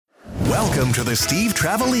Welcome to the Steve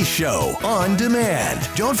Trevelise Show on demand.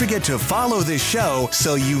 Don't forget to follow this show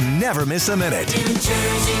so you never miss a minute. New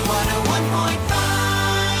Jersey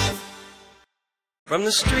 101.5. From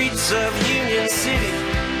the streets of Union City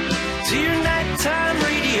to your nighttime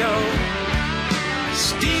radio,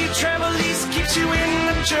 Steve Trevelise keeps you in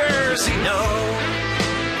the Jersey know.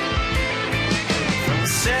 From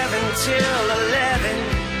 7 till 11,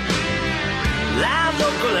 live,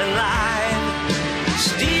 local, and live.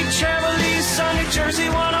 Steve Trevelise on New Jersey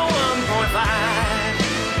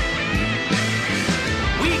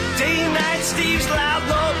 101.5. Weekday night, Steve's loud,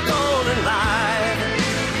 local, and live.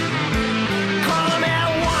 Call him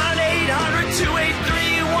at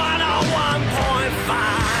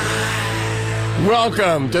 1-800-283-101.5.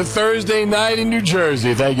 Welcome to Thursday night in New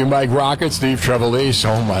Jersey. Thank you, Mike Rocket, Steve Trevelise.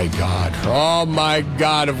 Oh, my God. Oh, my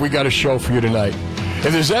God, have we got a show for you tonight.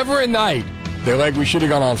 If there's ever a night they're like, we should have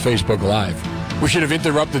gone on Facebook Live. We should have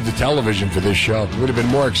interrupted the television for this show. It would have been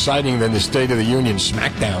more exciting than the State of the Union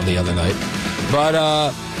SmackDown the other night. But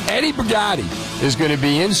Eddie Brigati is going to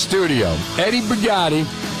be in studio. Eddie Brigati,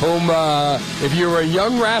 whom, if you're a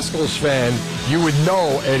young Rascals fan, you would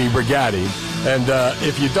know Eddie Brigati. And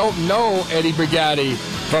if you don't know Eddie Brigati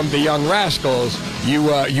from the Young Rascals,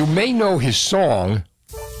 you may know his song.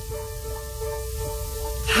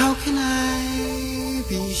 How can I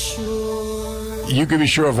be sure? You can be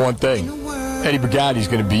sure of one thing. Eddie Brigati's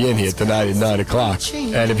going to be in here tonight at 9 o'clock.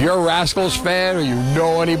 And if you're a Rascals fan or you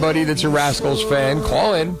know anybody that's a Rascals fan,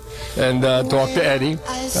 call in and talk to Eddie.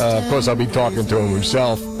 Of course, I'll be talking to him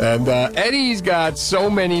himself. And Eddie's got so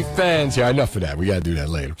many fans here. Enough of that. We got to do that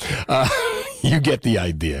later. You get the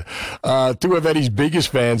idea. Two of Eddie's biggest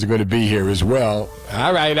fans are going to be here as well.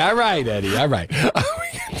 All right, Eddie. All right.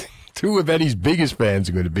 Two of Eddie's biggest fans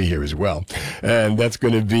are going to be here as well. And that's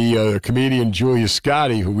going to be comedian Julia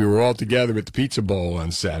Scotti, who we were all together at the Pizza Bowl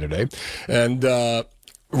on Saturday. And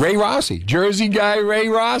Ray Rossi, Jersey Guy Ray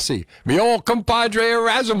Rossi. Me old compadre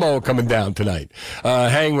Erasmo coming down tonight.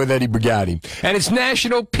 Hang with Eddie Brigati. And it's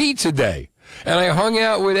National Pizza Day. And I hung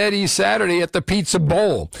out with Eddie Saturday at the Pizza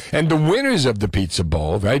Bowl. And the winners of the Pizza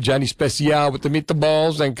Bowl, right? Johnny Special with the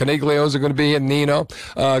meatballs, and Coniglio's are going to be, and Nino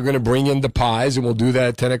going to bring in the pies, and we'll do that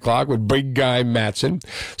at 10 o'clock with Big Guy Matson.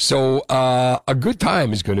 So a good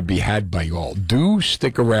time is going to be had by y'all. Do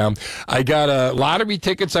stick around. I got lottery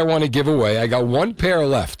tickets I want to give away. I got one pair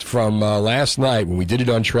left from last night when we did it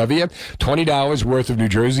on Trivia. $20 worth of New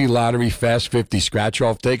Jersey Lottery Fast 50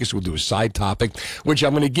 scratch-off tickets. We'll do a side topic, which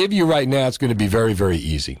I'm going to give you right now. It's going to be very, very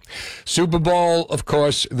easy. Super Bowl, of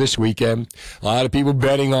course, this weekend. A lot of people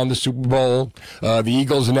betting on the Super Bowl. The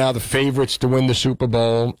Eagles are now the favorites to win the Super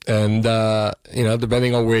Bowl, and,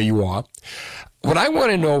 depending on where you are. What I want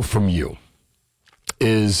to know from you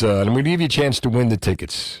is, and I'm going to give you a chance to win the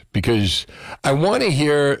tickets, because I want to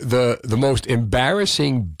hear the most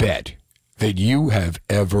embarrassing bet that you have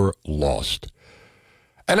ever lost.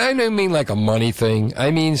 And I don't mean like a money thing. I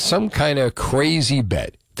mean some kind of crazy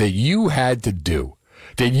bet that you had to do,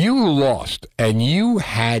 that you lost, and you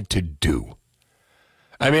had to do.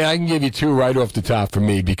 I mean, I can give you two right off the top for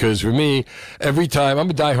me, because for me, every time, I'm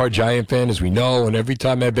a diehard Giant fan, as we know, and every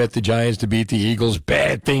time I bet the Giants to beat the Eagles,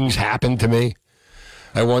 bad things happen to me.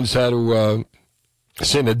 I once had to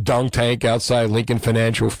sit in a dunk tank outside Lincoln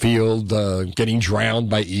Financial Field, getting drowned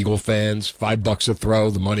by Eagle fans, $5 a throw.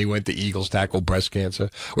 The money went to Eagles tackle breast cancer,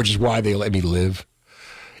 which is why they let me live.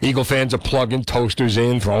 Eagle fans are plugging toasters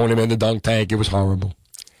in, throwing them in the dunk tank. It was horrible.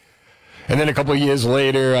 And then a couple of years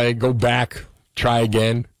later, I go back, try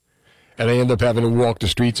again, and I end up having to walk the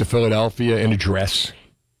streets of Philadelphia in a dress.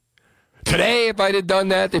 Today, if I'd have done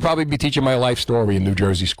that, they'd probably be teaching my life story in New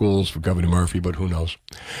Jersey schools for Governor Murphy, but who knows.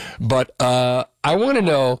 But I want to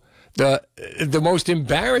know the most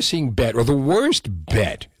embarrassing bet or the worst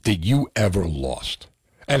bet that you ever lost.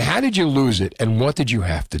 And how did you lose it, and what did you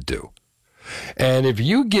have to do? And if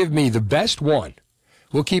you give me the best one,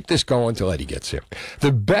 we'll keep this going until Eddie gets here.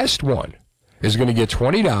 The best one is going to get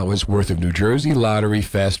 $20 worth of New Jersey Lottery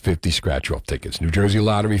Fast 50 scratch-off tickets. New Jersey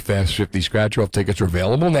Lottery Fast 50 scratch-off tickets are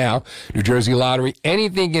available now. New Jersey Lottery,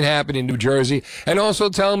 anything can happen in New Jersey. And also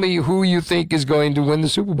tell me who you think is going to win the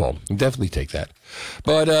Super Bowl. I'll definitely take that.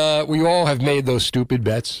 But we all have made those stupid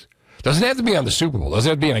bets. Doesn't have to be on the Super Bowl. Doesn't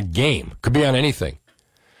have to be on a game. Could be on anything.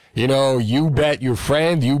 You know, you bet your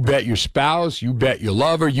friend, you bet your spouse, you bet your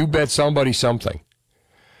lover, you bet somebody something.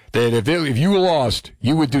 That if you lost,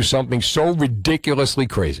 you would do something so ridiculously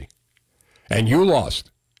crazy. And you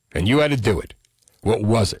lost, and you had to do it. What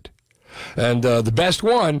was it? And the best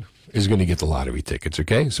one is going to get the lottery tickets,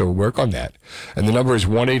 okay? So work on that. And the number is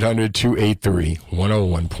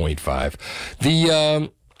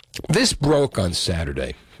 1-800-283-101.5. This broke on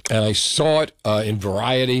Saturday. And I saw it in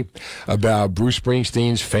Variety about Bruce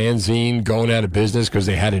Springsteen's fanzine going out of business because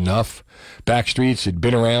they had enough. Backstreets had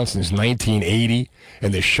been around since 1980,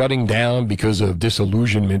 and they're shutting down because of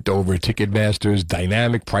disillusionment over Ticketmaster's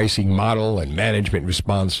dynamic pricing model and management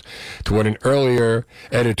response to what an earlier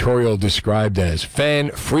editorial described as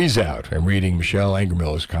fan freeze-out. I'm reading Michelle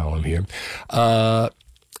Angermiller's column here.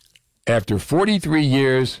 After 43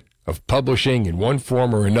 years of publishing in one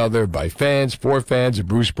form or another by fans, for fans of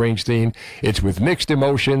Bruce Springsteen, it's with mixed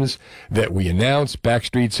emotions that we announce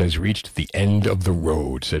Backstreets has reached the end of the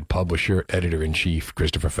road, said publisher, editor-in-chief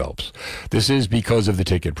Christopher Phelps. This is because of the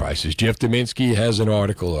ticket prices. Jeff Dominski has an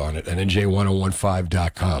article on it at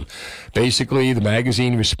NJ1015.com. Basically, the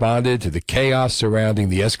magazine responded to the chaos surrounding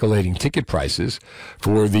the escalating ticket prices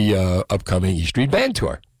for the upcoming E Street Band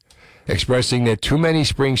Tour, expressing that too many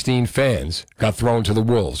Springsteen fans got thrown to the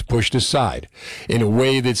wolves, pushed aside, in a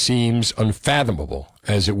way that seems unfathomable,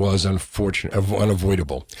 as it was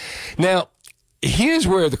unavoidable. Now, here's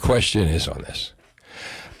where the question is on this.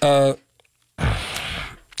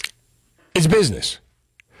 It's business.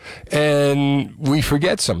 And we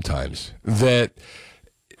forget sometimes that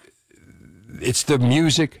it's the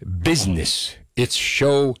music business. It's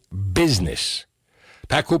show business.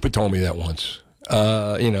 Pat Cooper told me that once.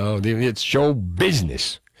 It's show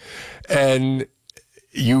business. And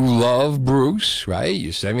you love Bruce, right?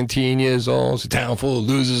 You're 17 years old. It's a town full of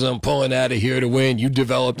losers. I'm pulling out of here to win. You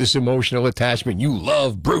develop this emotional attachment. You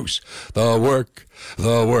love Bruce. The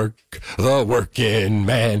working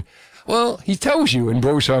man. Well, he tells you in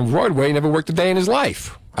Bruce on Broadway he never worked a day in his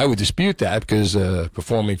life. I would dispute that because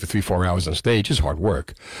performing for 3-4 hours on stage is hard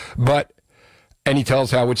work. And he tells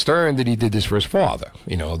Howard Stern that he did this for his father,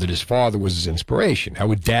 that his father was his inspiration. How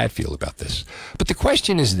would Dad feel about this? But the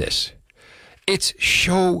question is this. It's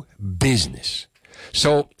show business.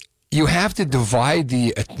 So you have to divide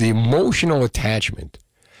the emotional attachment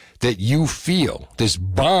that you feel, this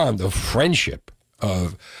bond of friendship,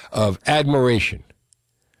 of admiration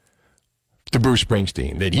to Bruce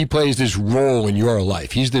Springsteen, that he plays this role in your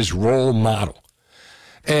life. He's this role model.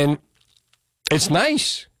 And it's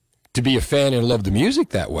nice to be a fan and love the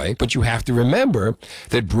music that way, but you have to remember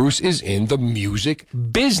that Bruce is in the music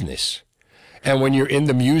business. And when you're in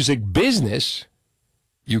the music business,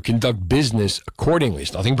 you conduct business accordingly.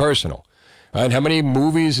 It's nothing personal. Right? How many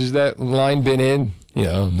movies has that line been in?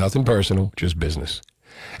 Nothing personal, just business.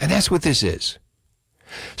 And that's what this is.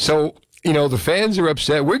 So, the fans are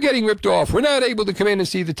upset. We're getting ripped off. We're not able to come in and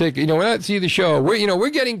see the ticket. We're not see the show. We're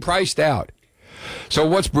getting priced out. So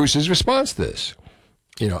what's Bruce's response to this?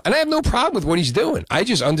 And I have no problem with what he's doing. I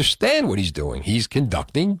just understand what he's doing. He's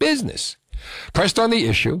conducting business. Pressed on the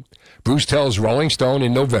issue, Bruce tells Rolling Stone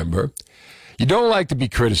in November, you don't like to be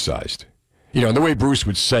criticized. The way Bruce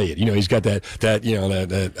would say it. He's got that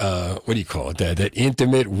what do you call it? That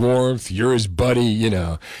intimate warmth. You're his buddy, You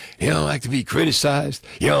don't like to be criticized.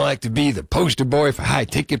 You don't like to be the poster boy for high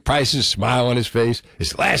ticket prices, smile on his face.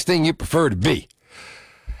 It's the last thing you prefer to be.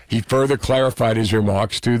 He further clarified his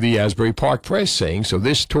remarks to the Asbury Park Press, saying, so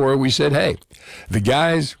this tour, we said, hey, the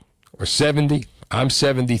guys are 70, I'm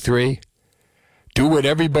 73. Do what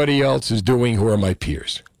everybody else is doing who are my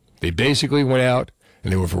peers. They basically went out,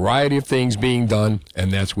 and there were a variety of things being done,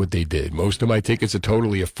 and that's what they did. Most of my tickets are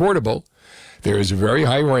totally affordable. There is a very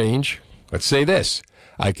high range. Let's say this.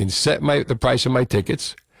 I can set the price of my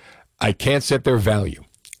tickets. I can't set their value.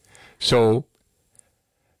 So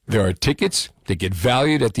there are tickets that get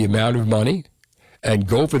valued at the amount of money and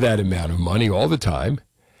go for that amount of money all the time,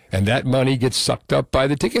 and that money gets sucked up by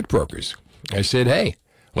the ticket brokers. I said, hey,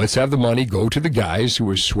 let's have the money go to the guys who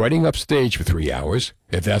are sweating upstage for 3 hours.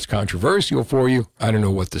 If that's controversial for you, I don't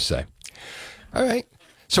know what to say. All right.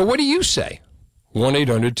 So what do you say?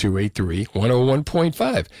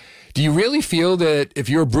 1-800-283-101.5. Do you really feel that if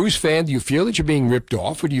you're a Bruce fan, do you feel that you're being ripped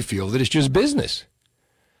off, or do you feel that it's just business?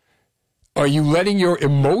 Are you letting your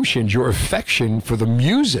emotions, your affection for the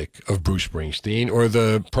music of Bruce Springsteen or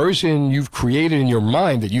the person you've created in your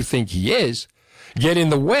mind that you think he is get in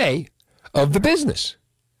the way of the business?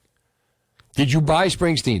 Did you buy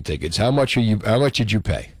Springsteen tickets? How much did you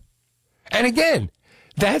pay? And again,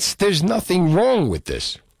 there's nothing wrong with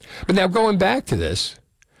this. But now going back to this,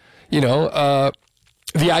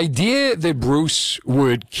 the idea that Bruce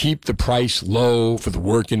would keep the price low for the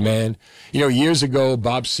working man, years ago,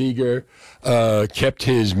 Bob Seger kept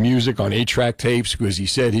his music on 8-track tapes because he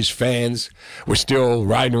said his fans were still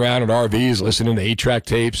riding around in RVs listening to 8-track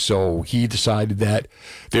tapes, so he decided that.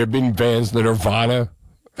 There have been bands, the Nirvana,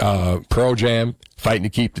 Pearl Jam, fighting to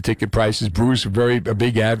keep the ticket prices. Bruce, a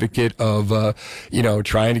big advocate of,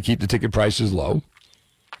 trying to keep the ticket prices low.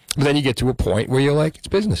 But then you get to a point where you're like, it's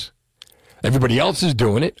business. Everybody else is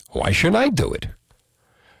doing it. Why shouldn't I do it?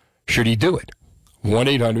 Should he do it?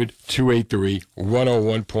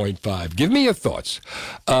 1-800-283-101.5. Give me your thoughts.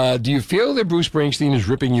 Do you feel that Bruce Springsteen is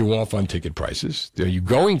ripping you off on ticket prices? Are you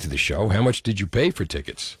going to the show? How much did you pay for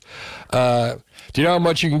tickets? Do you know how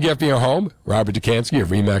much you can get for your home? Robert Dukansky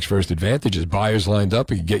of RE/MAX First Advantage has buyers lined up.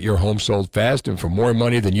 You can get your home sold fast and for more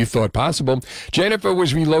money than you thought possible. Jennifer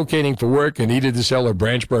was relocating for work and needed to sell her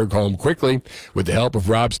Branchburg home quickly. With the help of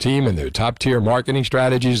Rob's team and their top-tier marketing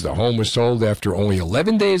strategies, the home was sold after only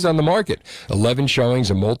 11 days on the market. 11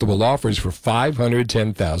 showings and multiple offers for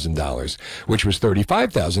 $510,000, which was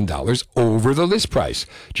 $35,000 over the list price.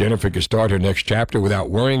 Jennifer could start her next chapter without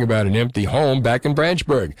worrying about an empty home back in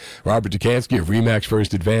Branchburg. Robert Dukansky of RE/MAX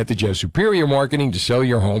First Advantage has superior marketing to sell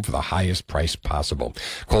your home for the highest price possible.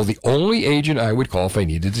 Call the only agent I would call if I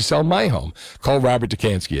needed to sell my home. Call Robert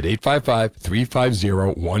Dukansky at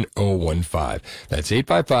 855-350-1015. That's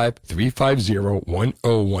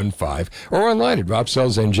 855-350-1015. Or online at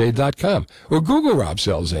robsellsnj.com. Or Google Rob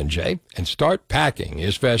Sells NJ and start packing.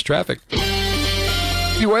 Here's fast traffic.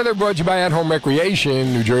 The weather brought to you by At Home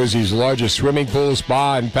Recreation, New Jersey's largest swimming pool,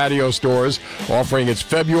 spa, and patio stores, offering its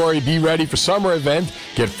February Be Ready for Summer event.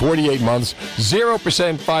 Get 48 months,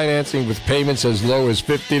 0% financing with payments as low as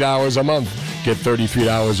 $50 a month. Get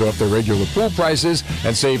 $33 off the regular pool prices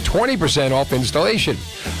and save 20% off installation.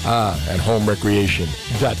 At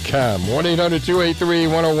HomeRecreation.com.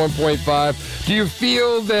 1-800-283-101.5. Do you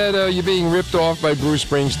feel that you're being ripped off by Bruce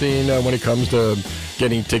Springsteen when it comes to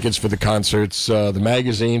getting tickets for the concerts? The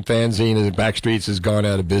magazine, fanzine, and Backstreets has gone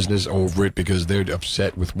out of business over it because they're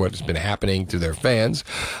upset with what's been happening to their fans.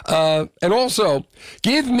 And also,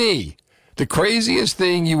 give me the craziest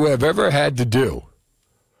thing you have ever had to do.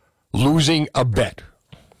 Losing a bet.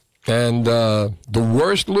 And the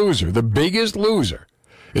worst loser, the biggest loser,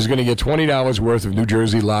 is going to get $20 worth of New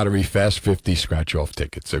Jersey Lottery Fast 50 scratch-off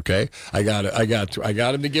tickets, okay? I got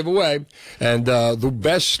him to give away. And the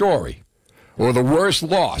best story, or the worst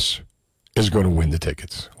loss, is going to win the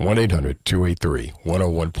tickets.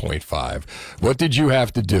 1-800-283-101.5. What did you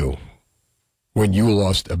have to do when you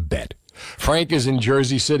lost a bet? Frank is in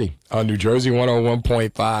Jersey City on New Jersey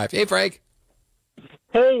 101.5. Hey, Frank.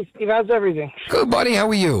 Hey, Steve, how's everything? Good, buddy. How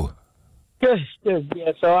are you? Good.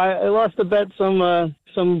 Yeah, so I lost a bet some almost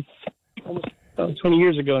 20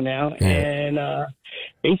 years ago now, Yeah. and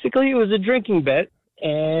basically it was a drinking bet,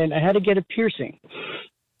 and I had to get a piercing.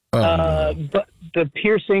 But the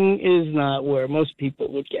piercing is not where most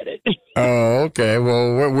people would get it. Oh, okay.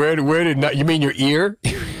 Well, where did not? You mean your ear?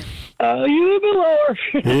 You a little bit lower.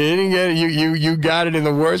 You didn't get it. You got it in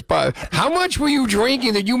the worst part. How much were you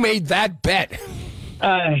drinking that you made that bet?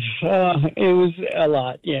 It was a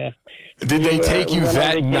lot, yeah. Did they take you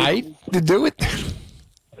that night to do it?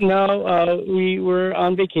 No, we were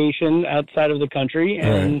on vacation outside of the country,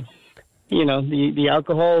 and the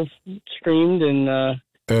alcohol streamed, and I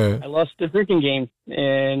lost the drinking game,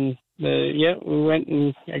 and we went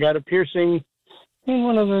and I got a piercing in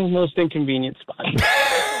one of the most inconvenient spots.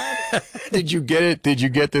 Did you get it? Did you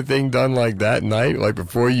get the thing done like that night, like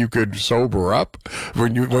before you could sober up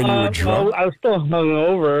when you were drunk? Well, I was still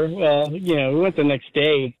hungover. Well, we went the next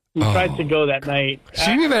day. We tried to go that night.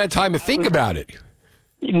 So you even had time to think about it.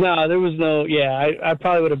 No, there was no. Yeah, I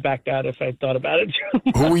probably would have backed out if I thought about it.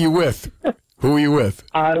 Who were you with? I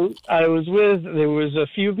was with. There was a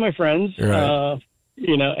few of my friends. Right.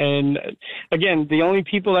 And again, the only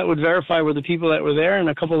people that would verify were the people that were there and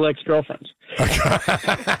a couple of ex-girlfriends.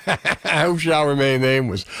 Who shall remain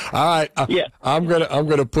nameless. All right. Yeah. I'm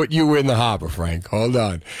gonna put you in the hopper, Frank. Hold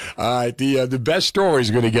on. All right. The best story is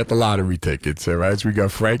going to get the lottery tickets. All right. So we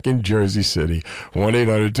got Frank in Jersey City.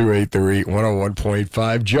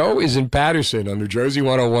 1-800-283-101.5. Joe is in Patterson on New Jersey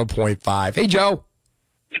 101.5. Hey, Joe.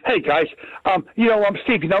 Hey, guys.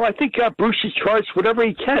 Steve, I think Bruce tries whatever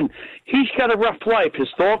he can. He's got a rough life. His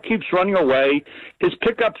dog keeps running away. His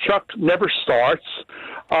pickup truck never starts.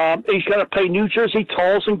 He's got to pay New Jersey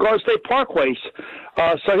tolls and Garsday Parkways.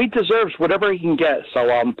 So he deserves whatever he can get. So,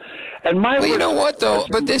 Well, you know what, though?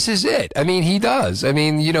 But this is it. I mean, he does. I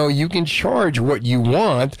mean, you can charge what you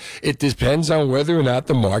want. It depends on whether or not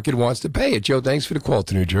the market wants to pay it. Joe, thanks for the call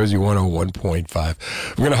to New Jersey 101.5.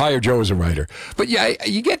 I'm going to hire Joe as a writer. But, yeah,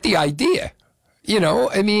 you get the idea.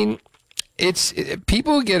 I mean,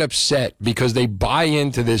 people get upset because they buy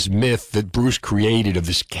into this myth that Bruce created of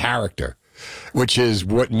this character, which is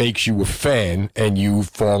what makes you a fan and you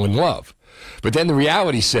fall in love. But then the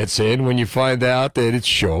reality sets in when you find out that it's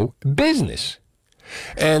show business.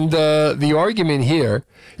 And the argument here,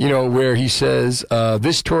 where he says,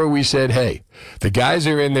 this tour we said, hey, the guys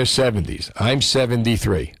are in their 70s. I'm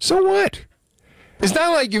 73. So what? It's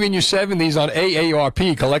not like you're in your 70s on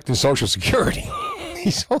AARP collecting Social Security.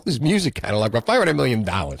 He sold his music catalog for $500 million.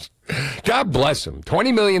 God bless him.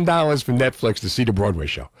 $20 million from Netflix to see the Broadway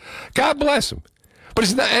show. God bless him. But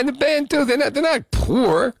it's not, and the band too, they're not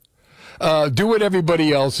poor. Do what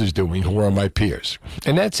everybody else is doing, who are my peers.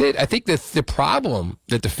 And that's it. I think that the problem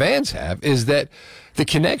that the fans have is that the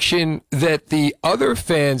connection that the other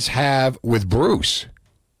fans have with Bruce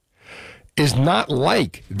is not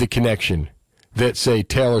like the connection that, say,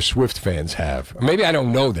 Taylor Swift fans have. Maybe I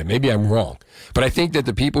don't know that. Maybe I'm wrong. But I think that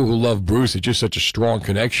the people who love Bruce, it's just such a strong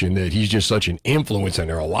connection that he's just such an influence in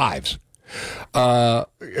their lives.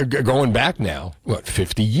 Going back now,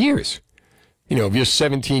 50 years? If you're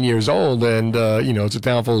 17 years old and, it's a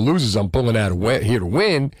town full of losers, I'm pulling out here to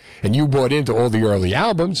win, and you bought into all the early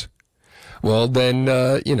albums, well, then,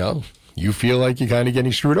 you feel like you're kind of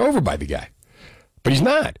getting screwed over by the guy. But he's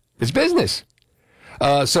not. It's business.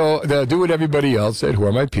 So they'll do what everybody else said, who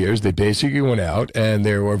are my peers. They basically went out, and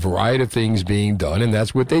there were a variety of things being done, and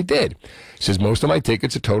that's what they did. He says, most of my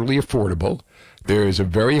tickets are totally affordable. There is a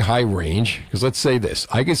very high range, because let's say this.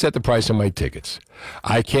 I can set the price on my tickets.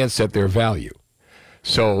 I can't set their value.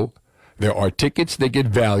 So there are tickets that get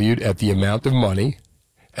valued at the amount of money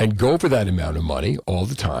and go for that amount of money all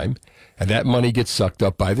the time, and that money gets sucked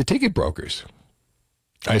up by the ticket brokers.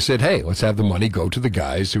 I said, hey, let's have the money go to the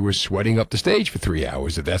guys who are sweating up the stage for 3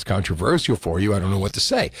 hours. If that's controversial for you, I don't know what to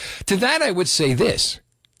say. To that, I would say this.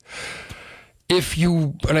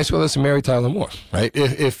 And I saw this in Mary Tyler Moore, right?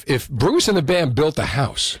 If Bruce and the band built a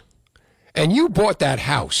house and you bought that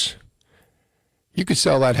house, you could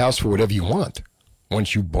sell that house for whatever you want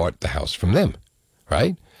once you bought the house from them,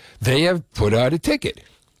 right? They have put out a ticket.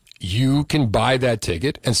 You can buy that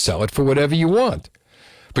ticket and sell it for whatever you want.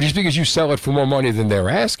 But just because you sell it for more money than they're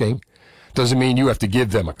asking doesn't mean you have to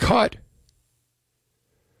give them a cut.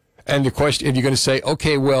 And the question, if you're going to say,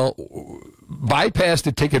 okay, well, bypass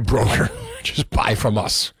the ticket broker, just buy from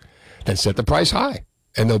us, then set the price high,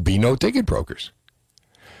 and there'll be no ticket brokers.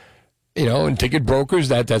 And ticket brokers,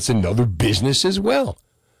 that's another business as well.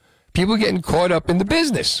 People getting caught up in the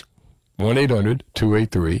business.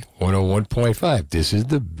 1-800-283-101.5. This is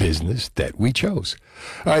the business that we chose.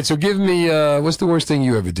 All right, so give me, what's the worst thing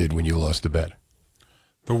you ever did when you lost a bet?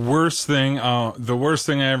 The worst thing I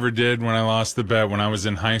ever did when I lost the bet, when I was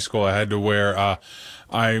in high school, I had to wear,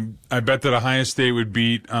 I bet that Ohio State would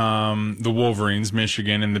beat the Wolverines,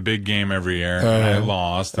 Michigan, in the big game every year. And I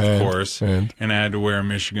lost, of course, and I had to wear a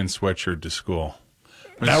Michigan sweatshirt to school.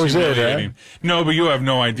 That was it, huh? No, but you have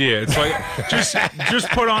no idea. It's like just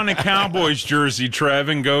put on a Cowboys jersey, Trev,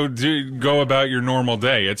 and go about your normal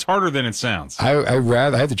day. It's harder than it sounds. I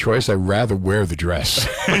had the choice. I'd rather wear the dress.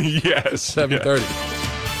 Yes, 7:30. Yeah.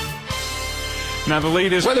 Now the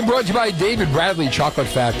latest. Weather brought to you by David Bradley Chocolate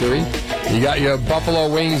Factory. You got your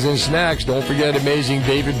buffalo wings and snacks. Don't forget amazing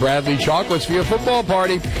David Bradley chocolates for your football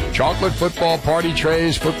party. Chocolate football party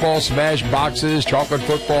trays, football smash boxes, chocolate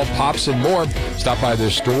football pops, and more. Stop by their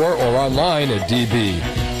store or online at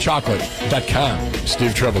dbchocolate.com.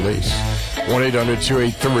 Steve Trevelise,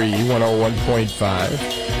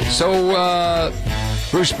 1-800-283-101.5. So,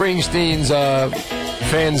 Bruce Springsteen's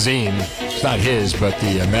fanzine, it's not his, but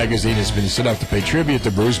the magazine has been set up to pay tribute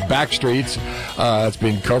to Bruce. Backstreets, it's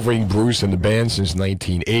been covering Bruce and the band since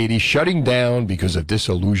 1980, shutting down because of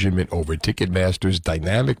disillusionment over Ticketmaster's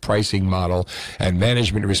dynamic pricing model and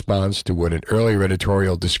management response to what an earlier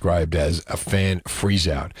editorial described as a fan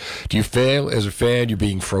freeze-out. Do you fail as a fan? You're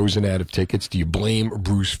being frozen out of tickets. Do you blame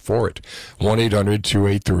Bruce for it?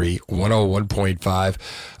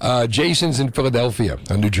 1-800-283-101.5. Jason's in Philadelphia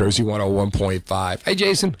on New Jersey 101.5. Hey,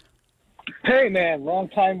 Jason. Hey, man,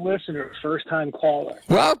 long-time listener, first-time caller.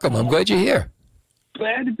 Welcome. I'm glad you're here.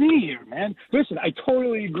 Glad to be here, man. Listen, I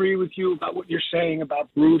totally agree with you about what you're saying about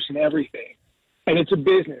Bruce and everything. And it's a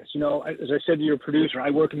business. As I said to your producer, I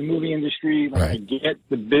work in the movie industry. I get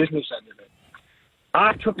the business end of it.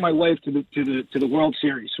 I took my wife to the World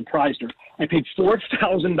Series, surprised her. I paid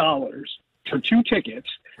 $4,000 for 2 tickets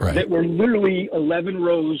that were literally 11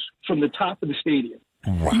 rows from the top of the stadium.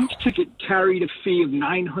 Wow. Each ticket carried a fee of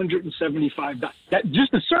 $975. That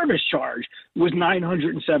just the service charge was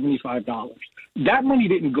 $975. That money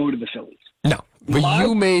didn't go to the Phillies. No, but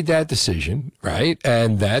you made that decision, right?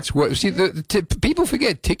 And that's what. See, people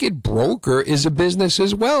forget ticket broker is a business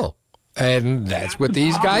as well, and that's what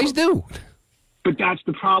these guys do. But that's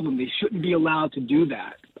the problem. They shouldn't be allowed to do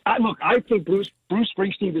that. I think Bruce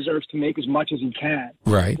Springsteen deserves to make as much as he can.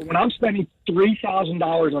 Right. But when I'm spending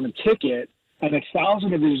 $3,000 on a ticket, and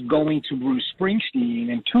 1,000 of it is going to Bruce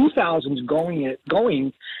Springsteen, and 2,000 is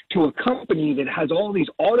going to a company that has all these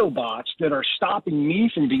Autobots that are stopping me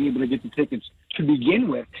from being able to get the tickets to begin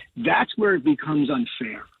with. That's where it becomes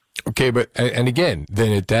unfair. Okay, but and again,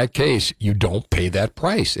 then in that case, you don't pay that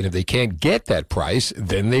price, and if they can't get that price,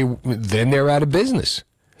 then they're out of business.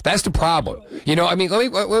 That's the problem. You know, I mean,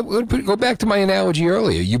 let me go back to my analogy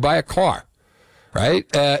earlier. You buy a car, right?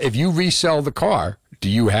 If you resell the car, do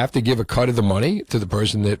you have to give a cut of the money to the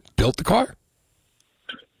person that built the car?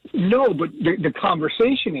 No, but the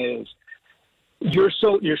conversation is, you're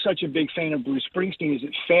such a big fan of Bruce Springsteen. Is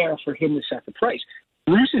it fair for him to set the price?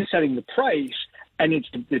 Bruce is setting the price, and it's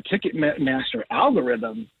the Ticketmaster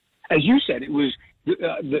algorithm. As you said, it was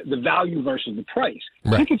the value versus the price.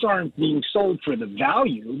 Right. Tickets aren't being sold for the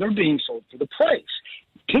value; they're being sold for the price.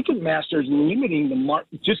 Ticketmaster is limiting the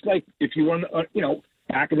market, just like if you were,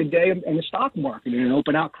 back in the day in the stock market in an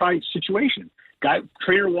open outcry situation.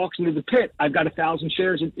 Trader walks into the pit. I've got 1,000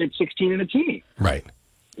 shares at 16 and a teeny. Right.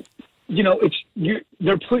 You know,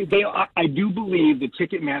 I do believe that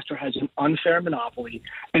Ticketmaster has an unfair monopoly,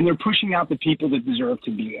 and they're pushing out the people that deserve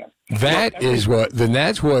to be there.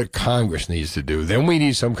 That's what Congress needs to do. Then we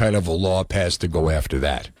need some kind of a law passed to go after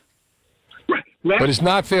that. Right. But it's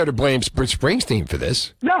not fair to blame Springsteen for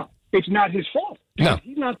this. No, it's not his fault. No.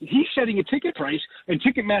 He's setting a ticket price, and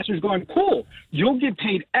Ticketmaster's going, cool, you'll get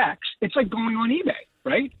paid X. It's like going on eBay,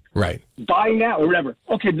 right? Right. Buy now or whatever.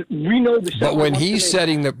 Okay, we know the. But when he's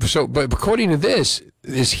setting but according to this,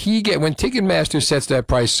 when Ticketmaster sets that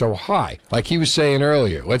price so high, like he was saying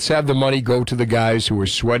earlier, let's have the money go to the guys who are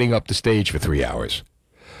sweating up the stage for 3 hours.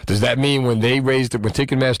 Does that mean when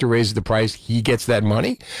Ticketmaster raises the price, he gets that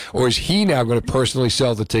money, or is he now going to personally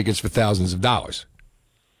sell the tickets for thousands of dollars?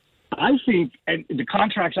 I think, and the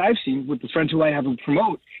contracts I've seen with the friends who I have who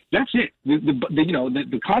promote, that's it.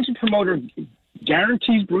 The concert promoter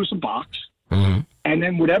guarantees Bruce a box, and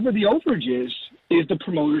then whatever the overage is the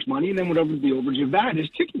promoter's money, and then whatever the overage of that is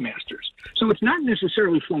Ticketmaster's. So it's not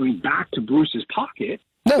necessarily flowing back to Bruce's pocket.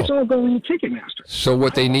 No. It's all going to Ticketmaster. So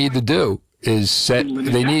what they need to do is they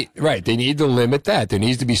need to limit that. There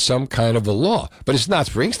needs to be some kind of a law, but it's not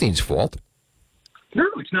Springsteen's fault. No,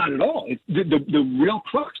 it's not at all. The real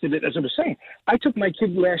crux of it, as I was saying, I took my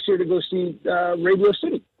kid last year to go see Radio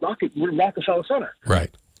City, Rockefeller Center. Right.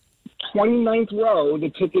 29th row, the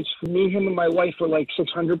tickets for me, him, and my wife were like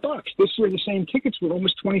 $600. This year, the same tickets were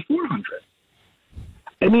almost $2,400.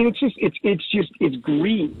 I mean, it's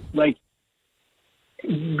greed. Like,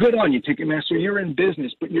 good on you, Ticketmaster. You're in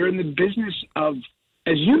business, but you're in the business of,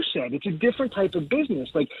 as you said, it's a different type of business.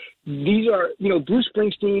 Like, these are, Bruce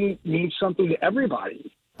Springsteen means something to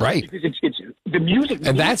everybody. Right. Because it's the music.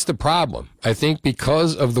 And that's the problem. I think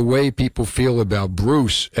because of the way people feel about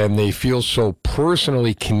Bruce, and they feel so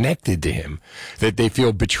personally connected to him, that they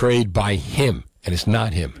feel betrayed by him. And it's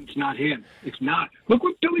not him. It's not him. It's not. Look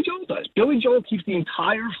what Billy Joel does. Billy Joel keeps the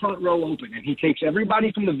entire front row open, and he takes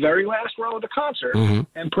everybody from the very last row of the concert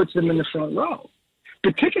and puts them in the front row.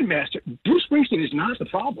 But Ticketmaster, Bruce Springsteen is not the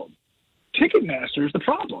problem. Ticketmaster is the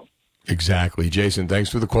problem. Exactly. Jason, thanks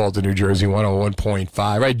for the call to New Jersey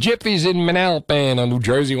 101.5. Right, Jiffy's in Manalapan on New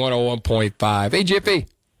Jersey 101.5. Hey, Jiffy.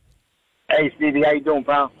 Hey, Stevie. How you doing,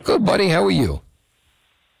 pal? Good, buddy. How are you?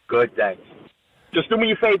 Good, thanks. Just do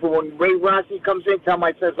me a favor. When Ray Rossi comes in, tell him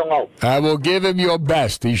I said hello. I will give him your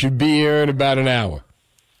best. He should be here in about an hour.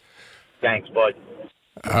 Thanks, bud.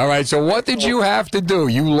 All right, so what did you have to do?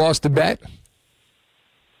 You lost the bet?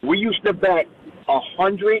 We used to bet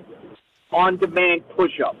 100 on-demand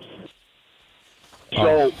push-ups.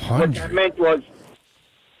 So what that meant was,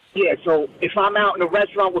 so if I'm out in a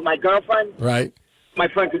restaurant with my girlfriend, right, my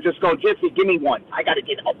friend could just go, Jiffy, give me one. I got to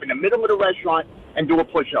get up in the middle of the restaurant and do a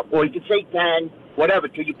push-up. Or you could say 10, whatever,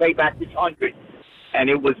 till you pay back this 100. And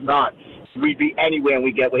it was nuts. We'd be anywhere and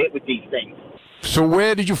we'd get hit with these things. So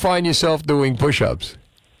where did you find yourself doing push-ups?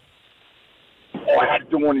 Oh, I had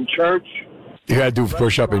to do one in church. You had to do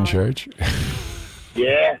push-up in church?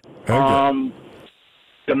 Yeah. Okay.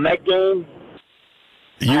 The Met game.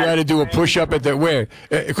 You had to do a push-up at where?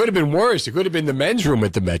 It could have been worse. It could have been the men's room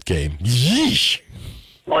at the Met game. Yeesh.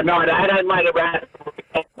 Oh, no, that might have had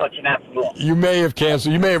touching that floor. You may have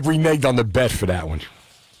canceled. You may have reneged on the bet for that one.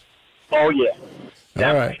 Oh, yeah.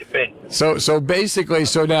 All right. So basically,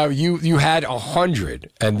 now you had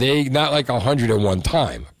 100, and they, not like 100 at one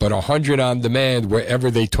time, but 100 on demand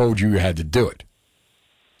wherever they told you had to do it.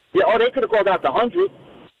 Yeah, they could have called out the 100.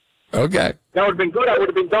 Okay. That would have been good. I would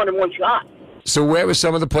have been done in one shot. So where were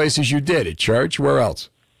some of the places you did? At church? Where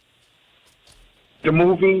else? The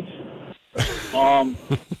movies.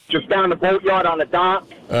 Just down the boatyard on the dock.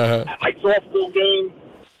 A softball game.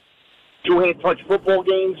 two-hand touch football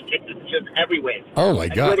games. It's just everywhere. Oh, my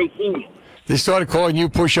That's God. where they see me. They started calling you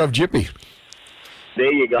Push-Up Jippy.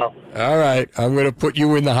 There you go. All right, I'm going to put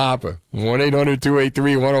you in the hopper.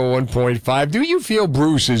 1-800-283-101.5. Do you feel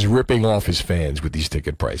Bruce is ripping off his fans with these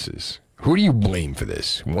ticket prices? Who do you blame for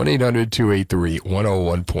this?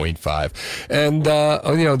 1-800-283-101.5. And,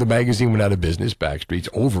 the magazine went out of business, Backstreets,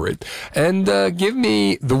 over it. And give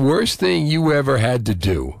me the worst thing you ever had to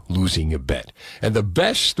do, losing a bet. And the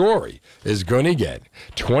best story is going to get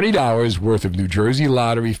 $20 worth of New Jersey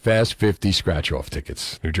Lottery Fast 50 scratch-off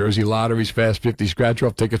tickets. New Jersey Lottery's Fast 50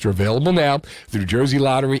 scratch-off tickets are available now through New Jersey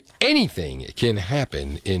Lottery. Anything can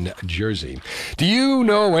happen in Jersey. Do you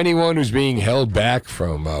know anyone who's being held back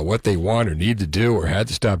from what they want or need to do, or had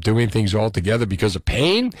to stop doing things altogether because of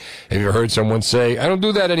pain? Have you ever heard someone say, I don't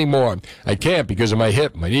do that anymore. I can't because of my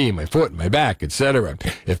hip, my knee, my foot, my back, etc.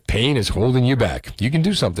 If pain is holding you back, you can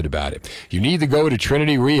do something about it. You need to go to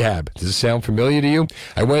Trinity Rehab. Does this sound familiar to you?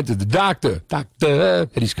 I went to the doctor, and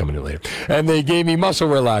he's coming in later, and they gave me muscle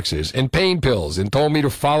relaxers and pain pills and told me to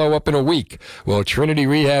follow up in a week. Well, Trinity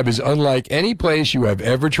Rehab is unlike any place you have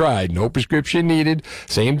ever tried. No prescription needed,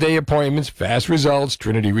 same-day appointments, fast results.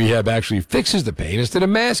 Trinity Rehab actually fixes the pain instead of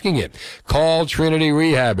masking it. Call Trinity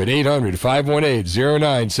Rehab at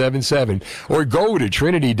 800-518-0977 or go to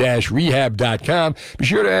trinity-rehab.com. Be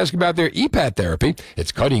sure to ask about their EPAT therapy.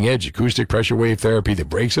 It's cutting-edge acoustic pressure wave therapy that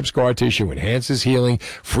breaks up scar tissue, enhances healing,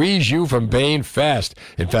 frees you from pain fast.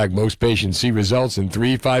 In fact, most patients see results in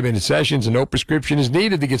 3 5-minute sessions and no prescription is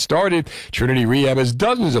needed to get started. Trinity Rehab has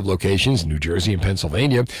dozens of locations in New Jersey and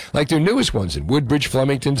Pennsylvania, like their newest ones in Woodbridge,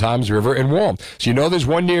 Flemington, Toms River, and Walm. So you know there's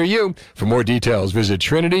one near you. For more details, visit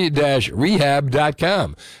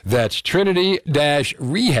trinity-rehab.com. That's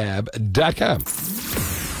trinity-rehab.com.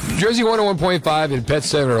 Jersey 101.5 and Pet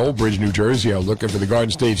Center in Old Bridge, New Jersey are looking for the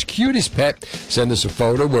Garden State's cutest pet. Send us a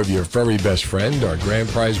photo of your furry best friend. Our grand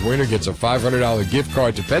prize winner gets a $500 gift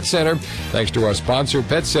card to Pet Center. Thanks to our sponsor,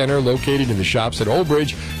 Pet Center, located in the shops at Old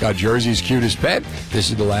Bridge. Got Jersey's cutest pet. This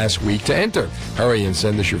is the last week to enter. Hurry and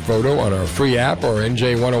send us your photo on our free app or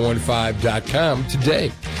NJ1015.com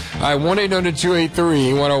today. All right,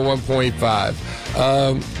 1-800-283-101.5.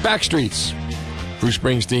 Backstreets. Bruce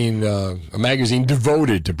Springsteen, a magazine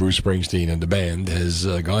devoted to Bruce Springsteen and the band, has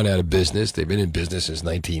gone out of business. They've been in business since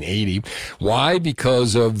 1980. Why?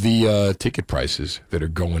 Because of the ticket prices that are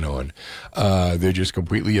going on. They're just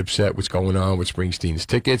completely upset what's going on with Springsteen's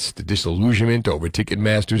tickets, the disillusionment over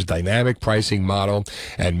Ticketmaster's dynamic pricing model,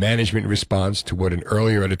 and management response to what an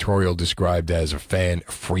earlier editorial described as a fan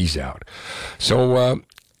freeze-out. So,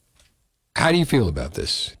 how do you feel about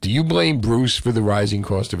this? Do you blame Bruce for the rising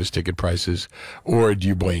cost of his ticket prices? Or do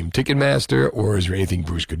you blame Ticketmaster? Or is there anything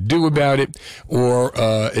Bruce could do about it? Or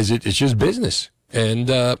it's just business? And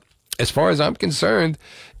as far as I'm concerned,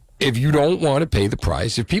 if you don't want to pay the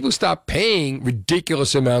price, if people stop paying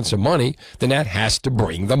ridiculous amounts of money, then that has to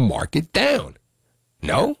bring the market down.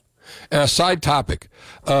 No? Side topic.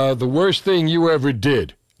 The worst thing you ever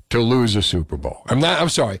did to lose a Super Bowl. I'm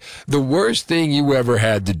sorry. The worst thing you ever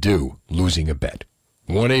had to do, losing a bet.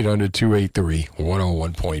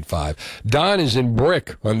 1-800-283-101.5. Don is in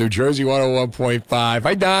Brick on New Jersey 101.5.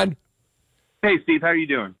 Hi, Don. Hey, Steve. How are you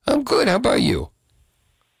doing? I'm good. How about you?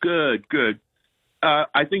 Good.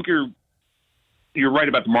 I think you're right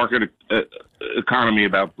about the market economy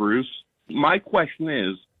about Bruce. My question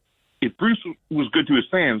is, if Bruce was good to his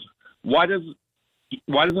fans, why doesn't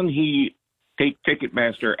he take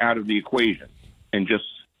Ticketmaster out of the equation and just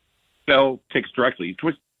sell tickets directly?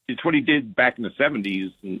 It's what he did back in the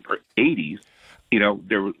 70s and 80s. You know,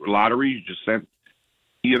 there were lotteries just sent.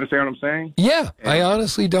 You understand what I'm saying? Yeah, I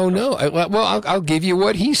honestly don't know. I'll give you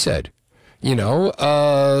what he said.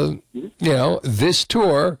 This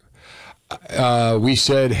tour, we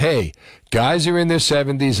said, hey, guys are in their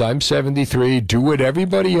 70s, I'm 73, do what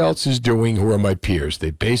everybody else is doing who are my peers.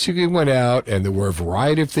 They basically went out, and there were a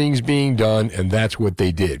variety of things being done, and that's what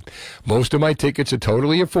they did. Most of my tickets are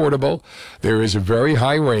totally affordable. There is a very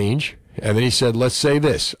high range. And then he said, let's say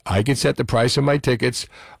this, I can set the price of my tickets,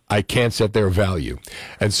 I can't set their value.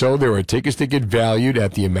 And so there are tickets that get valued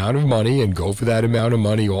at the amount of money and go for that amount of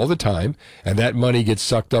money all the time, and that money gets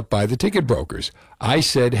sucked up by the ticket brokers. I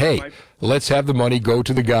said, hey, let's have the money go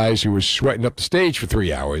to the guys who were sweating up the stage for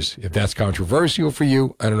 3 hours. If that's controversial for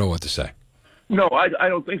you, I don't know what to say. No, I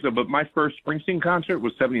don't think so. But my first Springsteen concert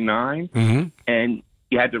was 79, and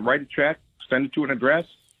you had to write a check, send it to an address,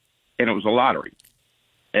 and it was a lottery.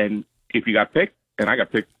 And if you got picked, and I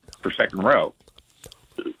got picked for second row,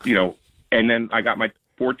 and then I got my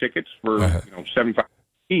 4 tickets for $75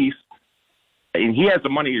 each, and he has the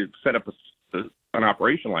money to set up an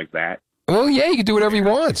operation like that. Well, yeah, he can do whatever he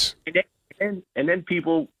wants. And then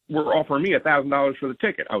people were offering me $1,000 for the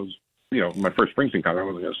ticket. I was, my first Springsteen concert, I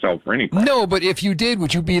wasn't going to sell for any price. No, but if you did,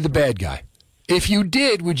 would you be the bad guy? If you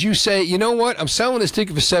did, would you say, you know what? I'm selling this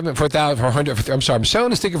ticket for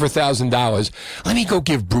 $1,000. Let me go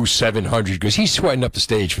give Bruce $700 because he's sweating up the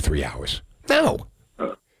stage for 3 hours. No.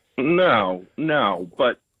 No.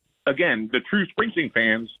 But again, the true Springsteen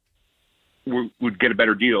fans would get a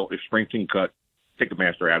better deal if Springsteen cut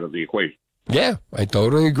Ticketmaster out of the equation. Yeah, I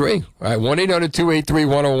totally agree. All right,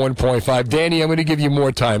 1-800-283-101.5. Danny, I'm going to give you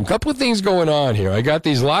more time. A couple of things going on here. I got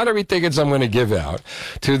these lottery tickets I'm going to give out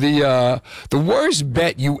to the worst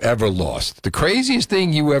bet you ever lost, the craziest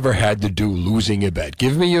thing you ever had to do losing a bet.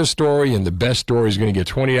 Give me your story, and the best story is going to get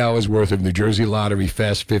 $20 worth of New Jersey Lottery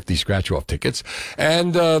Fast 50 scratch-off tickets.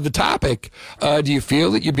 And the topic, do you feel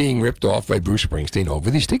that you're being ripped off by Bruce Springsteen over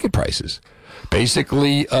these ticket prices?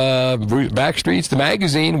 Basically, Backstreets, the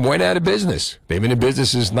magazine, went out of business. They've been in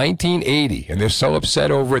business since 1980, and they're so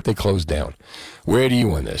upset over it, they closed down. Where do you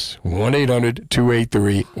win this?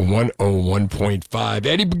 1-800-283-101.5.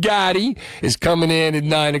 Eddie Brigati is coming in at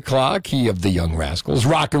 9 o'clock. He of the Young Rascals.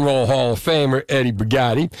 Rock and Roll Hall of Famer, Eddie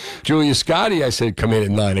Brigati. Julia Scotti, I said, come in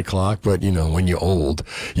at 9 o'clock, but, when you're old,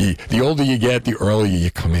 the older you get, the earlier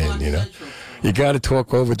you come in, You got to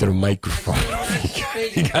talk over to the microphone.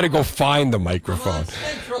 You got to go find the microphone.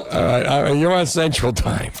 All right, you're on Central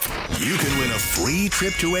Time. You can win a free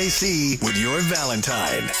trip to AC with your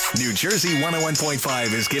Valentine. New Jersey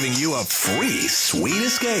 101.5 is giving you a free sweet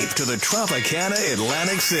escape to the Tropicana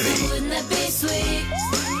Atlantic City. Wouldn't that be sweet?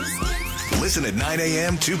 Listen at 9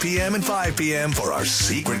 a.m., 2 p.m., and 5 p.m. for our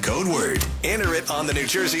secret code word. Enter it on the New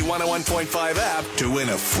Jersey 101.5 app to win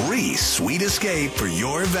a free sweet escape for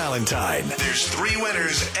your Valentine. There's 3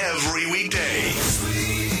 winners every weekday.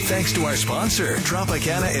 Thanks to our sponsor,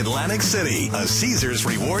 Tropicana Atlantic City, a Caesars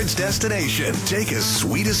Rewards destination. Take a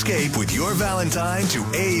sweet escape with your Valentine to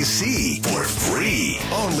AC for free.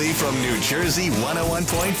 Only from New Jersey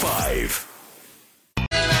 101.5.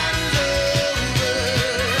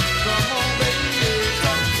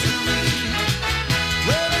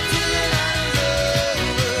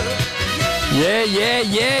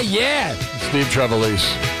 Yeah. Steve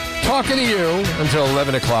Trevelise talking to you until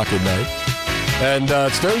 11 o'clock at night. And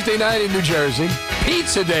it's Thursday night in New Jersey.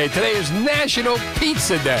 Pizza Day. Today is National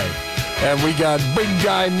Pizza Day. And we got Big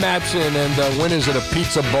Guy Matson and winners of the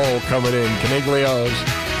Pizza Bowl coming in. Coniglio's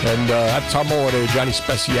and Tamore, Johnny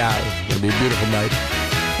Special. It'll be a beautiful night.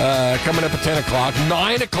 Coming up at 10 o'clock.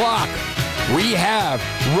 9 o'clock. We have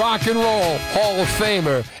Rock and Roll Hall of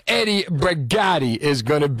Famer Eddie Brigati is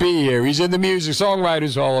going to be here. He's in the Music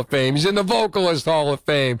Songwriters Hall of Fame. He's in the Vocalist Hall of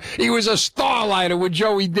Fame. He was a starlighter with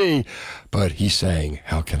Joey D. But he sang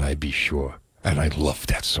How Can I Be Sure? And I love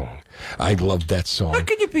that song. How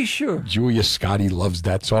can you be sure? Julia Scotti loves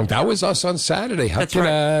that song. That was us on Saturday. How can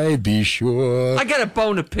I be sure? I got a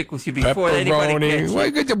bone to pick with you before anybody gets it. Well,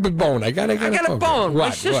 I got a bone. I got a bone.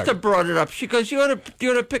 My sister brought it up. She goes, you ought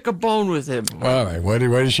to pick a bone with him. All right. What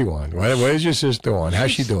does she want? What is your sister on?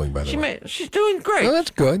 How's she doing, by the way? She's doing great. Oh,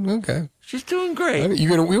 that's good. Okay. She's doing great. What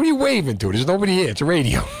are you waving to? There's nobody here. It's a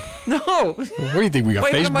radio. No. What do you think? We got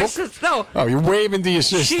waving Facebook? To my sister. No. Oh, you're waving to your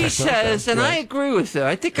sister. She says, and I agree with her.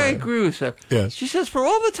 I think I agree with her. Yes. She says, for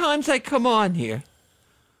all the times I come on here.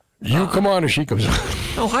 You come on or she comes on?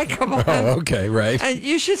 No, I come on. Oh, okay, right. And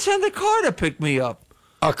you should send a car to pick me up.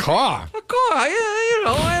 A car? A car.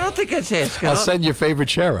 I don't think it's asking. I'll send your favorite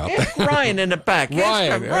chair up. Ask Ryan in the back.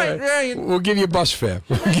 Ryan. We'll give you a bus fare.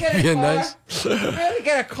 We'll give you a nice... Really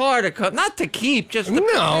get a car to come. Not to keep, just to pick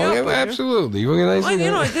me up. Absolutely.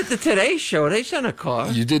 I did the Today Show. They sent a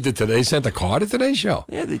car. You did They sent a car to Today Show?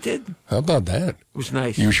 Yeah, they did. How about that? It was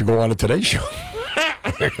nice. You should go on a Today Show.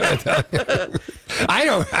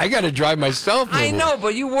 I got to drive myself. I know,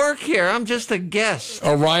 but you work here. I'm just a guest.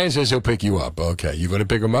 Oh, Ryan says he'll pick you up. Okay, you going to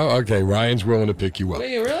pick him up? Okay, Ryan's willing to pick you up. Are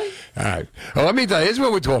you really? All right. Well, let me tell you. Here's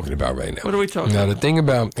what we're talking about right now. What are we talking about? Now, the thing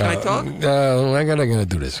about... Can I talk? I got to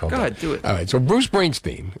do this. Go ahead, do it. All right, so Bruce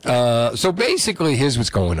Springsteen. So basically, here's what's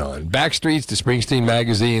going on. Backstreets, the Springsteen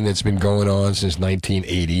magazine that's been going on since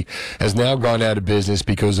 1980, has now gone out of business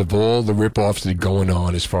because of all the rip-offs that are going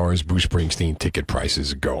on as far as Bruce Springsteen ticket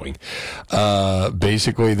prices are going.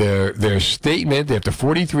 Basically, their statement, after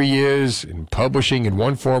 43 years in publishing in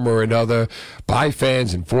one form or another, by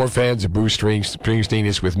fans and for fans of Bruce Springsteen,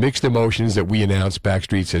 is with mixed mixed emotions that we announced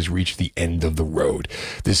Backstreets has reached the end of the road.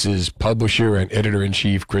 This is publisher and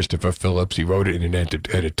editor-in-chief Christopher Phillips. He wrote it in an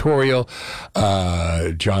editorial.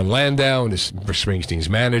 John Landau, and Springsteen's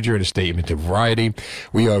manager, in a statement to Variety.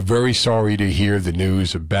 We are very sorry to hear the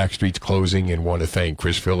news of Backstreet's closing and want to thank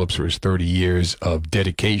Chris Phillips for his 30 years of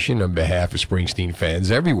dedication on behalf of Springsteen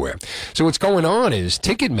fans everywhere. So what's going on is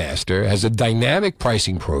Ticketmaster has a dynamic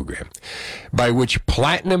pricing program by which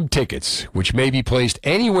platinum tickets, which may be placed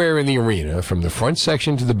anywhere in the arena from the front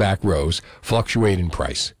section to the back rows, fluctuate in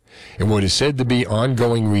price in what is said to be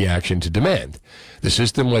ongoing reaction to demand. The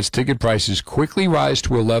system lets ticket prices quickly rise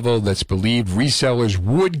to a level that's believed resellers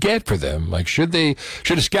would get for them. Like, should a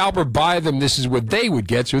scalper buy them, this is what they would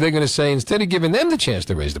get. So they're going to say, instead of giving them the chance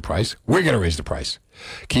to raise the price, we're going to raise the price,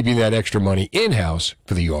 keeping that extra money in-house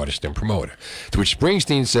for the artist and promoter. To which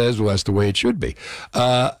Springsteen says, well, that's the way it should be.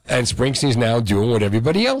 And Springsteen's now doing what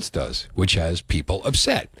everybody else does, which has people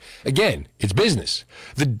upset. Again, it's business.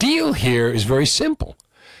 The deal here is very simple.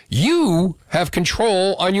 You have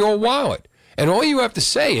control on your wallet. And all you have to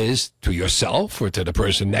say is to yourself or to the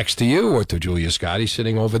person next to you or to Julia Scotti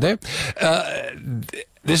sitting over there,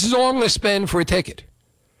 this is all I'm going to spend for a ticket.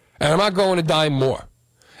 And I'm not going to dime more.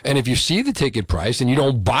 And if you see the ticket price and you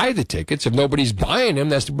don't buy the tickets, if nobody's buying them,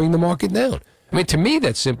 that's to bring the market down. I mean, to me,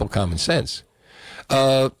 that's simple common sense.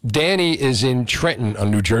 Danny is in Trenton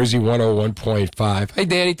on New Jersey 101.5. Hey,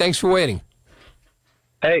 Danny, thanks for waiting.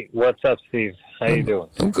 Hey, what's up, Steve? How you doing?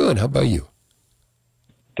 I'm good. How about you?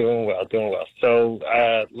 Doing well. So,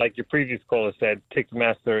 like your previous caller said,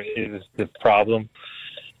 Ticketmaster is the problem.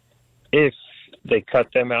 If they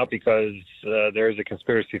cut them out because there is a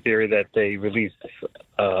conspiracy theory that they released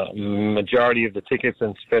majority of the tickets,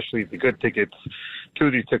 and especially the good tickets, to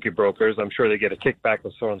these ticket brokers, I'm sure they get a kickback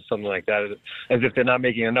or something like that, as if they're not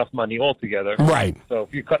making enough money altogether. Right. So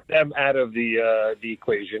if you cut them out of the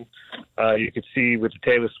equation, you could see with the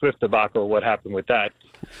Taylor Swift debacle what happened with that.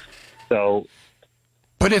 So.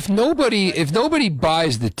 But if nobody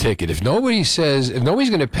buys the ticket, if nobody's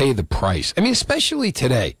going to pay the price, I mean, especially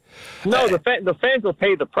today. No, the fans will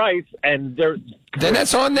pay the price, and then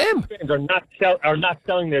that's on them. Fans are not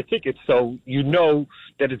selling their tickets, so you know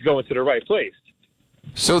that it's going to the right place.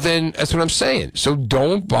 So then, that's what I'm saying. So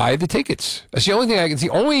don't buy the tickets. That's the only thing the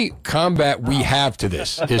only combat we have to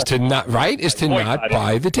this is to not buy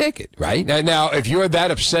the ticket, right? Now, if you're that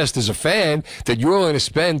obsessed as a fan that you're willing to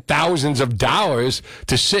spend thousands of dollars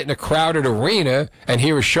to sit in a crowded arena and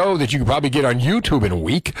hear a show that you could probably get on YouTube in a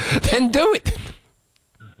week, then do it.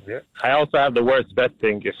 Yeah. I also have the worst bet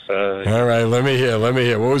thing. All right, let me hear.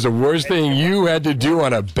 What was the worst thing you had to do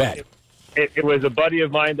on a bet? It was a buddy of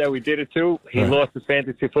mine that we did it to. He lost his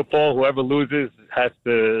fantasy football. Whoever loses has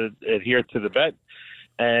to adhere to the bet.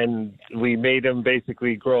 And we made him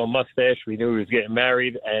basically grow a mustache. We knew he was getting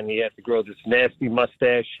married, and he had to grow this nasty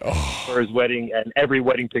mustache for his wedding, and every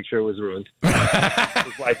wedding picture was ruined.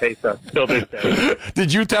 His wife hates us till this day.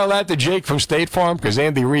 Did you tell that to Jake from State Farm? Because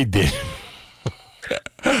Andy Reid did.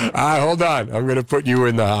 Hold on. I'm going to put you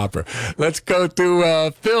in the hopper. Let's go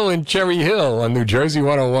to Phil in Cherry Hill on New Jersey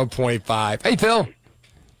 101.5. Hey, Phil.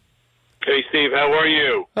 Hey, Steve. How are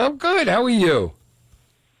you? I'm good. How are you?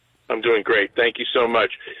 I'm doing great. Thank you so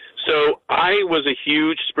much. So I was a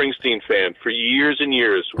huge Springsteen fan for years and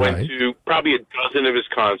years. Went to probably a dozen of his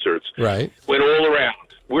concerts. Right. Went all around.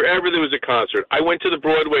 Wherever there was a concert. I went to the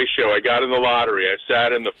Broadway show. I got in the lottery. I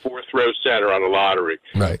sat in the fourth row center on the lottery.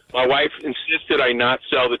 Right. My wife insisted I not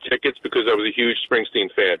sell the tickets because I was a huge Springsteen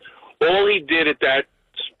fan. All he did at that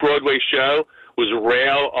Broadway show was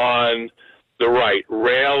rail on the right,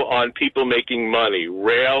 rail on people making money,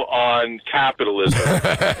 rail on capitalism.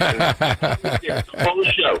 The whole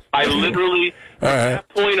show. I literally, from that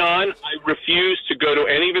point on, I refused to go to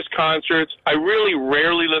any of his concerts. I really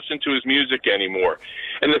rarely listen to his music anymore.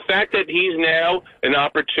 And the fact that he's now an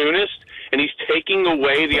opportunist and he's taking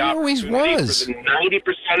away the opportunity for the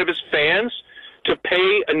 90% of his fans to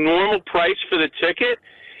pay a normal price for the ticket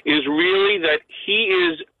is really that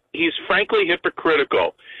he's frankly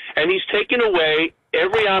hypocritical. And he's taken away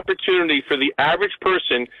every opportunity for the average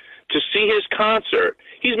person to see his concert.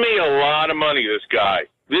 He's made a lot of money, this guy.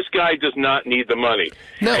 This guy does not need the money.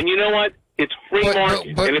 No. And you know what? It's free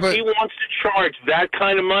market. And if he wants to charge that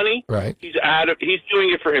kind of money, he's doing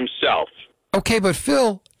it for himself. Okay, but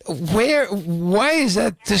Phil, why is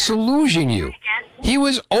that disillusion you? He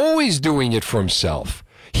was always doing it for himself.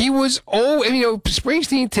 He was,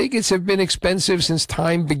 Springsteen tickets have been expensive since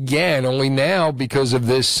time began, only now because of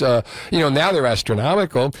this, now they're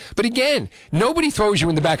astronomical. But again, nobody throws you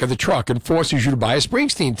in the back of the truck and forces you to buy a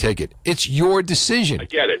Springsteen ticket. It's your decision. I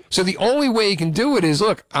get it. So the only way you can do it is,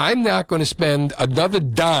 look, I'm not going to spend another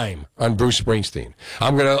dime on Bruce Springsteen.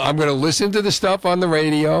 I'm gonna listen to the stuff on the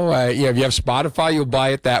radio. If you have Spotify, you'll buy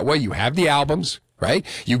it that way. You have the albums. Right?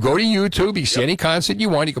 You go to YouTube, you see any concert you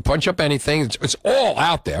want, you can punch up anything. It's all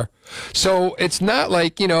out there. So it's not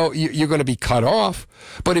like, you're going to be cut off.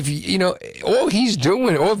 But if all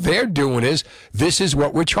they're doing is, this is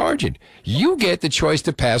what we're charging. You get the choice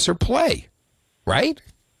to pass or play. Right?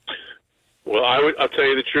 Well, I'll tell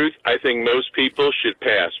you the truth. I think most people should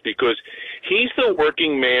pass because he's the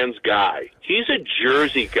working man's guy. He's a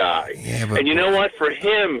Jersey guy. Yeah, and you know what? For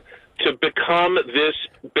him to become this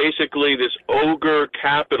ogre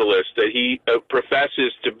capitalist that he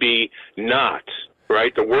professes to be not,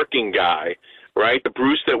 right? The working guy, right? The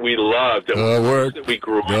Bruce that we loved, that we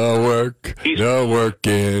grew up with. The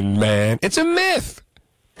working man. It's a myth.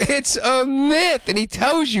 It's a myth, and he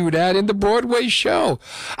tells you that in the Broadway show.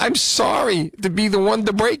 I'm sorry to be the one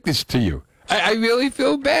to break this to you. I really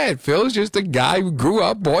feel bad. Phil's just a guy who grew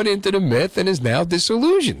up, bought into the myth, and is now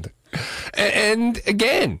disillusioned. And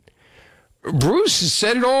again, Bruce has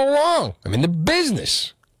said it all along. I'm in the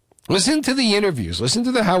business. Listen to the interviews. Listen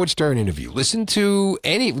to the Howard Stern interview. Listen to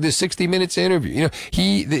the 60 Minutes interview.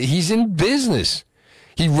 He's in business.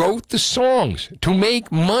 He wrote the songs to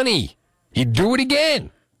make money. He'd do it again.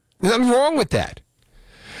 There's nothing wrong with that.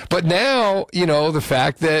 But now, the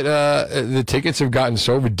fact that the tickets have gotten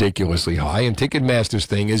so ridiculously high, and Ticketmaster's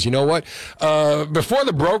thing is, before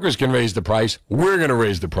the brokers can raise the price, we're going to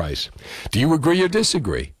raise the price. Do you agree or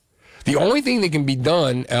disagree? The only thing that can be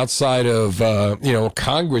done outside of,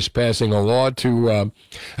 Congress passing a law to,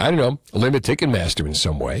 limit Ticketmaster in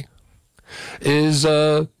some way, is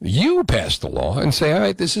you pass the law and say, all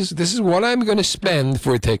right, this is what I'm going to spend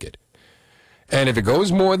for a ticket. And if it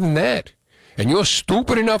goes more than that, and you're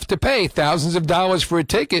stupid enough to pay thousands of dollars for a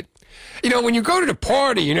ticket, when you go to the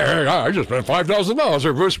party, I just spent $5,000 for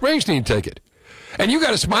a Bruce Springsteen ticket. And you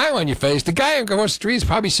got a smile on your face, the guy across the street is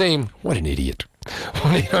probably saying, what an idiot.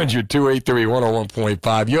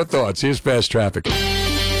 1-800-283-101.5. Your thoughts. Here's Fast Traffic.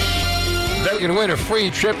 You can win a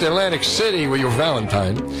free trip to Atlantic City with your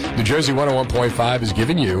Valentine. New Jersey 101.5 is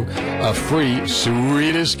giving you a free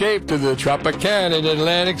sweet escape to the Tropicana in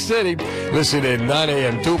Atlantic City. Listen at 9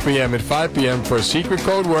 a.m., 2 p.m., and 5 p.m. for a secret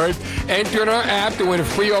code word. Enter in our app to win a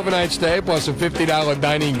free overnight stay plus a $50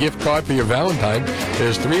 dining gift card for your Valentine.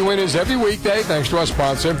 There's 3 winners every weekday thanks to our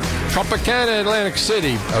sponsor, Tropicana Atlantic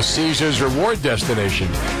City, a Caesars reward destination.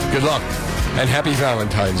 Good luck. And happy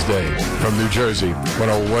Valentine's Day from New Jersey,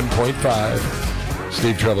 101.5.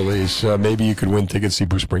 Steve Trevelise, maybe you could win tickets to see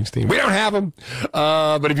Bruce Springsteen. We don't have them,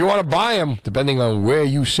 but if you want to buy them, depending on where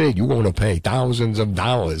you sit, you're going to pay thousands of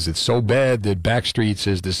dollars. It's so bad that Backstreets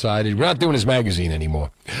has decided we're not doing this magazine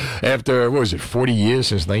anymore. After, 40 years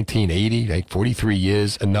since 1980, like 43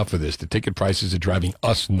 years, enough of this. The ticket prices are driving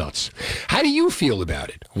us nuts. How do you feel about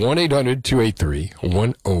it?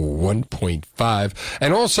 1-800-283-101.5.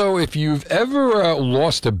 And also, if you've ever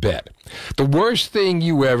lost a bet, the worst thing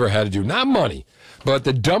you ever had to do, not money, but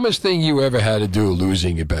the dumbest thing you ever had to do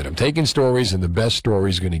losing a bet. I'm taking stories, and the best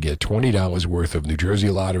story is going to get $20 worth of New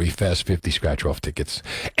Jersey Lottery Fast 50 scratch-off tickets.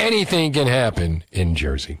 Anything can happen in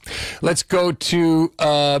Jersey. Let's go to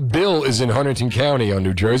Bill is in Huntington County on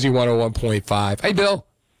New Jersey 101.5. Hey, Bill.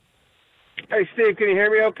 Hey, Steve, can you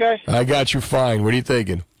hear me okay? I got you fine. What are you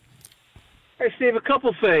thinking? Hey, Steve, a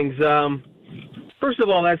couple things. First of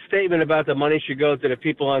all, that statement about the money should go to the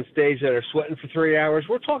people on stage that are sweating for 3 hours.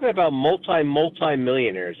 We're talking about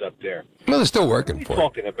multi-millionaires up there. Well, they're still working for it.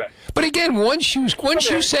 Talking about. But again, once you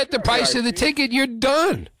set the price of the ticket, you're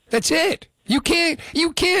done. That's it. You can't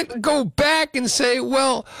go back and say,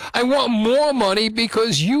 well, I want more money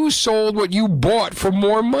because you sold what you bought for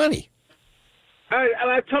more money.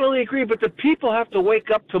 I totally agree, but the people have to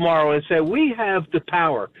wake up tomorrow and say, we have the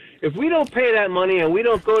power. If we don't pay that money and we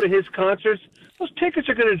don't go to his concerts, those tickets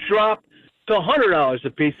are going to drop to $100 a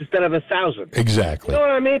piece instead of $1,000. Exactly. You know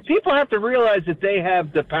what I mean? People have to realize that they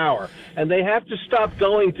have the power, and they have to stop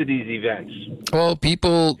going to these events. Well, The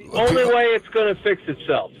only way it's going to fix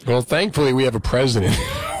itself. Well, thankfully, we have a president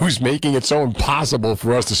who's making it so impossible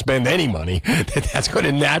for us to spend any money that that's going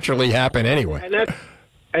to naturally happen anyway.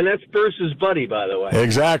 And that's Bruce's buddy, by the way.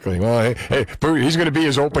 Exactly. Well, hey, he's going to be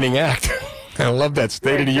his opening act. I love that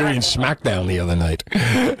State of the Union SmackDown the other night.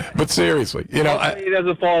 But seriously, Hopefully he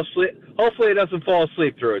doesn't fall asleep. Hopefully he doesn't fall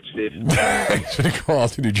asleep through it, Steve. Thanks for the call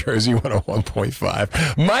to New Jersey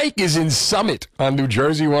 101.5. Mike is in Summit on New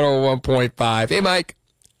Jersey 101.5. Hey, Mike.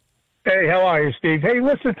 Hey, how are you, Steve? Hey,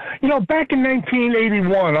 listen, back in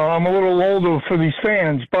 1981, I'm a little older for these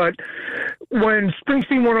fans, but when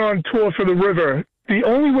Springsteen went on tour for the River, the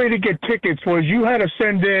only way to get tickets was you had to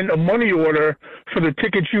send in a money order for the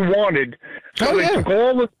tickets you wanted. So they took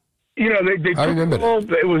all the, they took all,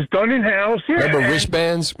 it was done in-house. Yeah, remember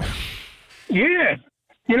wristbands? Yeah.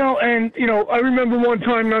 I remember one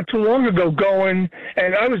time not too long ago going,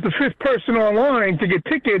 and I was the fifth person online to get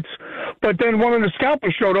tickets, but then one of the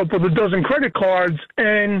scalpers showed up with a dozen credit cards,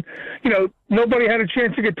 and, nobody had a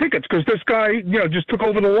chance to get tickets because this guy, just took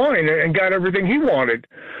over the line and got everything he wanted.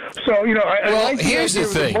 So, here's the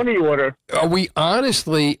thing. Money order. Are we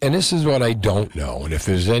honestly, and this is what I don't know, and if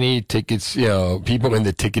there's any tickets, people in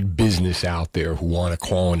the ticket business out there who want to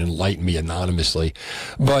call and enlighten me anonymously,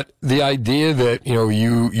 but the idea that,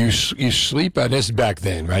 you sleep, and this is back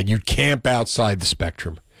then, right? You'd camp outside the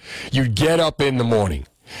Spectrum. You'd get up in the morning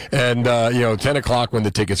and, 10 o'clock when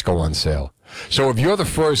the tickets go on sale. So if you're the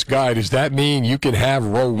first guy, does that mean you can have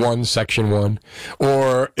row 1, section 1?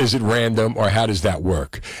 Or is it random, or how does that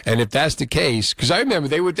work? And if that's the case, because I remember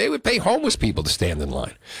they would pay homeless people to stand in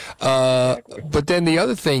line. But then the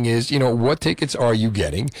other thing is, what tickets are you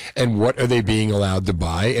getting, and what are they being allowed to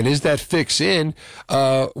buy? And is that fix in,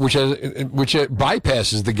 which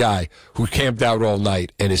bypasses the guy who camped out all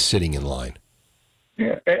night and is sitting in line?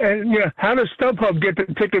 Yeah, and how does StubHub get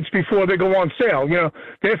the tickets before they go on sale?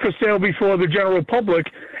 They're for sale before the general public,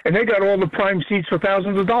 and they got all the prime seats for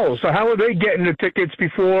thousands of dollars. So how are they getting the tickets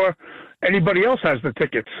before anybody else has the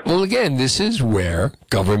tickets? Well, again, this is where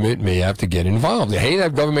government may have to get involved. I hate to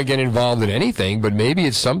have government get involved in anything, but maybe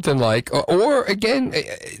it's something like, or again,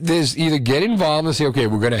 there's either get involved and say, okay,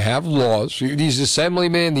 we're going to have laws. These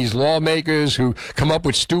assemblymen, these lawmakers who come up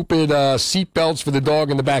with stupid seat belts for the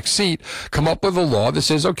dog in the back seat, come up with a law that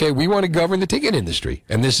says, okay, we want to govern the ticket industry,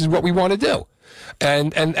 and this is what we want to do.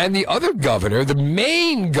 And the other governor, the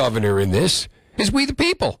main governor in this, is we the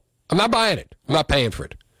people. I'm not buying it. I'm not paying for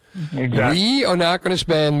it. Exactly. We are not going to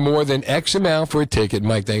spend more than X amount for a ticket.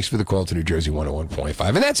 Mike, thanks for the call to New Jersey 101.5.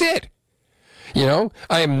 And that's it.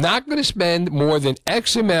 I am not going to spend more than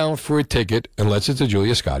X amount for a ticket, unless it's a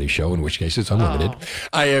Julia Scotti show, in which case it's unlimited.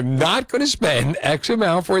 I am not going to spend X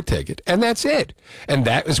amount for a ticket, and that's it. And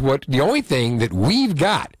that is the only thing that we've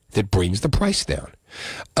got that brings the price down.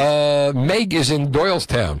 Meg is in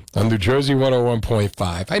Doylestown on New Jersey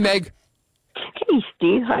 101.5. Hi, Meg. Hey,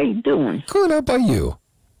 Steve. How you doing? Good. How about you?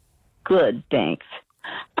 Good, thanks.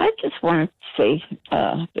 I just wanted to say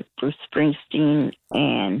that Bruce Springsteen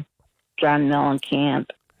and John Mellencamp,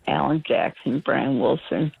 Alan Jackson, Brian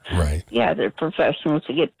Wilson, right? Yeah, they're professionals.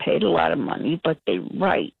 They get paid a lot of money, but they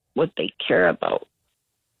write what they care about.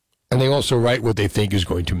 And they also write what they think is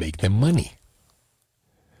going to make them money.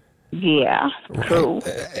 Yeah, true.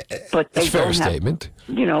 But they that's a fair don't statement.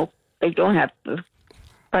 They don't have to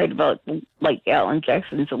write about, like Alan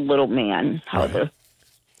Jackson's A Little Man, how the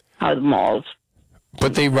malls.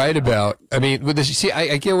 But they write about, I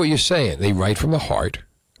get what you're saying. They write from the heart,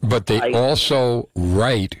 but they also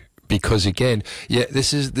write because, again,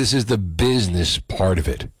 this is the business part of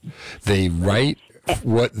it. They write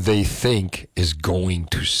what they think is going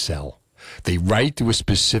to sell. They write to a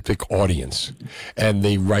specific audience, and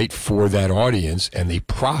they write for that audience, and they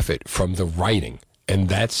profit from the writing. And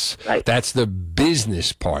that's the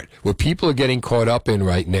business part. What people are getting caught up in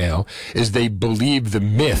right now is they believe the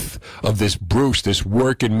myth of this Bruce, this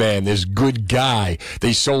working man, this good guy.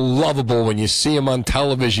 They're so lovable when you see him on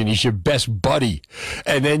television. He's your best buddy.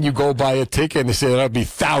 And then you go buy a ticket and they say that'll be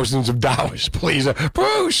thousands of dollars. Please,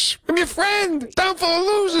 Bruce, I'm your friend. Down for the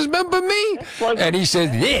losers, remember me? And he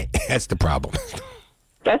said, yeah, that's the problem.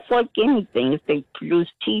 That's like anything. If they produce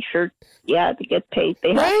T-shirts, they get paid.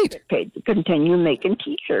 They have to get paid to continue making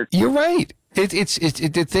T-shirts. You're right.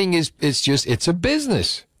 The thing is, it's a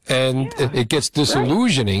business. And it gets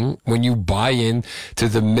disillusioning when you buy in to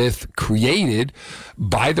the myth created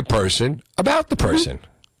by the person about the person.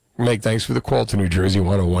 Meg, thanks for the call to New Jersey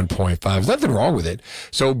 101.5. There's nothing wrong with it.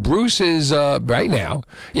 So Bruce is, right now,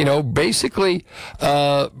 basically...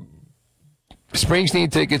 Springsteen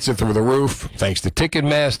tickets are through the roof, thanks to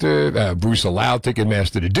Ticketmaster. Bruce allowed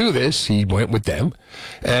Ticketmaster to do this. He went with them,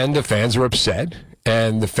 and the fans are upset.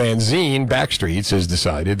 And the fanzine, Backstreets, has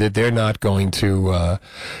decided that they're not going to,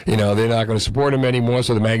 they're not going to support him anymore.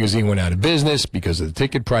 So the magazine went out of business because of the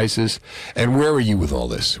ticket prices. And where are you with all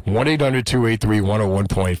this?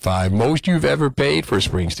 1-800-283-101.5. Most you've ever paid for a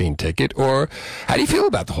Springsteen ticket, or how do you feel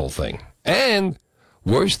about the whole thing? And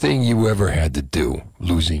worst thing you ever had to do,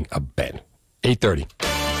 losing a bet. 8:30.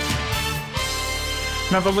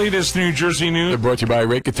 Now, the latest New Jersey news. Brought to you by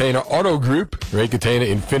Ray Catena Auto Group. Ray Catena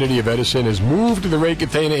Infinity of Edison has moved to the Ray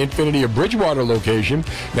Catena Infinity of Bridgewater location.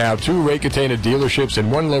 Now, 2 Ray Catena dealerships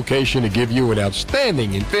in 1 location to give you an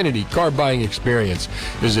outstanding Infinity car buying experience.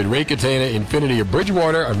 Visit Ray Catena Infinity of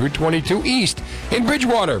Bridgewater on Route 22 East in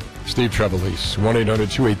Bridgewater. Steve Trevelise,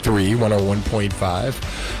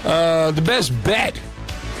 1-800-283-101.5. The best bet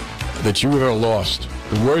that you ever lost.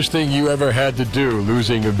 The worst thing you ever had to do,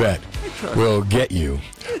 losing a bet, will get you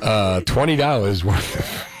 $20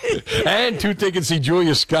 worth. And 2 tickets to see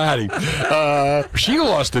Julia Scotti. She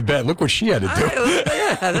lost a bet. Look what she had to do.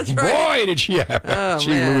 Yeah, that's right. Boy, did she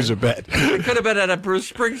lose a bet. It could have been at a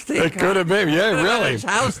Bruce Springsteen. It could have been, yeah, really. At his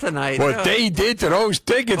house tonight. What they did to those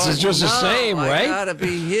tickets is just the same, right? Gotta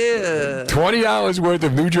be here. $20 worth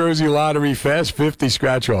of New Jersey Lottery Fast 50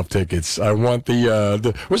 scratch-off tickets. I want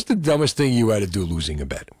the what's the dumbest thing you had to do losing a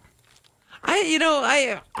bet?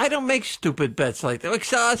 I don't make stupid bets like that.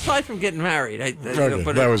 Aside from getting married.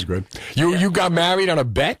 That was good. You got married on a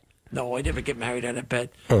bet? No, I never get married on a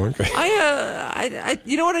bet. Oh, okay.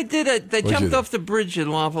 You know what I did? I jumped off the bridge in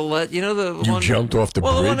Lavalette. You know the one. You jumped off the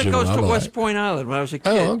bridge in Lavalette? Well, the one that goes to West Point Island when I was a kid.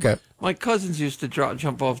 Oh, okay. My cousins used to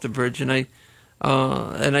jump off the bridge, and I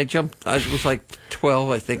jumped. I was like 12,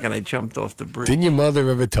 I think, and I jumped off the bridge. Didn't your mother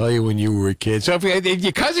ever tell you when you were a kid? So if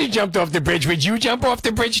your cousin jumped off the bridge, would you jump off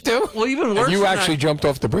the bridge too? Well, even worse. And you actually jumped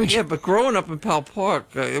off the bridge. Yeah, but growing up in Powell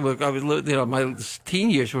Park, I was, my teen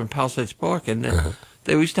years were in Palisades Park, and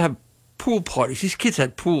they used to have pool parties. These kids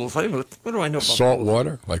had pools. What do I know about salt pools?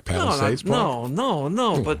 water, like Palisades Park?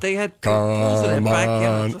 No. But they had pools in their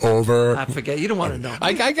backyard. Over. I forget. You don't want to know.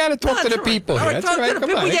 I got to talk to the people here. That's all right.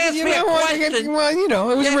 Come on. You asked me a question.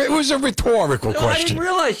 Well, it was a rhetorical question. I didn't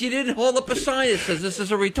realize you didn't hold up a sign that says this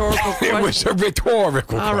is a rhetorical question. It was a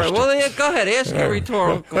rhetorical question. All right. Well, go ahead. Ask a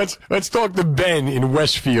rhetorical. Let's talk to Ben in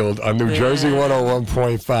Westfield on New Jersey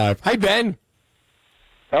 101.5. Hi, Ben.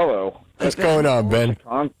 Hello. What's going on, Ben?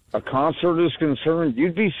 A concert is concerned,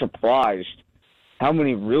 you'd be surprised how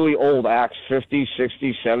many really old acts, 50s,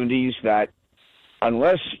 60s, 70s, that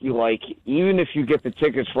unless you even if you get the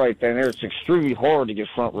tickets right then there, it's extremely hard to get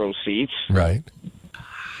front row seats. Right.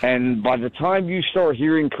 And by the time you start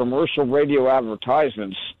hearing commercial radio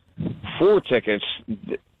advertisements for tickets,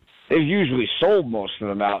 they've usually sold most of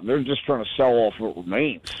them out, and they're just trying to sell off what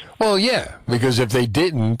remains. Well, yeah, because if they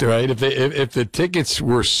didn't, right, if the tickets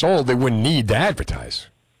were sold, they wouldn't need to advertise.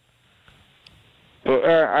 But,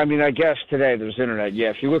 I guess today there's internet.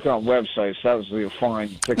 Yeah, if you look on websites, that was a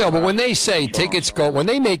fine. No, but when they say tickets go, when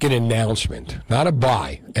they make an announcement, not a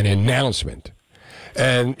buy, an announcement,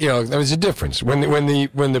 and there's a difference. When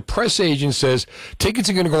the press agent says tickets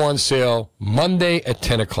are going to go on sale Monday at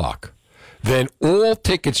 10 o'clock, then all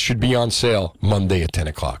tickets should be on sale Monday at 10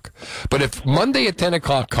 o'clock. But if Monday at 10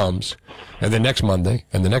 o'clock comes, and the next Monday,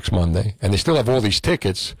 and the next Monday, and they still have all these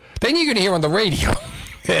tickets, then you're going to hear on the radio,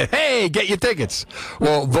 hey, get your tickets.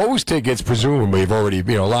 Well, those tickets presumably have already,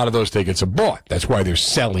 a lot of those tickets are bought. That's why they're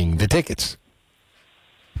selling the tickets.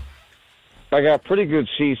 I got pretty good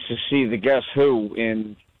seats to see the Guess Who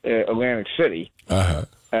in Atlantic City. Uh-huh.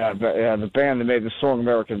 The band that made the song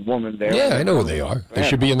American Woman there. Yeah, I know who they are. They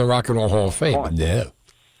should be in the Rock and Roll Hall of Fame. Yeah.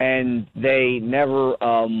 And they never,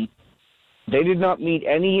 they did not meet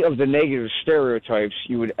any of the negative stereotypes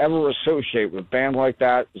you would ever associate with a band like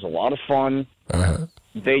that. It was a lot of fun. Uh-huh.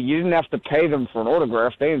 You didn't have to pay them for an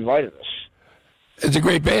autograph. They invited us. It's a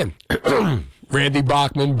great band. Randy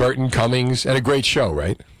Bachman, Burton Cummings, and a great show,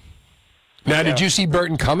 right? Now, did you see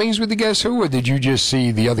Burton Cummings with the Guess Who, or did you just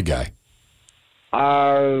see the other guy?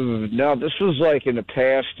 No, this was in the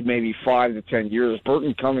past maybe 5 to 10 years.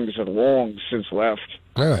 Burton Cummings had long since left.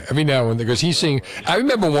 All right. Every now and then, because he's singing. I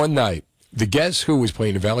remember one night, the Guess Who was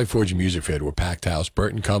playing the Valley Forge Music Fair to a packed house.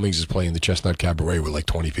 Burton Cummings is playing the Chestnut Cabaret with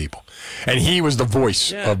 20 people. And he was the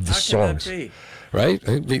voice of the songs. Right?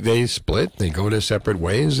 They split. They go their separate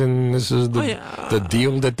ways, and this is the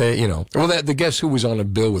deal that they, Well, the Guess Who was on a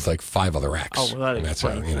bill with 5 other acts. Oh, well, that's how,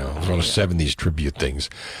 it was one of 70s tribute things.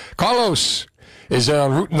 Carlos is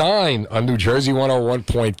on Route 9 on New Jersey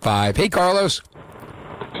 101.5. Hey, Carlos.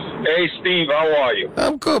 Hey, Steve, how are you?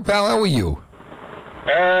 I'm good, pal. How are you?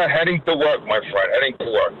 Heading to work, my friend. Heading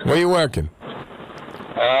to work. Where are you working?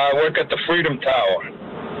 I work at the Freedom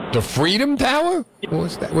Tower. The Freedom Tower?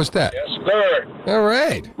 What's that? Yes, sir. All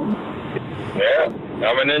right. Yeah,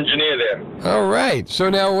 I'm an engineer there. All right. So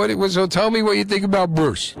now, so tell me what you think about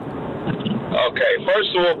Bruce. Okay,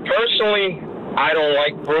 first of all, personally, I don't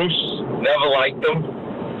like Bruce. Never liked him.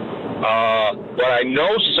 But I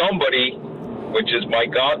know somebody, which is my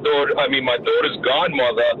daughter's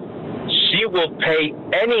godmother. She will pay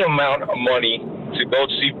any amount of money to go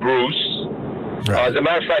see Bruce. Right. As a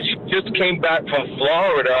matter of fact, she just came back from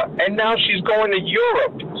Florida, and now she's going to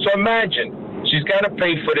Europe. So imagine, she's got to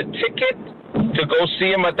pay for the ticket to go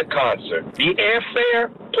see him at the concert, the airfare,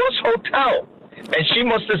 plus hotel. And she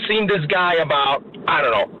must have seen this guy about,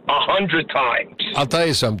 100 times. I'll tell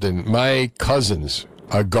you something. My cousins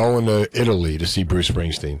are going to Italy to see Bruce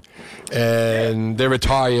Springsteen. And they're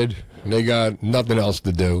retired. They got nothing else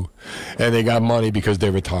to do. And they got money because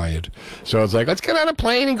they're retired. So it's like, let's get on a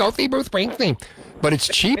plane and go see Bruce Springsteen. But it's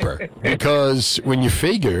cheaper because when you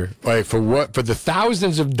figure, like, for the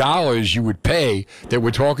thousands of dollars you would pay that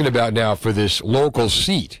we're talking about now for this local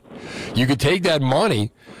seat, you could take that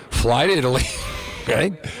money, fly to Italy,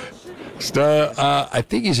 right? I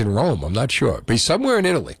think he's in Rome. I'm not sure. But he's somewhere in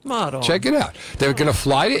Italy. Check it out. They're going to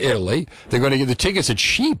fly to Italy. They're going to get the tickets are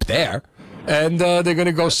cheap there. And they're going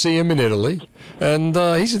to go see him in Italy. And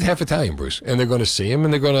he's half Italian, Bruce. And they're going to see him,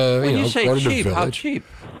 and they're going to, go to the village. How cheap?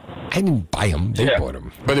 I didn't buy them. They bought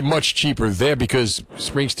them. But they're much cheaper there because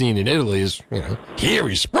Springsteen in Italy is, here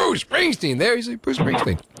he's Bruce Springsteen. There he's Bruce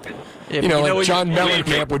Springsteen. Yeah, like John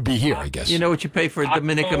Mellencamp would be here, I guess. You know what you pay for a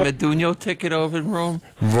Dominica Medugno ticket over in Rome?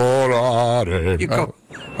 You go.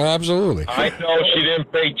 Absolutely. I know she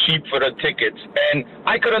didn't pay cheap for the tickets. And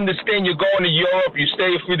I could understand you going to Europe, you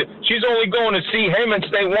stay for she's only going to see him and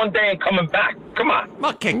stay one day and coming back. Come on.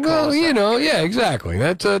 Well, yeah, exactly.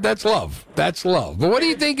 That's love. That's love. But what do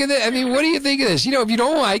you think of this? I mean, what do you think of this? If you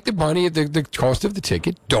don't like the money, the cost of the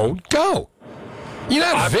ticket, don't go. You're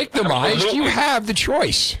not victimized. Absolutely. You have the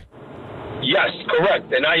choice. Yes,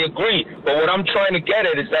 correct, and I agree. But what I'm trying to get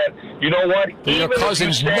at is that, you know what? Your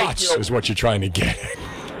cousin's nuts is what you're trying to get at.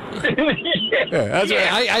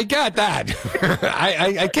 I got that.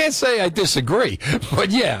 I can't say I disagree, but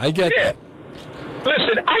yeah, I get that.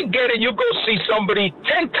 Listen, I get it. You go see somebody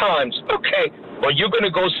 10 times. Okay, well, you're going to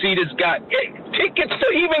go see this guy. Tickets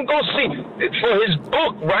to even go see for his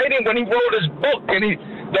book, right? And when he wrote his book, and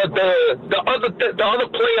the other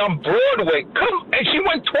play on Broadway. And she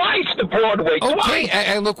went twice to Broadway. Okay,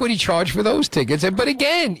 and look what he charged for those tickets. But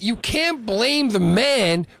again, you can't blame the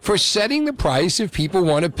man for setting the price if people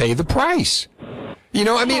want to pay the price. He's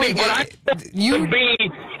a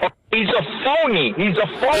phony. He's a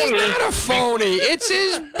phony. He's not a phony. It's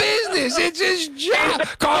his business. It's his job.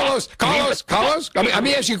 Carlos. Let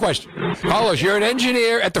me ask you a question. Carlos, you're an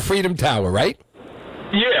engineer at the Freedom Tower, right?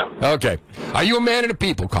 Yeah. Okay. Are you a man of the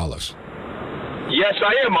people, Carlos? Yes,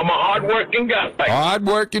 I am. I'm a hard-working guy.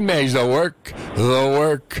 Hard-working man. He's the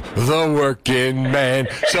working man.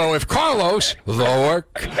 So if Carlos,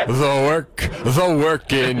 the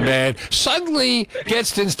working man, suddenly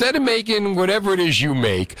gets to, instead of making whatever it is you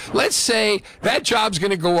make, let's say that job's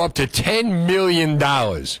going to go up to $10 million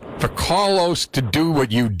for Carlos to do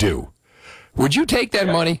what you do. Would you take that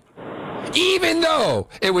money? Even though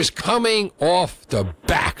it was coming off the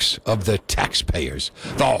backs of the taxpayers,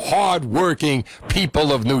 the hard-working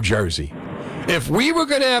people of New Jersey. If we were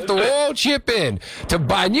going to have to all chip in to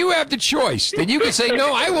buy, and you have the choice, then you could say,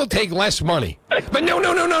 no, I will take less money. But no,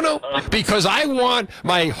 because I want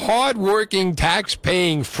my hard-working,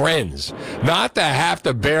 tax-paying friends not to have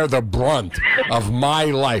to bear the brunt of my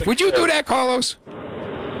life. Would you do that, Carlos?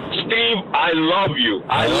 Steve, I love you.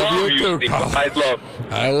 I love you too, Steve. Carlos.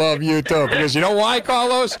 I love you too. Because you know why,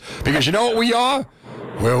 Carlos? Because you know what we are?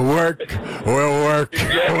 We're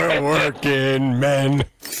working men.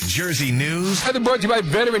 Jersey News. Brought to you by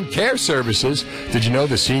Veteran Care Services. Did you know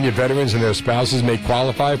the senior veterans and their spouses may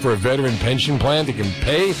qualify for a veteran pension plan that can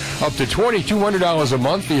pay up to $2,200 a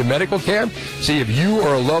month for your medical care? See if you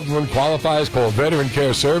or a loved one qualifies. Call Veteran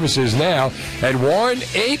Care Services now at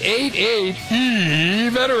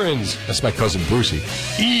 1-888-E-VETERANS. That's my cousin Brucey.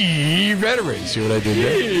 E-VETERANS. See what I did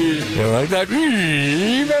there? You like that?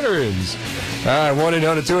 E-VETERANS. All right,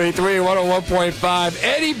 1-800-283-101.5.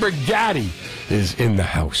 Eddie Brigati is in the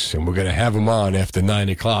house, and we're going to have him on after 9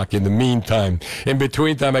 o'clock. In the meantime, in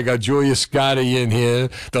between time, I got Julia Scotti in here,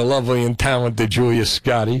 the lovely and talented Julia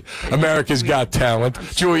Scotti. America's Got Talent.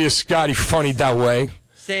 Julia Scotti, funny that way.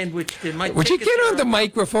 Sandwiched in. Would you get on the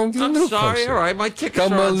microphone? Get a I'm little sorry. closer. All right, my tickets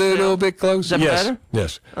Come are a on little sale. bit closer. Is that Yes. better?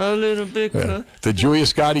 Yes. A little bit. The Julia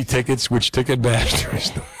Scotti tickets, which Ticketmaster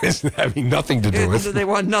is having nothing to do with. They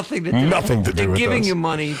want nothing to do. Nothing to do They're with giving us. you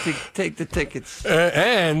money to take the tickets.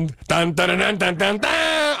 And dun, dun, dun, dun, dun,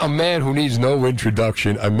 dun, a man who needs no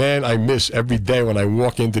introduction, a man I miss every day when I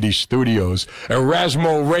walk into these studios.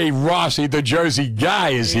 Rascal Ray Rossi, the Jersey guy,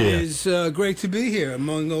 is here. It is great to be here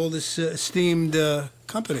among all this esteemed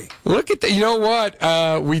company. Look at that. You know what?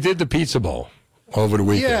 We did the Pizza Bowl over the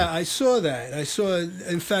weekend. Yeah, I saw that.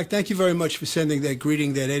 In fact, thank you very much for sending that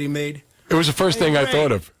greeting that Eddie made. It was the first thing I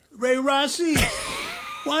thought of. Ray Rossi,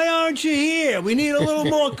 why aren't you here? We need a little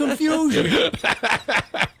more confusion.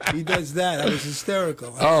 He does that. I was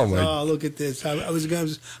hysterical. Oh, look at this. I was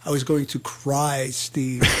going to cry,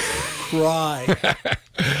 Steve. Cry.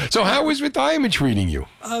 So how is retirement treating you?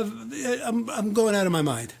 I'm going out of my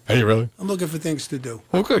mind. Are you really? I'm looking for things to do.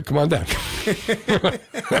 Well, good. Come on down.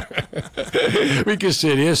 We can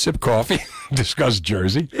sit here, sip coffee, discuss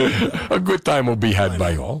Jersey. A good time will be had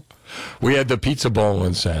by all. We had the Pizza Bowl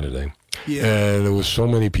on Saturday. Yeah. And there was so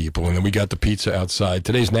many people, and then we got the pizza outside.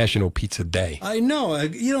 Today's National Pizza Day. I know.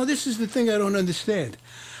 This is the thing I don't understand.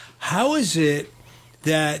 How is it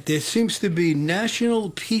that there seems to be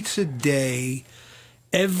National Pizza Day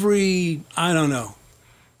every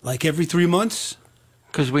 3 months?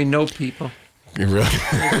 Because we know people. You really?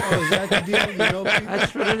 Is that the deal? You know people?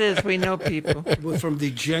 That's what it is. We know people. We're from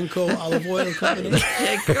the Genco Olive Oil Company?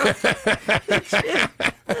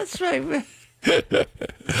 That's right.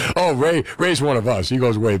 Oh, Ray's one of us. He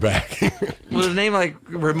goes way back. With a name like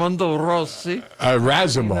Raimondo Rossi.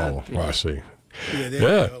 Rascal Rossi.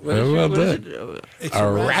 Yeah, well done. It's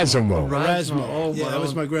Erasmo. Erasmo. Oh, yeah, wow. that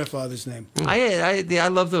was my grandfather's name. I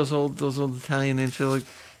love those old Italian names. Like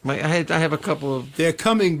I have a couple of. They're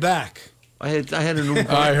coming back. I had an.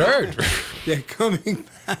 I heard. They're coming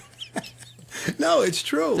back. No, it's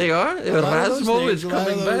true. They are. Erasmo is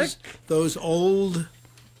coming back. Those old.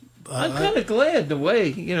 I'm kind of glad the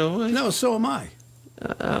way No, so am I.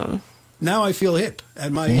 Now I feel hip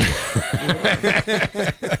at my age.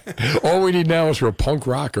 All we need now is for a punk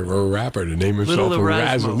rocker or a rapper to name himself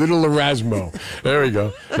Erasmo. Little Erasmo. There we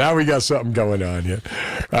go. Now we got something going on here.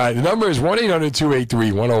 All right, the number is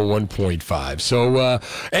 1-800-283-101.5. So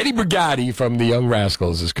Eddie Brigati from the Young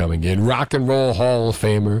Rascals is coming in. Rock and Roll Hall of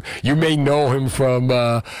Famer. You may know him from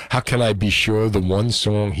How Can I Be Sure, the one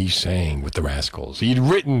song he sang with the Rascals. He'd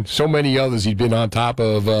written so many others. He'd been on top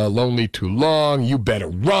of Lonely Too Long, You Better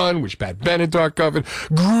Run, which Pat Benatar covered,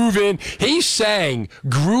 Groovin'. He sang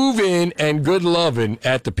Groovin' and Good Lovin'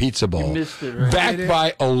 at the Pizza Bowl. You missed it, right? Backed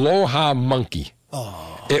by Aloha Monkey.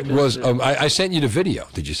 Oh, it was. I sent you the video.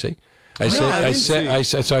 Did you see?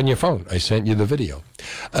 It's on your phone. I sent you the video,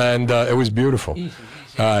 and it was beautiful.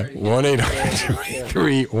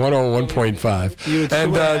 1-800-283-101.5. You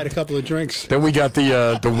had a couple of drinks. Then we got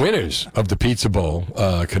the winners of the Pizza Bowl,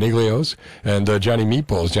 Coniglios and Johnny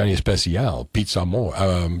Meatballs, Johnny Especial, Pizza More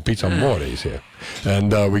is here.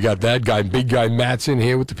 And we got that guy, big guy Mattson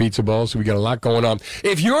here with the Pizza Bowl, so we got a lot going on.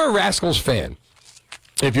 If you're a Rascals fan,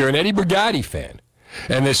 if you're an Eddie Brigati fan,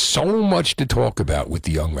 and there's so much to talk about with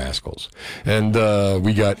the Young Rascals. And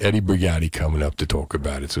we got Eddie Brigati coming up to talk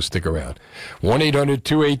about it, so stick around.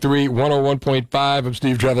 1-800-283-101.5. I'm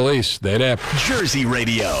Steve Trevelise. There. Jersey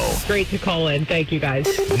Radio. Great to call in. Thank you, guys.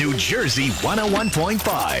 New Jersey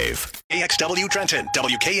 101.5. KXW Trenton,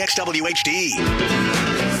 WKXW HD.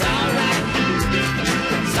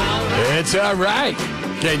 It's all right.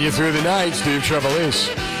 Getting you through the night, Steve Trevelise.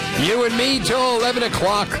 You and me till 11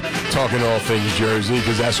 o'clock, talking all things Jersey,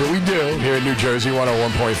 because that's what we do here in New Jersey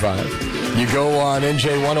 101.5. You go on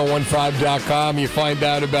NJ1015.com, you find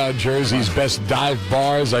out about Jersey's best dive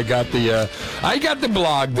bars. I got the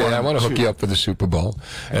blog there. I want to hook you up for the Super Bowl.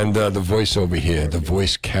 And the voice over here, the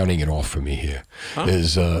voice counting it off for me here,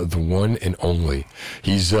 is the one and only.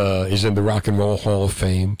 He's in the Rock and Roll Hall of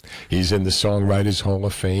Fame. He's in the Songwriters Hall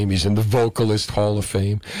of Fame. He's in the Vocalist Hall of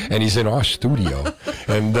Fame. And he's in our studio.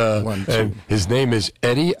 And his name is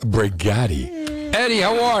Eddie Brigati. Eddie,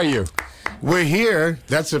 how are you? We're here.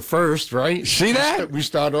 That's a first, right? See that? We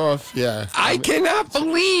start off, yeah. I cannot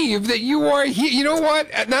believe that you are here. You know what?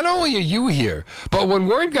 Not only are you here, but when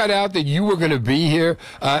word got out that you were going to be here,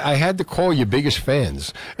 I had to call your biggest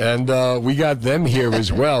fans. And we got them here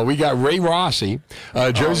as well. We got Ray Rossi,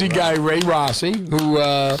 Jersey Guy Ray Rossi, who...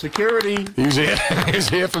 Security. He was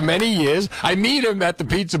here for many years. I meet him at the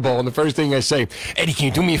Pizza Bowl, and the first thing I say, Eddie, can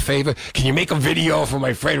you do me a favor? Can you make a video for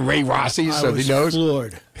my friend Ray Rossi so he knows?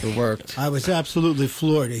 Floored. It worked. I was absolutely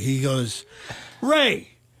floored. He goes, Ray,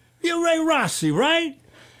 you're Ray Rossi, right?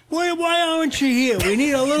 Why aren't you here? We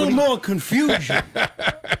need a little more confusion.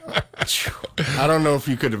 I don't know if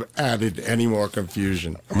you could have added any more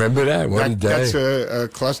confusion. Remember that one day? That's a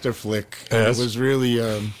cluster flick. Yes. It was really.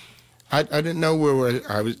 I didn't know where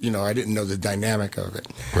I was. I didn't know the dynamic of it.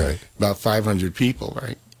 Right. About 500 people.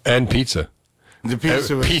 Right. And pizza. The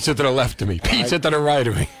pizza was, pizza to the left of me, pizza to the right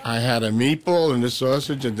of me. I had a meatball and a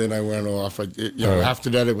sausage, and then I went off. After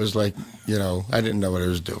that, it was like, I didn't know what I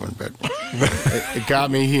was doing, but it got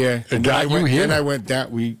me here. It got you here. Then I went down.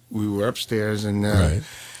 We were upstairs, and a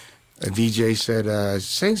DJ said,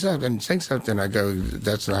 "Sing something." I go,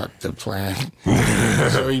 "That's not the plan."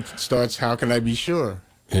 So he starts, "How can I be sure?"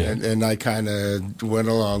 Yeah. And I kind of went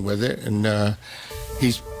along with it, and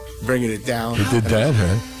he's bringing it down. He did that,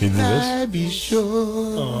 huh? He did this? I be sure.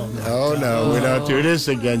 Oh no, we don't do this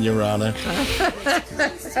again, Your Honor.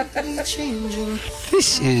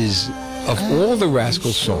 This is, of all the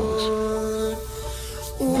Rascal songs,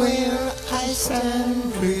 where I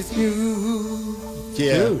stand with you.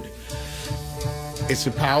 Yeah. Dude. It's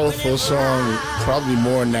a powerful song, probably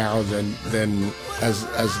more now than as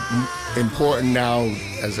important now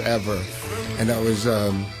as ever. And I was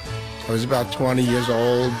about 20 years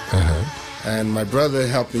old, and my brother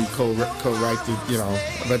helped me co-write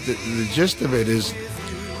but the gist of it is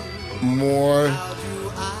more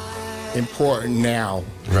important now.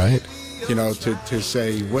 Right. To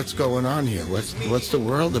say, what's going on here? What's the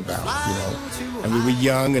world about? And we were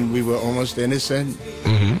young and we were almost innocent.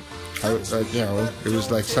 Mm-hmm. It was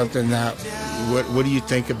like something that, what do you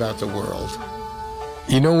think about the world?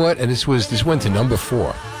 You know what? And this went to number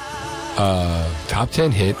 4. Top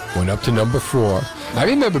 10 hit, went up to number 4. I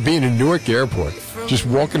remember being in Newark Airport, just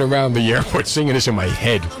walking around the airport singing this in my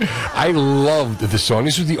head. I loved the song.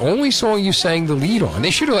 This was the only song you sang the lead on.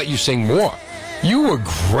 They should have let you sing more. You were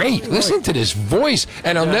great. Listen to this voice.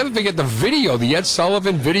 And I'll never forget the video, the Ed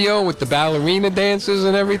Sullivan video with the ballerina dances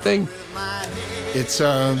and everything. It's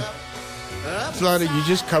a lot of, you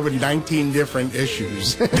just covered 19 different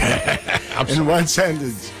issues in one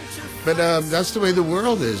sentence. But that's the way the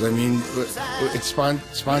world is. I mean, it's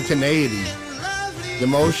spontaneity, the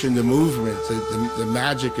motion, the movement, the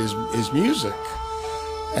magic is music.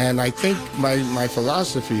 And I think my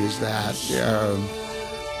philosophy is that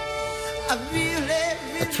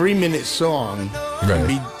a 3-minute song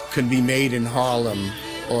can be made in Harlem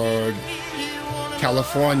or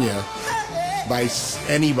California by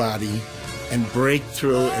anybody and break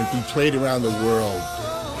through and be played around the world.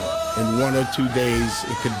 In 1 or 2 days,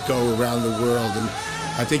 it could go around the world, and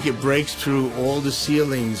I think it breaks through all the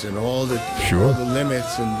ceilings and all the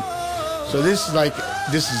limits. And so this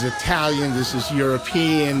is Italian, this is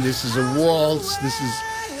European, this is a waltz,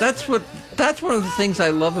 That's one of the things I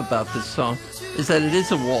love about this song, is that it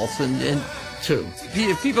is a waltz, and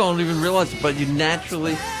people don't even realize it, but you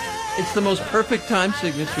naturally. It's the most perfect time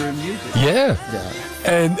signature in music. Yeah.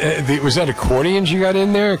 And was that accordions you got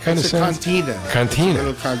in there? It's a cantina. Cantina. It's a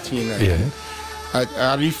little cantina. Yeah.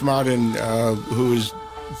 Arif Martin, who is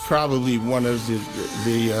probably one of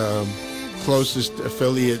the closest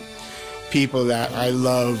affiliate people that I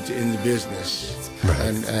loved in the business. Right.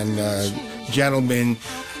 And gentleman,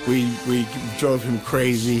 we drove him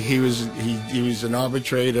crazy. He was an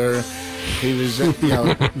arbitrator. He was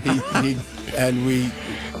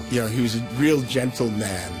he was a real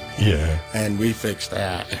gentleman. Yeah. And we fixed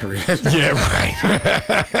that. Yeah,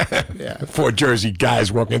 right. Yeah. 4 Jersey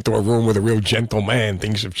guys walking into a room with a real gentleman.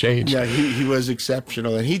 Things have changed. Yeah, he was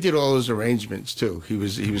exceptional, and he did all those arrangements too. He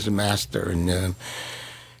was a master, and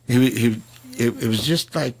it was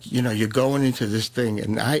just like you're going into this thing,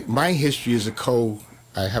 and my history is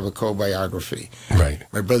I have a co-biography. Right.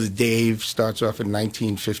 My brother Dave starts off in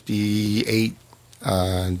 1958.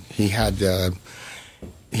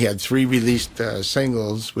 He had 3 released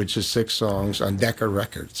singles, which is 6 songs, on Decca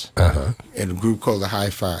Records, in a group called the High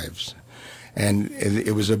Fives. And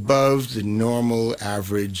it was above the normal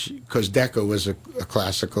average, because Decca was a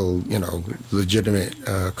classical, legitimate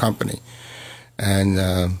company. And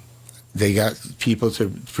they got people to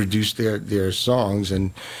produce their songs,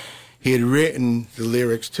 and he had written the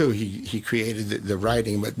lyrics too. He created the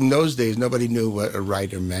writing, but in those days nobody knew what a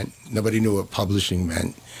writer meant. Nobody knew what publishing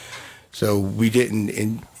meant. So we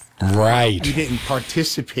didn't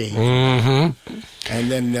participate. Mm-hmm.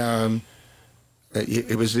 And then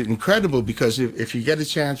it was incredible, because if you get a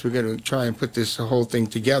chance, we're going to try and put this whole thing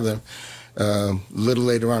together. A little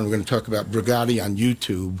later on, we're going to talk about Brigati on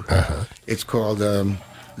YouTube. It's called A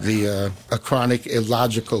Chronic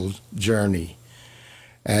Illogical Journey.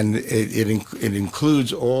 And it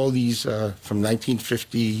includes all these from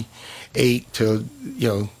 1958 '78 till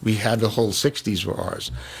we had the whole '60s were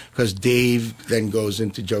ours, because Dave then goes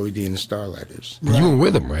into Joey D and the Starlighters. You were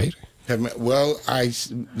with him, right? Well,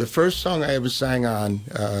 the first song I ever sang on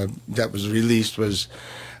that was released was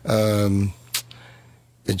the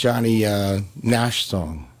Johnny Nash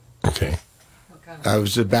song. Okay. I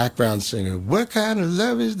was a background singer. What kind of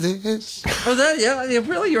love is this? Oh,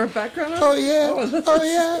 really? You're a background artist? Oh yeah. Oh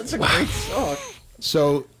yeah. That's a great song.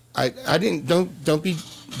 So I didn't don't be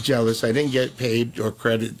jealous. I didn't get paid or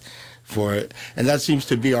credit for it, and that seems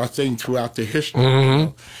to be our thing throughout the history.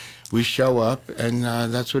 Mm-hmm. We show up, and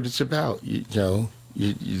that's what it's about.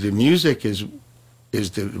 The music is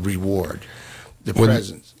the reward, the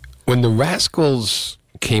presence. When the Rascals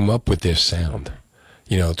came up with their sound,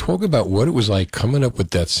 talk about what it was like coming up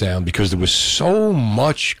with that sound, because there was so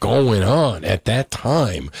much going on at that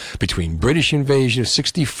time between British Invasion of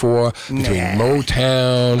 '64, between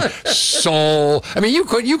Motown, soul. I mean, you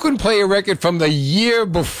couldn't play a record from the year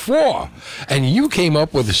before, and you came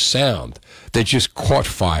up with a sound that just caught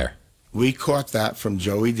fire. We caught that from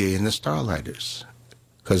Joey D and the Starlighters,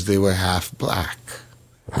 because they were half black.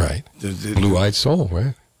 Right. Blue-eyed soul,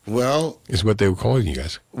 right? Well, is what they were calling you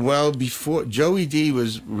guys. Well, before Joey D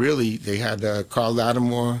was really, they had Carl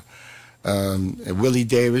Lattimore, Willie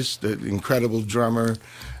Davis, the incredible drummer,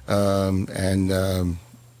 and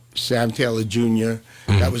Sam Taylor Jr.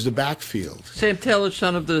 Mm-hmm. That was the backfield. Sam Taylor,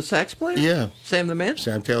 son of the sax player? Yeah. Sam the Man?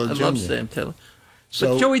 Sam Taylor Jr. I love Sam Taylor.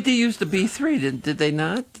 So, but Joey D used the B3, did they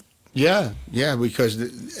not? Yeah, because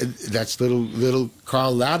that's little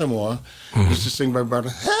Carl Lattimore used to sing my brother.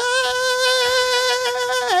 Hey!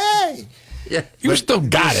 Yeah, you still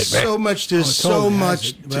got it, man. There's so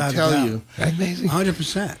much to tell you. Amazing.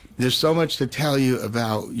 100%. There's so much to tell you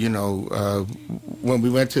about, when we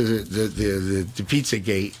went to the Pizza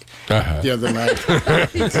Gate the other night.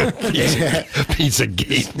 Pizza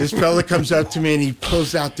Gate. This fella comes up to me and he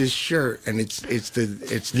pulls out this shirt, and it's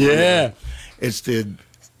the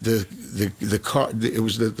car. It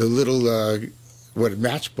was the little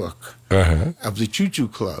matchbook of the Choo Choo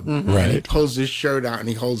Club. Mm-hmm. Right. And he pulls this shirt out and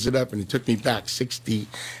he holds it up, and he took me back 60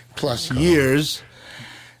 plus years.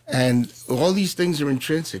 And all these things are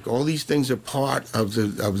intrinsic. All these things are part of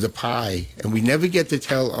the pie, and we never get to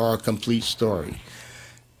tell our complete story.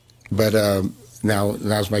 But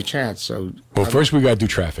now's my chance. So, first we got to do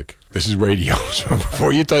traffic. This is radio. So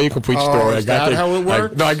before you tell your complete story, is that how it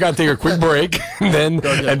works? I got to take a quick break, and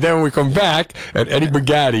then when we come back, and Eddie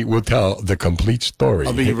Brigati will tell the complete story.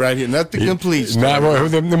 I'll be right here. Not the complete story. Not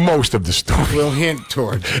the most of the story. We'll hint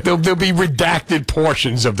toward. There'll be redacted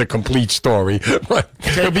portions of the complete story, but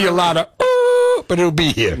there'll be a lot of but it'll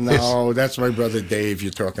be here. No, that's my brother Dave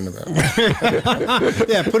you're talking about.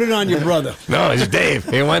 Yeah, put it on your brother. No, it's Dave.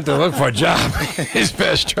 He went to look for a job. His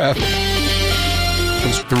best traffic.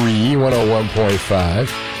 It's 101.5.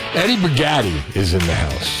 Eddie Brigati is in the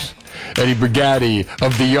house. Eddie Brigati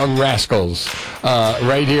of the Young Rascals,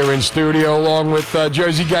 right here in studio, along with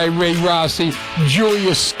Jersey Guy Ray Rossi,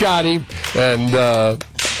 Julia Scotti, and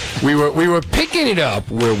we were picking it up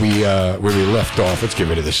where we left off. Let's get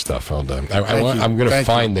rid of this stuff. Hold on. I'm going to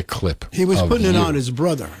find the clip. He was putting it on his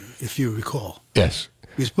brother, if you recall. Yes.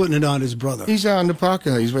 He was putting it on his brother. He's out in the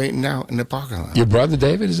parking lot. He's waiting out in the parking lot. Your brother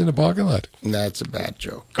David is in the parking lot? That's a bad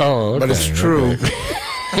joke. Oh, okay. But it's true.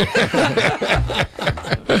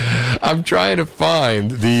 I'm trying to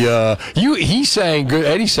find the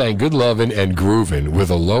Eddie sang Good Lovin' and Groovin' with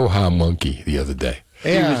Aloha Monkey the other day.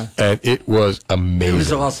 Yeah. And it was amazing. It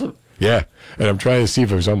was awesome. Yeah. And I'm trying to see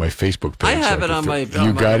if it was on my Facebook page. I have it on my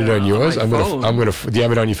You got it on yours? I'm gonna do you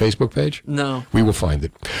have it on your Facebook page? No. We will find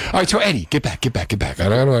it. All right, so Eddie, get back. I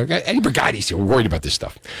don't know. Eddie Brigati's here. We're worried about this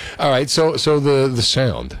stuff. All right, so the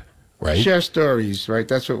sound, right? Share stories, right?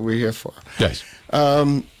 That's what we're here for. Yes.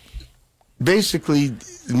 Basically,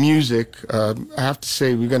 music, I have to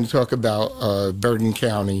say we're going to talk about Bergen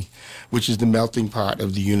County, which is the melting pot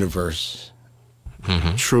of the universe.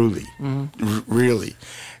 Mm-hmm. Truly. Really.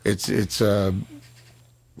 It's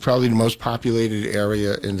probably the most populated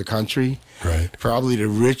area in the country. Right. Probably the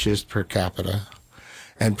richest per capita.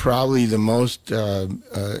 And probably the most,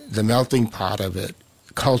 the melting pot of it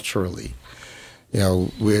culturally.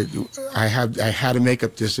 I had to make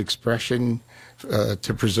up this expression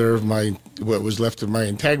to preserve what was left of my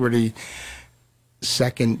integrity,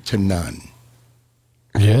 second to none.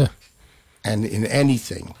 Yeah. And in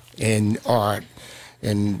anything, in art,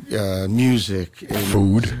 in music, in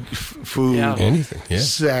food, yeah. Anything, yeah.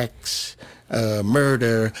 Sex,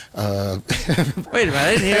 murder. Wait a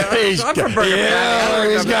minute, I'm from Bergen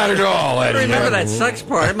County. He's got it all. I don't remember that sex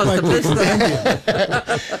part. I must have missed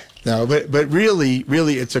that. No, but really,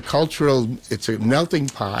 it's a melting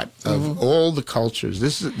pot of all the cultures.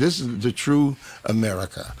 This is the true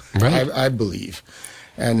America, right. I believe.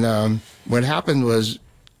 And what happened was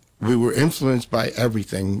we were influenced by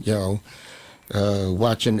everything,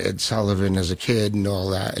 watching Ed Sullivan as a kid and all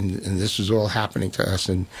that, and this was all happening to us.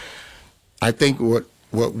 And I think what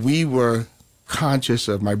we were conscious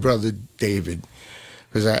of, my brother David,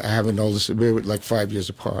 because I have an older sister, we were like 5 years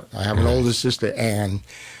apart. I have an older sister, Anne,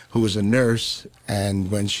 who was a nurse,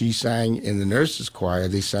 and when she sang in the nurses' choir,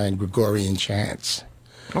 they sang Gregorian chants.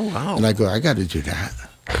 Oh, wow. And I go, I got to do that.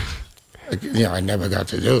 I never got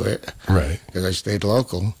to do it. Right. Because I stayed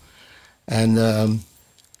local. And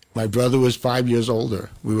my brother was 5 years older.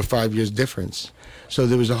 We were 5 years difference. So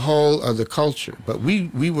there was a whole other culture. But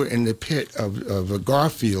we were in the pit of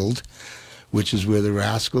Garfield, which is where the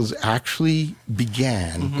Rascals actually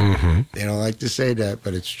began. Mm-hmm. They don't like to say that,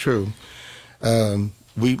 but it's true.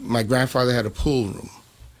 My grandfather had a pool room,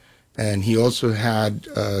 and he also had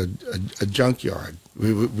a junkyard.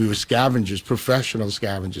 We were scavengers, professional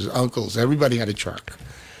scavengers, uncles. Everybody had a truck.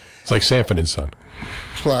 It's like Sanford and Son.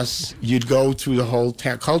 Plus, you'd go through the whole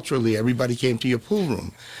town. Culturally, everybody came to your pool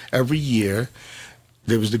room. Every year,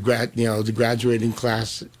 there was the graduating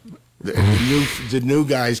class. The new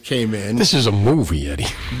guys came in. This is a movie, Eddie.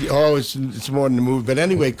 Oh, it's more than a movie. But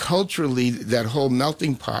anyway, culturally, that whole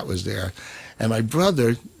melting pot was there. And my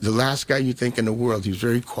brother, the last guy you think in the world, he was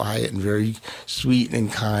very quiet and very sweet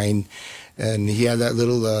and kind. And he had that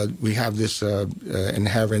little, we have this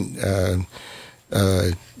inherent,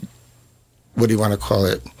 what do you want to call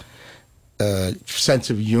it, sense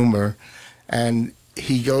of humor. And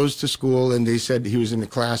he goes to school, and they said, he was in the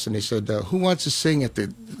class, and they said, who wants to sing at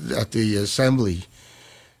the assembly?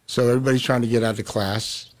 So everybody's trying to get out of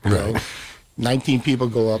class. You know, 19 people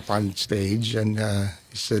go up on stage, and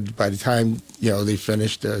he said by the time they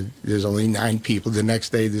finished, there's only 9 people. The next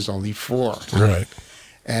day, there's only 4. Right.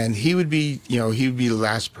 And he would be the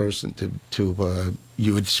last person to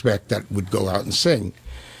you would expect that would go out and sing,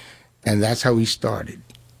 and that's how he started.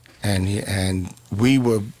 And we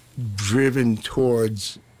were driven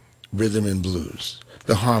towards rhythm and blues,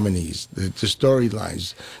 the harmonies, the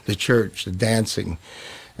storylines, the church, the dancing,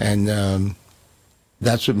 and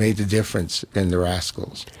that's what made the difference in the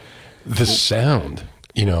Rascals. The sound,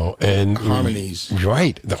 and harmonies.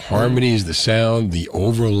 Right, the harmonies, the sound, the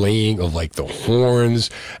overlaying of like the horns,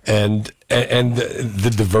 and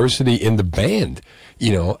the diversity in the band.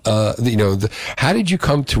 How did you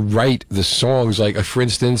come to write the songs? Like, for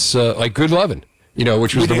instance, like "Good Lovin'."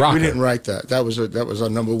 Which was the rocker. We didn't write that. That was our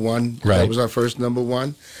number one. Right. That was our first number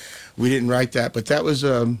one. We didn't write that, but that was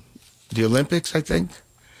the Olympics, I think,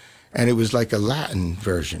 and it was like a Latin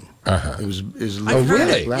version. It was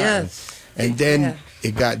really? Latin. Yes. And then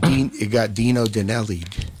it got Dino Dinelli.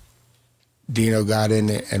 Dino got in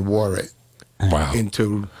it and wore it. Wow.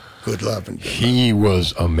 Into Good Lovin'. He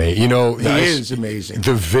was amazing. He is amazing.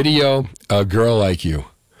 The video, "A Girl Like You,"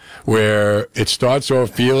 where it starts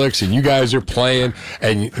off Felix and you guys are playing,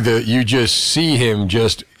 and you just see him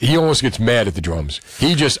he almost gets mad at the drums.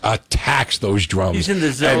 He just attacks those drums. He's in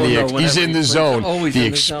the zone. He's in the zone. The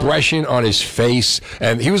expression on his face,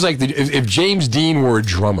 and he was like if James Dean were a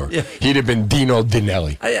drummer, he'd have been Dino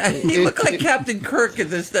Dinelli. He looked like Captain Kirk at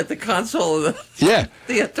the console of the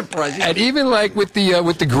Enterprise. And even like with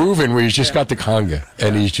the grooving, where he's just got the conga,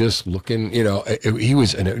 and he's just looking. He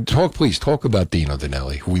was. Please talk about Dino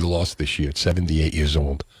Dinelli, who we lost this year at 78 years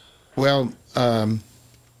old. Well,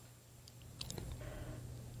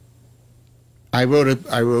 I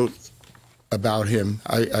wrote about him.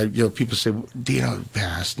 People say Dino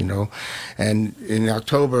passed, and in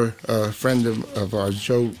October, a friend of ours,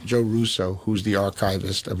 Joe Russo, who's the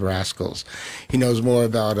archivist of Rascals, he knows more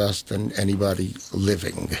about us than anybody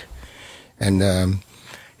living, and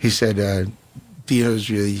he said. Dino's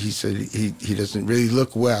really, he said, he doesn't really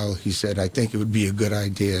look well. He said, I think it would be a good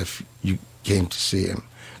idea if you came to see him.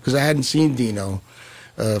 Because I hadn't seen Dino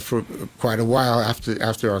for quite a while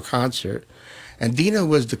after our concert. And Dino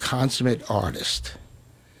was the consummate artist.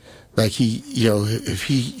 Like if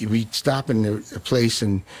we'd stop in a place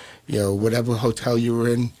and, whatever hotel you were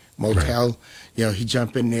in, motel, he'd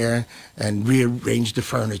jump in there and rearrange the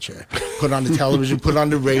furniture, put on the television, put on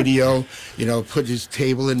the radio, put his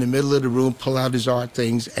table in the middle of the room, pull out his art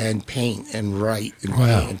things and paint and write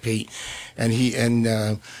and paint. And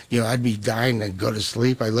I'd be dying to go to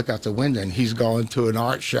sleep. I look out the window and he's going to an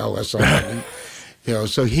art show or something.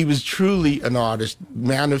 So he was truly an artist,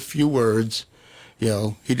 man of few words. He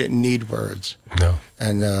didn't need words. No.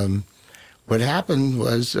 And what happened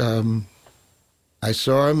was I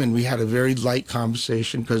saw him and we had a very light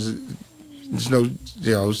conversation because, there's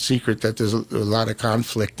no secret that there's a lot of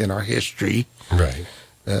conflict in our history. Right.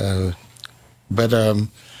 But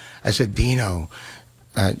I said, Dino,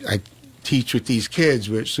 I teach with these kids.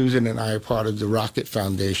 Susan and I are part of the Rocket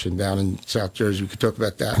Foundation down in South Jersey. We could talk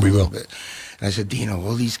about that a little bit. And I said, Dino,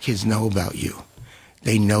 all these kids know about you.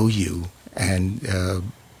 They know you. And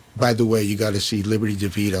by the way, you got to see Liberty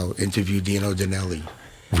DeVito interview Dino Danelli.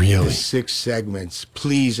 Really? There's 6 segments.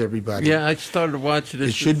 Please, everybody. Yeah, I started watching it.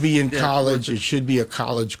 It should be in college. It should be a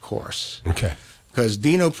college course. Okay. Because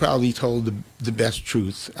Dino probably told the best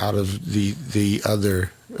truth out of the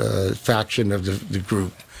other faction of the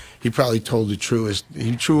group. He probably told the truest.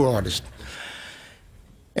 He's a true artist.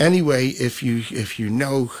 Anyway, if you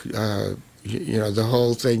know, the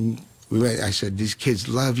whole thing. I said, these kids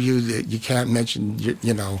love you. You can't mention,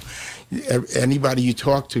 anybody you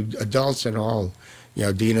talk to, adults and all,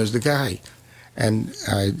 Dino's the guy. And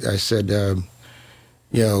I said,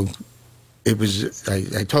 it was.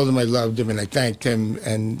 I told him I loved him and I thanked him.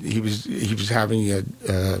 And he was having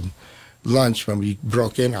a lunch when we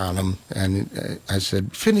broke in on him. And I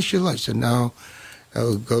said, finish your lunch. He said, no,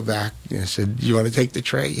 I'll go back. And I said, you want to take the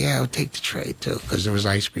tray? Yeah, I'll take the tray too, because there was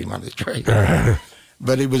ice cream on the tray.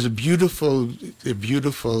 But it was a beautiful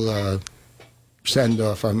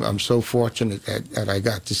send-off. I'm so fortunate that I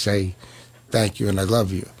got to say thank you and I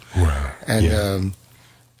love you. Wow. And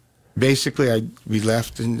basically, we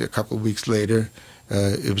left, and a couple of weeks later,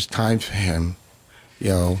 it was time for him.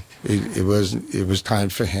 It was time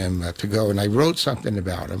for him to go, and I wrote something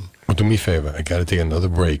about him. Well, do me a favor. I got to take another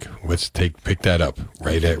break. Let's pick that up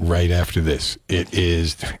right after this. It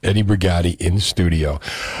is Eddie Brigati in the studio.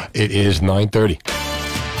 It is 9:30.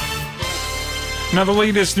 Now the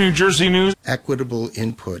latest New Jersey news. Equitable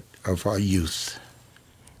input of our youth.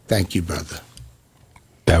 Thank you, brother.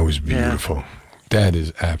 That was beautiful. Yeah. That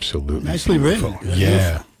is absolutely nicely beautiful. written.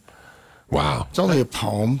 Yeah. Wow. It's only a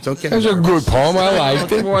poem. Don't get It's a good poem. I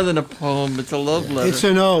liked it. It's more than a poem. It's a love letter. It's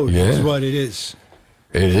an ode. Yeah. Is what it is.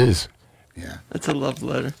 It is. Yeah. It's a love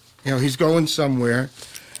letter. He's going somewhere.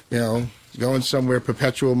 Going somewhere.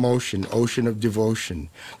 Perpetual motion. Ocean of devotion.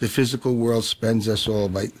 The physical world spends us all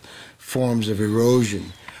by forms of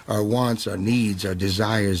erosion. Our wants, our needs, our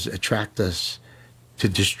desires attract us to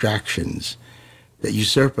distractions that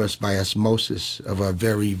usurp us by osmosis of our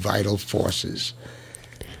very vital forces.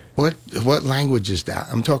 What language is that?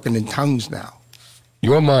 I'm talking in tongues now.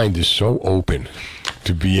 Your mind is so open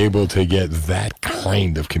to be able to get that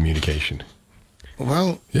kind of communication.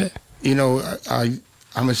 Well, yeah.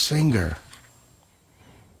 I'm a singer.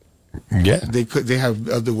 Yeah. They have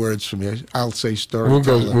other words for me. I'll say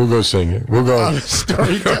storyteller. We'll go sing it. We'll go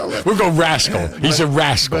storyteller. We'll go rascal. He's a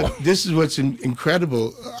rascal. But this is what's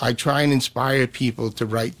incredible. I try and inspire people to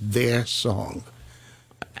write their song.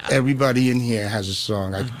 Everybody in here has a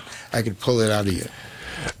song. I could pull it out of you.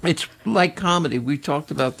 It's like comedy. We talked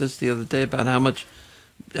about this the other day about how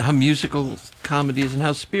musical comedy is and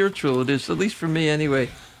how spiritual it is. At least for me, anyway.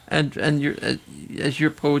 And as your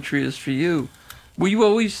poetry is for you. Were you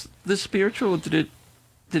always this spiritual, or did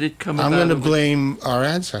it come about? I'm going to blame our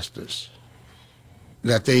ancestors.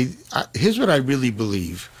 Here's what I really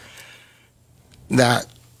believe. That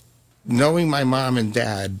knowing my mom and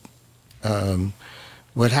dad,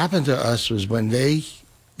 what happened to us was when they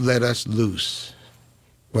let us loose,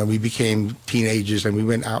 when we became teenagers and we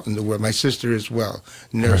went out in the world, my sister as well,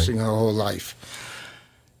 nursing her whole life,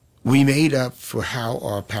 we made up for how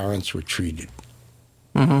our parents were treated.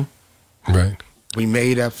 Mm-hmm. Right. We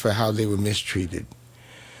made up for how they were mistreated.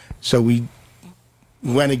 So we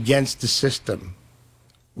went against the system.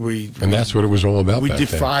 And that's what it was all about. We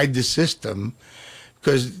defied the system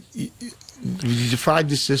because we defied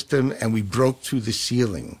the system and we broke through the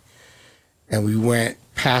ceiling and we went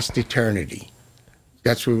past eternity.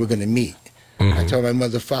 That's where we're going to meet. Mm-hmm. I told my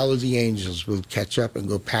mother, follow the angels. We'll catch up and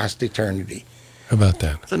go past eternity. How about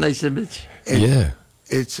that? It's a nice image. Yeah.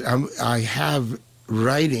 I have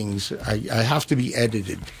writings. I have to be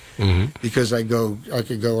edited because I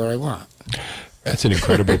could go where I want. That's an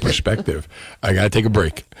incredible perspective. I got to take a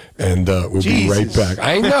break, and we'll be right back.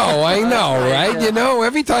 I know, right?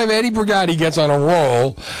 Every time Eddie Brigati gets on a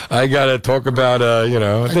roll, I got to talk about,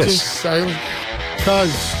 this.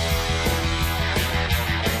 Because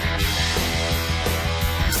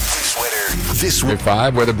This week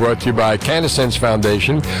 5, weather brought to you by Cannasense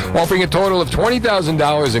Foundation, offering a total of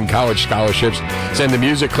 $20,000 in college scholarships. Send a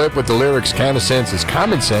music clip with the lyrics "Cannasense is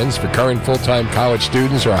common sense" for current full-time college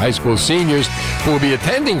students or high school seniors who will be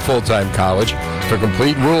attending full-time college. For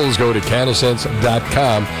complete rules, go to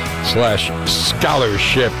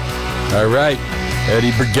cannasense.com/scholarship. All right.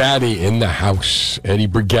 Eddie Brigati in the house. Eddie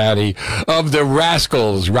Brigati of the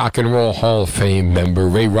Rascals, Rock and Roll Hall of Fame member.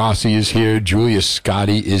 Ray Rossi is here. Julia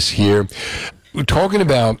Scotti is here. We're talking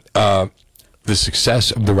about the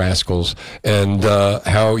success of the Rascals and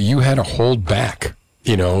how you had to hold back,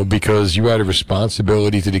 because you had a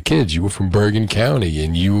responsibility to the kids. You were from Bergen County,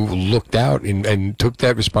 and you looked out and took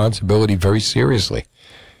that responsibility very seriously.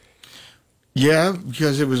 Yeah,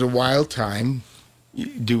 because it was a wild time. You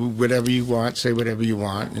do whatever you want, say whatever you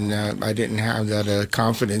want, and I didn't have that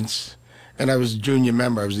confidence. And I was a junior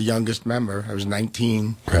member. I was the youngest member. I was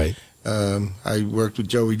 19. Right. I worked with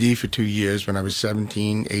Joey D for 2 years when I was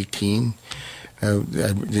 17, 18.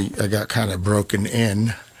 I got kind of broken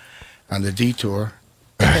in on the detour.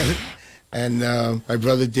 And my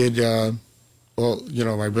brother did,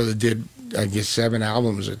 my brother did, I guess, 7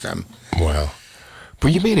 albums with them. Wow.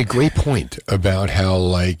 But you made a great point about how,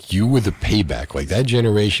 you were the payback. That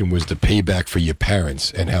generation was the payback for your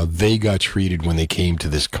parents and how they got treated when they came to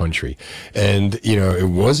this country. And, it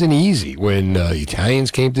wasn't easy when Italians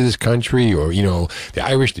came to this country or, the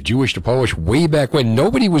Irish, the Jewish, the Polish, way back when.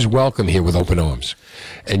 Nobody was welcome here with open arms.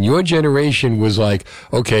 And your generation was like,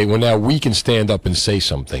 okay, well, now we can stand up and say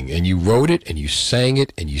something. And you wrote it and you sang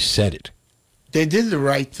it and you said it. They did the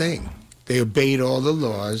right thing. They obeyed all the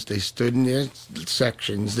laws. They stood in their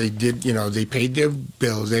sections. They did, they paid their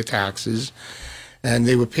bills, their taxes, and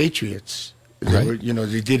they were patriots. They were,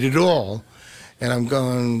 they did it all. And I'm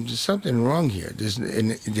going, there's something wrong here. There's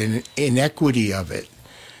an inequity of it.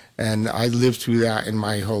 And I lived through that in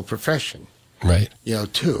my whole profession. Right.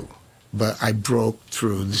 Too. But I broke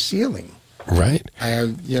through the ceiling. Right.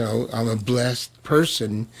 I'm a blessed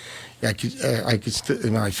person.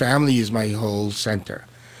 My family is my whole center.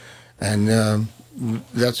 And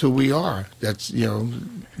that's who we are. That's,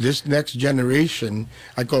 this next generation,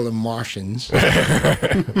 I call them Martians.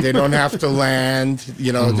 They don't have to land.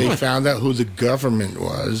 They found out who the government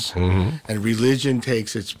was. Mm-hmm. And religion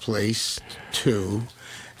takes its place, too.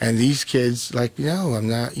 And these kids, no, I'm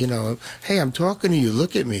not, hey, I'm talking to you.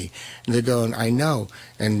 Look at me. And they're going, I know.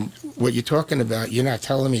 And what you're talking about, you're not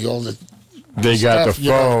telling me all the They got the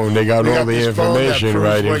phone. They got all the information right in front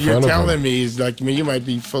of them. What you're telling me is you might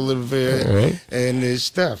be full of and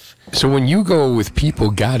stuff. So when you go with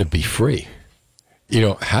people got to be free,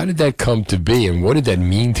 how did that come to be, and what did that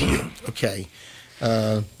mean to you? Okay,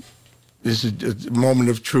 this is a moment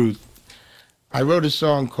of truth. I wrote a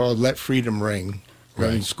song called "Let Freedom Ring."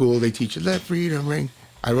 Right. In school, they teach you "Let Freedom Ring."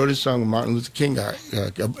 I wrote a song with Martin Luther King.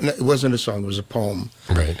 It wasn't a song; it was a poem.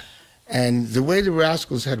 Right. And the way the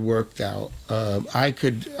Rascals had worked out, I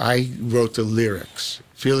wrote the lyrics.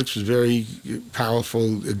 Felix was very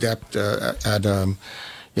powerful, adept at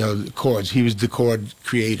chords. He was the chord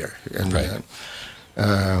creator. And, right.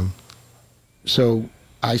 So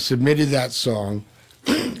I submitted that song,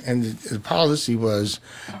 and the policy was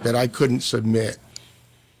that I couldn't submit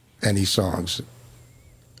any songs,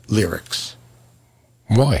 lyrics.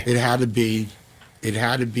 Why? It had to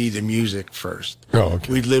be the music first. Oh,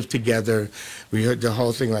 okay. We'd lived together. We heard the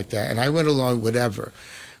whole thing like that. And I went along whatever.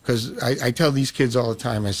 Because I tell these kids all the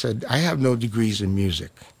time, I said, I have no degrees in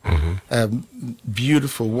music. Mm-hmm.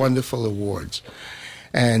 Beautiful, wonderful awards.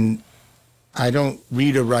 And I don't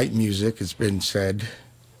read or write music, it's been said,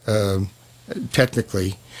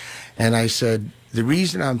 technically. And I said, the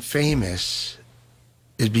reason I'm famous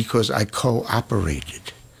is because I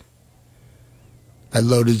cooperated. I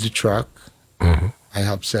loaded the truck. Mm-hmm. I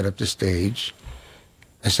helped set up the stage.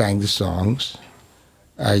 I sang the songs.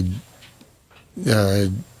 I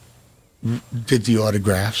did the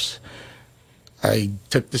autographs. I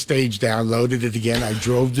took the stage down, loaded it again. I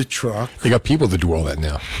drove the truck. They got people to do all that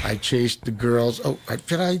now. I chased the girls. Oh,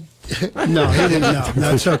 did I? No, he didn't know.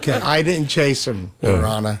 No, it's okay. I didn't chase them, Your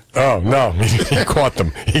Honor. Oh, no. He caught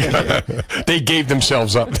them. They gave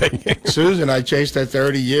themselves up. Susan, I chased her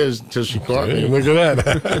 30 years until she caught me. Look at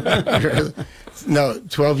that. No,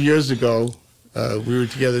 12 years ago, we were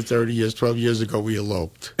together 30 years. 12 years ago, we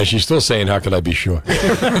eloped. And she's still saying, how could I be sure?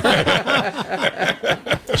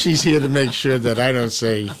 She's here to make sure that I don't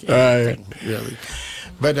say anything, really.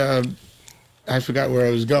 But I forgot where I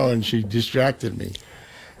was going. She distracted me.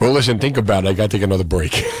 Well, listen, think about it. I got to take another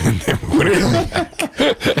break. And then we're going to come back.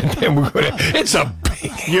 And then we're going to... It's a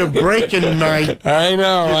big... You're breaking my... I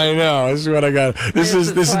know. This is what I got. This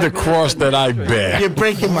is the cross that I bear. You're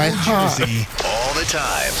breaking my heart. All the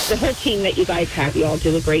time. The whole team that you guys have, you all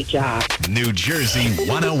do a great job. New Jersey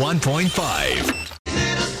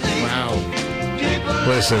 101.5. Wow.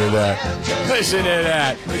 Listen to that.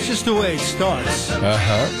 It's just the way it starts.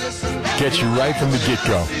 Uh-huh. Gets you right from the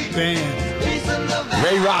get-go. Bam.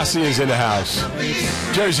 Ray Rossi is in the house.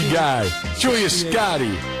 Jersey Guy, Julia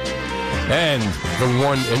Scotti, and the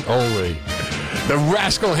one and only, the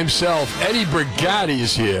Rascal himself, Eddie Brigati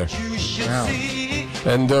is here. Wow.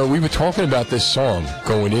 And we were talking about this song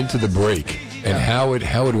going into the break and how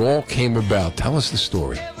it all came about. Tell us the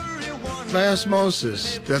story. By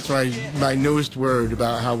osmosis. That's my newest word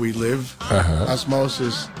about how we live.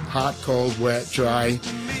 Osmosis, hot, cold, wet, dry.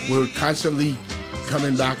 We're constantly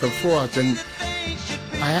coming back and forth. And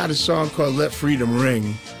I had a song called "Let Freedom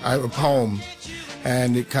Ring," a poem,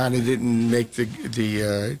 and it kind of didn't make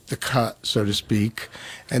the cut, so to speak.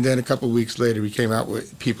 And then a couple of weeks later, we came out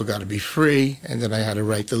with "People Got to Be Free," and then I had to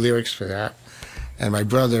write the lyrics for that. And my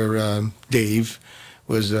brother Dave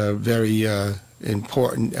was very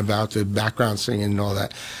important about the background singing and all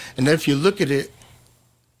that. And then if you look at it,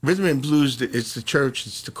 rhythm and blues, it's the church,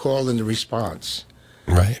 it's the call and the response.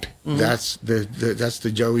 Right. Mm-hmm. That's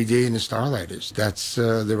the Joey D and the Starlighters. That's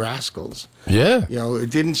the Rascals. Yeah. You know, it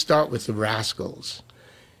didn't start with the Rascals.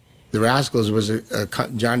 The Rascals was a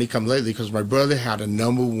Johnny Come Lately because my brother had a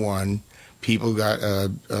number one. People got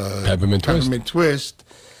Peppermint Twist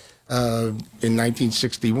in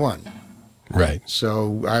 1961. Right.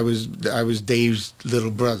 So I was Dave's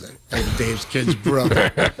little brother. I was Dave's kid's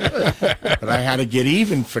brother. But I had to get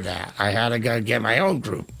even for that. I had to go get my own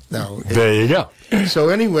group. No. There you go. So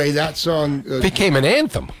anyway, that song became an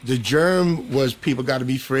anthem. The germ was "People Got to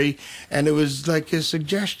Be Free," and it was like a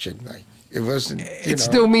suggestion. Like it wasn't. It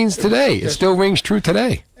still means today. It still rings true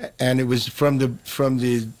today. And it was from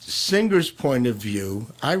the singer's point of view.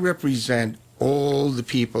 I represent all the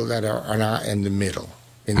people that are not in the middle,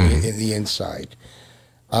 in the inside.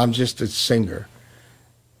 I'm just a singer,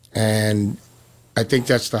 and I think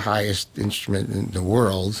that's the highest instrument in the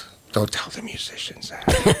world. Don't tell the musicians that.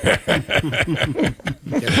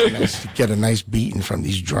 get a nice beating from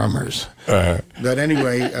these drummers. But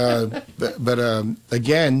anyway,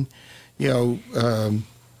 again, you know,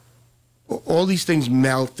 all these things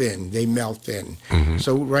melt in. They melt in. Mm-hmm.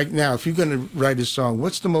 So right now, if you're going to write a song,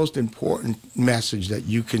 what's the most important message that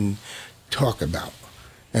you can talk about?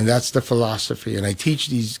 And that's the philosophy. And I teach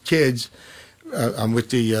these kids. I'm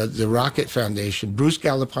with the Rocket Foundation. Bruce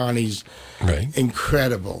Gallipane's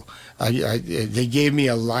incredible. They gave me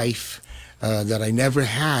a life that I never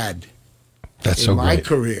had in my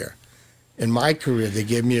career. In my career, they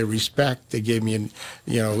gave me a respect. They gave me an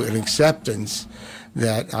acceptance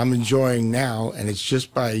that I'm enjoying now, and it's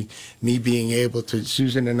just by me being able to.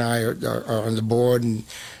 Susan and I are on the board, and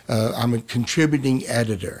I'm a contributing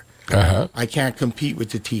editor. I can't compete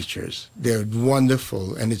with the teachers. They're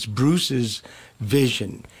wonderful, and it's Bruce's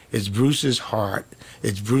vision. It's Bruce's heart.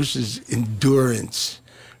 It's Bruce's endurance.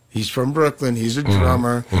 He's from Brooklyn. He's a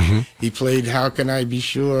drummer. Mm-hmm. He played "How Can I Be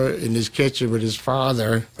Sure" in his kitchen with his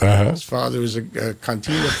father. His father was a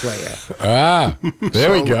cantina player.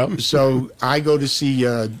 There we go. So I go to see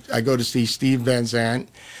Steve Van Zandt.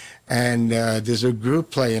 And there's a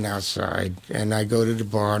group playing outside, and I go to the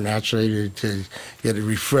bar naturally to get a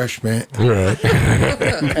refreshment. Right.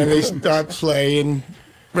 And they start playing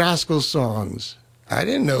Rascal songs. I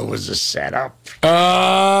didn't know it was a setup. Look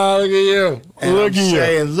at you. And I'm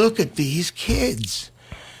saying, look at these kids.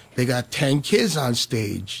 They got 10 kids on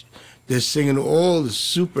stage. They're singing all the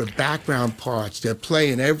super background parts. They're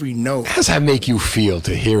playing every note. How does that make you feel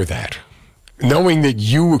to hear that? Knowing that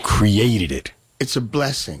you created it. It's a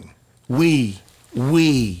blessing. We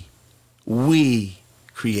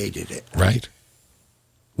created it. Right.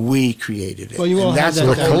 We created it. Well, you all that's have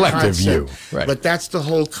the that collective concept. You. Right. But that's the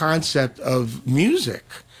whole concept of music.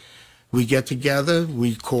 We get together,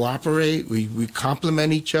 we cooperate, we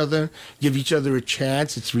complement each other, give each other a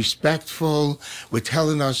chance. It's respectful. We're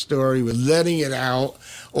telling our story. We're letting it out.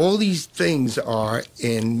 All these things are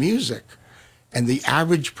in music. And the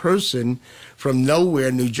average person from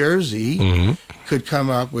nowhere, New Jersey, could come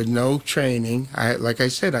up with no training. Like I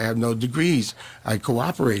said, I have no degrees. I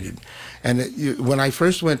cooperated. And when I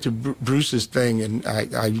first went to Bruce's thing, and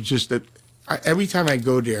every time I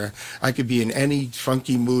go there, I could be in any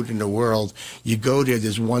funky mood in the world. You go there,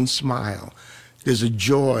 there's one smile. There's a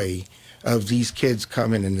joy of these kids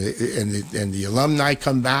coming, and the alumni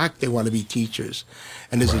come back. They want to be teachers.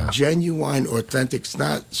 And there's a genuine, authentic, it's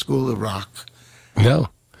not School of Rock. No.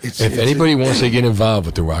 If anybody wants to get involved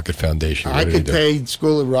with the Rocket Foundation, I could pay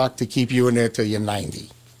School of Rock to keep you in there till you're 90.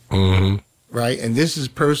 Mm-hmm. Right? And this is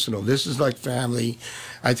personal. This is like family.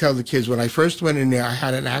 I tell the kids, when I first went in there, I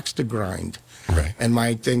had an axe to grind. Right. And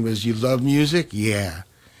my thing was, you love music? Yeah.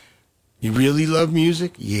 You really love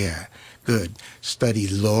music? Yeah. Good. Study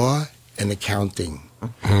law and accounting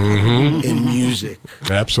in music.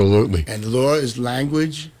 Absolutely. And law is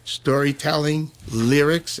language, storytelling,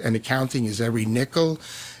 lyrics, and accounting is every nickel,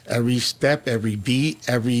 every step, every beat,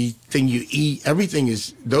 everything you eat. Everything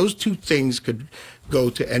is, those two things could go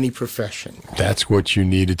to any profession. That's what you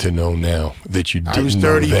needed to know now that you didn't I was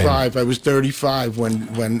know 35. I was 35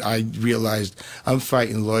 when I realized I'm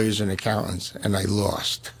fighting lawyers and accountants, and I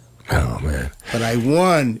lost. Oh, man. But I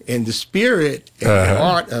won in the spirit and the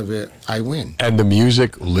art of it. I win. And the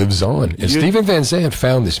music lives on. And Steven Van Zandt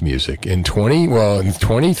found this music in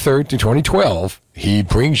 2012. He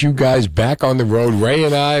brings you guys back on the road. Ray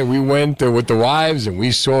and I, we went with the wives and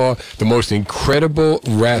we saw the most incredible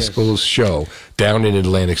Rascals show down in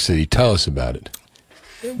Atlantic City. Tell us about it.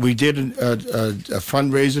 We did a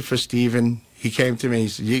fundraiser for Steven. He came to me. He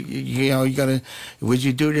said, "You know, would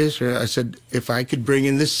you do this?" Or I said, "If I could bring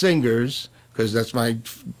in the singers, because that's my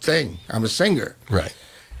thing. I'm a singer." Right.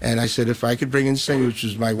 And I said, if I could bring in singers, which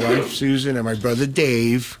was my wife Susan and my brother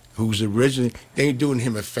Dave, who was originally, they were doing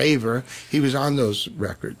him a favor. He was on those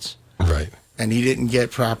records. Right. And he didn't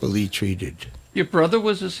get properly treated. Your brother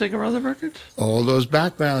was a singer on the records? All those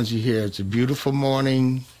backgrounds you hear. It's a beautiful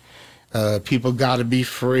morning. People gotta be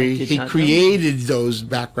free. He created those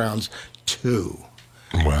backgrounds too.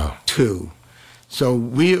 Wow. Too. So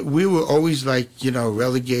we were always like,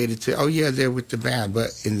 relegated to, oh yeah, they're with the band. But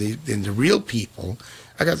in the real people,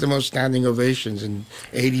 I got the most standing ovations in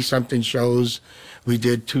 80-something shows. We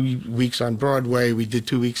did 2 weeks on Broadway. We did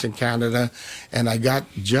 2 weeks in Canada. And I got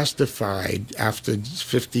justified after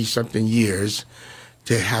 50-something years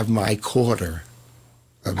to have my quarter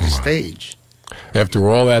of the stage. After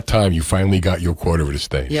all that time, you finally got your quarter of the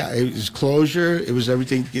stage. Yeah, it was closure. It was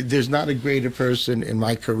everything. There's not a greater person in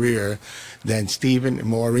my career than Steven.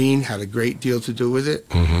 Maureen had a great deal to do with it.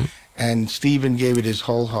 Mm-hmm. And Steven gave it his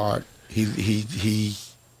whole heart. He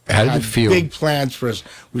How did had it feel? big plans for us.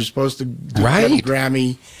 We were supposed to get a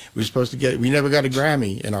Grammy. We never got a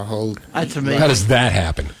Grammy in our whole That's amazing. How does that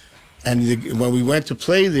happen? And when we went to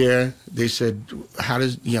play there, they said, "How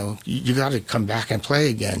does you got to come back and play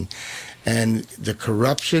again?" And the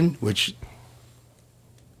corruption, which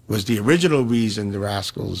was the original reason the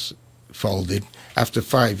Rascals folded after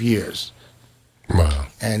 5 years. Wow!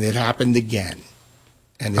 And it happened again,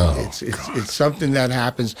 and it's something that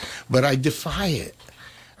happens. But I defy it.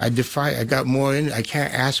 I got more in. I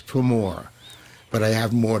can't ask for more, but I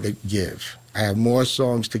have more to give. I have more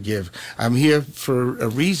songs to give. I'm here for a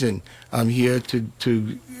reason. I'm here to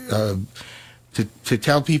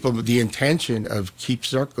tell people the intention of keep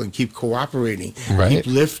circling, keep cooperating, keep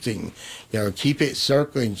lifting, keep it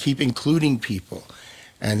circling, keep including people.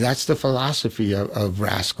 And that's the philosophy of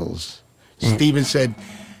Rascals. Steven said,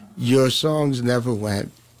 your songs never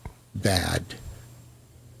went bad.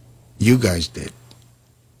 You guys did.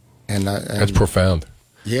 And that's profound.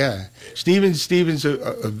 Yeah. Steven's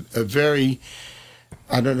a very,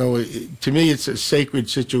 I don't know, to me it's a sacred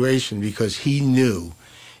situation because he knew.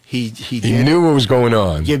 He knew what was going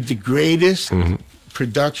on. Give the greatest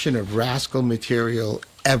production of Rascal material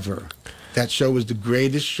ever. That show was the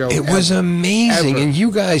greatest show It was amazing. Ever. And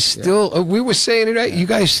you guys still, we were saying it, right? You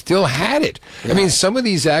guys still had it. Yeah. I mean, some of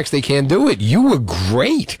these acts, they can't do it. You were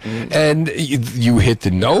great. And you hit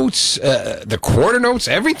the notes, the quarter notes,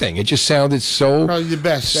 everything. It just sounded so, probably the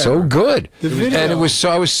best so ever. good. The video, and I was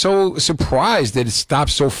so surprised that it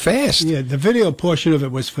stopped so fast. Yeah, the video portion of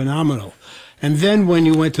it was phenomenal. And then when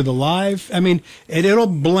you went to the live, I mean, it all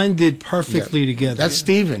blended perfectly together. That's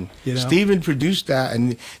Steven. Steven produced that,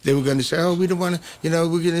 and they were going to say, oh, we don't want to,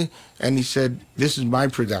 we're going to. And he said, this is my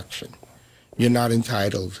production. You're not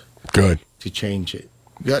entitled to change it.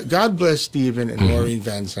 God bless Steven and Maureen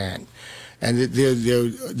Van Zandt. And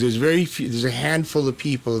there's very few, there's a handful of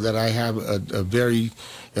people that I have a very,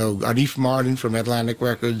 Arif Martin from Atlantic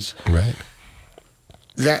Records. Right.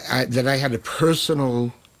 That I had a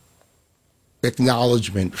personal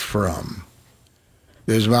acknowledgement from.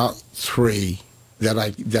 There's about 3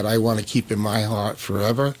 that I want to keep in my heart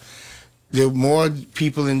forever. There are more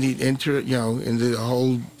people in the in the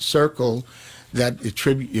whole circle that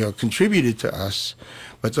contributed to us,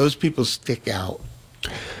 but those people stick out.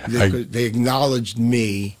 They acknowledged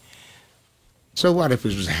me. So what if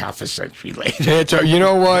it was half a century later? You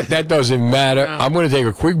know what? That doesn't matter. I'm going to take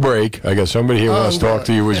a quick break. I got somebody here who wants to talk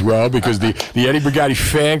to you as well because the Eddie Brigati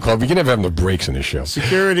fan club, we can never have no breaks in this show.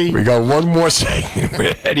 Security. We got one more segment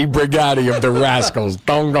with Eddie Brigati of the Rascals.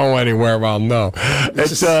 Don't go anywhere, I'll know.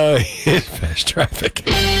 It's Fast Traffic.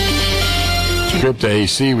 Trip to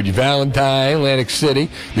AC with your Valentine, Atlantic City,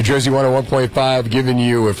 New Jersey 101.5, giving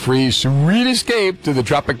you a free sweet escape to the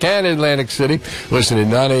Tropicana, Atlantic City. Listen at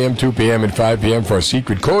 9 a.m., 2 p.m., and 5 p.m. for our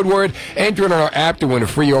secret code word. Enter it on our app to win a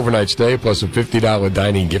free overnight stay plus a $50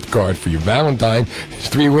 dining gift card for your Valentine. There's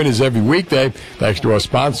 3 winners every weekday. Thanks to our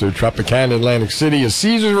sponsor, Tropicana, Atlantic City, a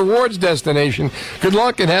Caesars Rewards destination. Good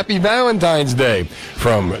luck and happy Valentine's Day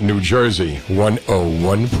from New Jersey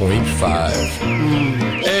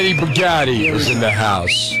 101.5. Eddie Brigati is in the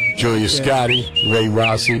house. Julia Scotti, Ray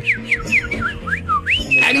Rossi.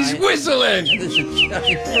 And he's whistling. He's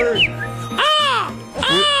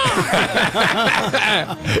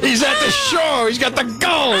at the shore. He's got the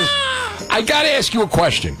gulls. I got to ask you a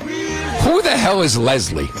question. Who the hell is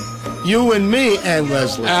Leslie? You and me and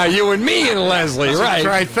Leslie. You and me and Leslie, right.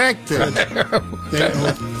 Trifecta.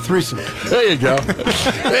 Threesome. There you go.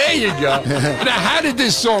 There you go. Now, how did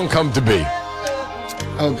this song come to be?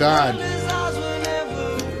 Oh, God.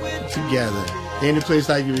 Together. Any place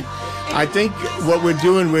like you. I think what we're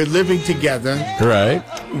doing, we're living together. Right.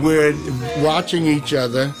 We're watching each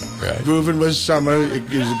other. Right. Grooving was summer. It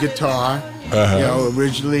was a guitar.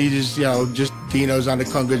 Originally just Dino's on the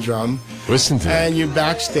conga drum. Listen to and you're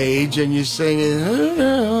backstage and you're singing,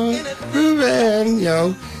 grooving,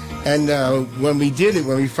 And when we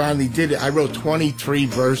finally did it, I wrote 23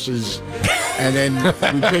 verses, and then we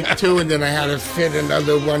picked 2, and then I had to fit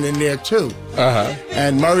another one in there too.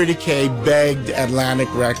 And Murray Decay begged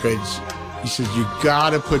Atlantic Records. He says, "You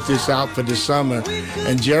gotta put this out for the summer."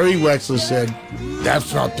 And Jerry Wexler said,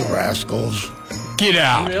 "That's not the Rascals." Get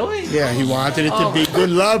out. Really? Yeah, he wanted it to be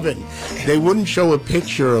good loving. They wouldn't show a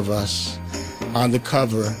picture of us on the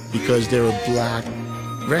cover because they're a black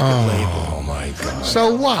record label. Oh, my God.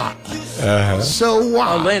 So what? So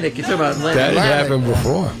what? Atlantic. You're talking about Atlantic. That had happened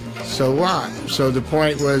before. So what? So the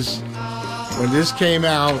point was, when this came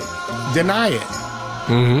out, deny it.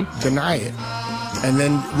 Mm-hmm. Deny it. And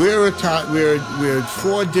then we're at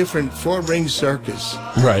 4 ring circus.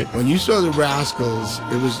 Right. When you saw the Rascals,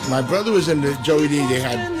 it was my brother was in the Joey D. They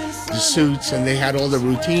had the suits and they had all the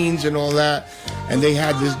routines and all that, and they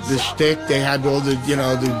had the shtick. They had all the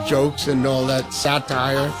the jokes and all that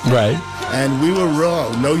satire. Right. And we were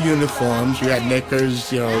raw, no uniforms. We had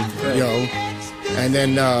knickers, and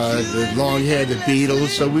then the long hair, the Beatles.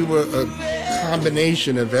 So we were a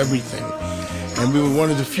combination of everything. And we were one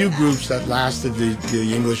of the few groups that lasted the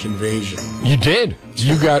English invasion. You did.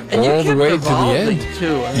 You got all the way to the end.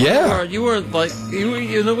 Too. I mean, Yeah. You weren't like you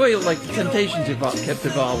in a way like the Temptations kept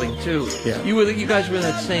evolving too. Yeah. You guys were in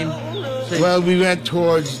that same. Well, we went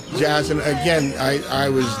towards jazz, and again, I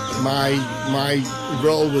was my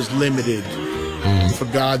role was limited for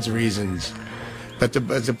God's reasons. But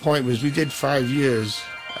the point was, we did 5 years,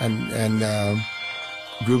 and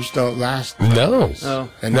groups don't last. No. Oh.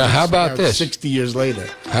 And now, how about this? 60 years later.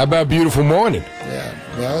 How about Beautiful Morning? Yeah.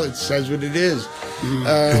 Well, it says what it is.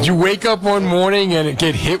 Did you wake up one morning and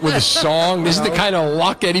get hit with a song? This is the kind of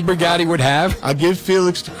luck Eddie Brigati would have. I give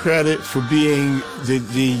Felix the credit for being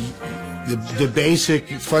the basic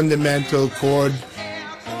fundamental chord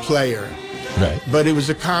player. Right. But it was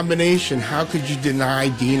a combination. How could you deny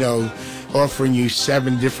Dino offering you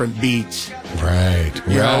 7 different beats? Right.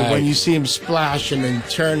 You know, when you see him splashing and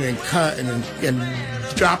turning and cutting and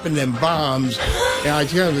dropping them bombs, I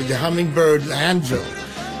tell you, the hummingbird anvil,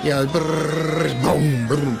 boom,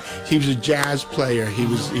 boom. He was a jazz player. He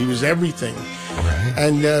was everything. Right.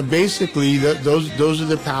 And basically, those are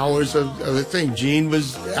the powers of the thing. Gene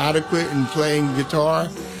was adequate in playing guitar,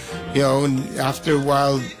 and after a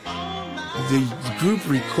while, the group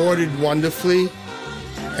recorded wonderfully.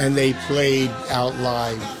 And they played out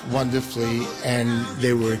live wonderfully, and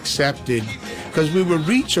they were accepted because we were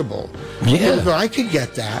reachable. Yeah. People go, I could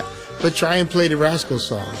get that, but try and play the Rascal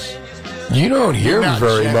songs. You don't hear them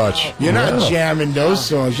very much. You're not jamming those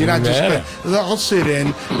songs. You're not just going, I'll sit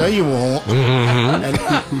in. No, you won't. Mm-hmm. And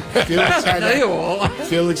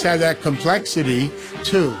Felix had that complexity,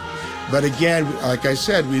 too. But again, like I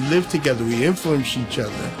said, we lived together. We influenced each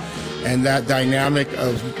other. And that dynamic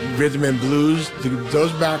of rhythm and blues,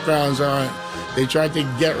 those backgrounds aren't. They tried to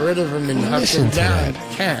get rid of them and huck them down.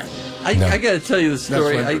 Can't. I got to tell you the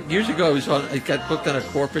story. Years ago, I got booked on a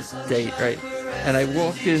corporate date, right? And I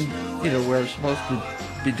walked in, where I was supposed to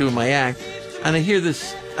be doing my act, and I hear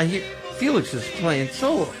Felix is playing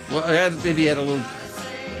solo. Well, maybe he had a little,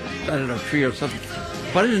 trio or something,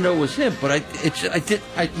 but I didn't know it was him. But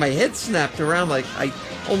my head snapped around like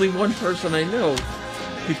only one person I know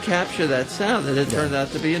could capture that sound, and it turned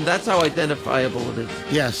out to be, and that's how identifiable it is.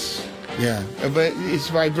 Yes, yeah, but it's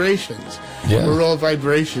vibrations. Yeah. We're all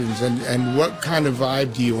vibrations, and what kind of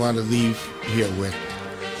vibe do you want to leave here with?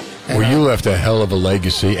 Well, you left a hell of a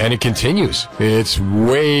legacy, and it continues. It's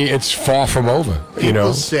far from over.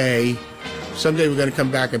 People say, someday we're going to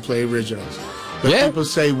come back and play originals. But people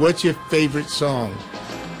say, what's your favorite song?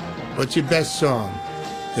 What's your best song?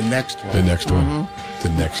 The next one. The next one. The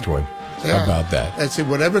next one. Yeah. How about that? That's it.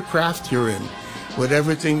 Whatever craft you're in,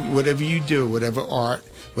 whatever you do, whatever art,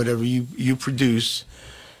 whatever you produce,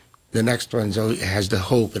 the next one has the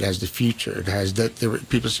hope. It has the future. It has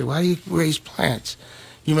people say, why do you raise plants?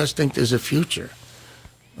 You must think there's a future.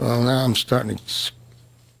 Well, now I'm starting to...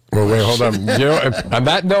 Well, wait, hold on. On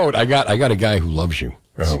that note, I got a guy who loves you.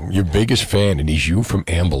 Your biggest fan, and he's you from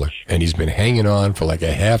Ambler, and he's been hanging on for like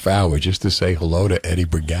a half hour just to say hello to Eddie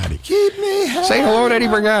Brigati. Keep me happy. Say hello to Eddie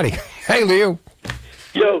Brigati. Hey, Leo.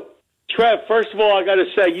 Yo, Trev, first of all, I got to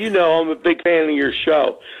say, I'm a big fan of your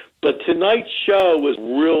show, but tonight's show was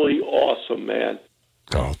really awesome, man.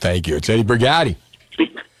 Oh, thank you. It's Eddie Brigati,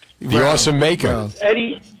 the awesome maker. Well.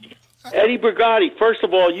 Eddie Brigati, first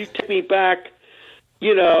of all, you take me back,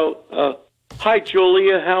 hi,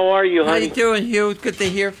 Julia. How are you, honey? How you doing, Hugh? Good to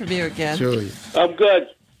hear from you again. Julia. I'm good.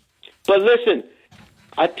 But listen,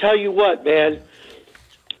 I tell you what, man.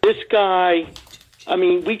 This guy,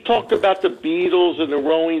 we talked about the Beatles and the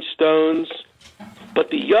Rolling Stones,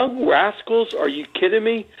 but the Young Rascals, are you kidding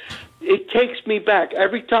me? It takes me back.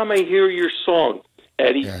 Every time I hear your song,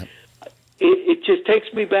 Eddie, it just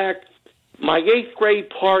takes me back. My 8th grade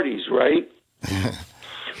parties, right?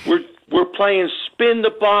 We're playing Spin the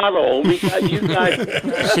Bottle. We got you guys.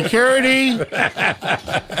 Security.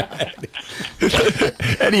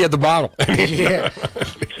 Eddie had the bottle. Yeah.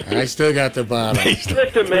 I still got the bottle.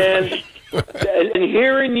 Listen, man. And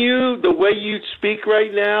hearing you, the way you speak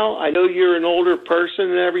right now, I know you're an older person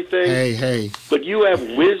and everything. Hey. But you have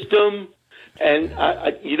wisdom. And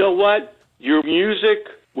you know what? Your music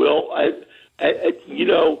will, it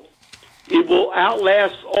will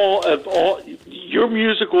outlast all. Your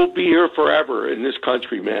music will be here forever in this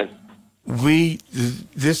country, man.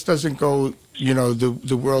 This doesn't go.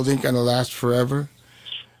 The world ain't gonna last forever,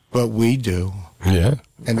 but we do. Yeah,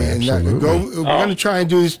 and we're gonna try and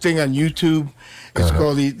do this thing on YouTube. It's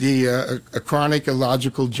called the A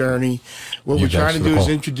Chronological Journey. What we're trying to do is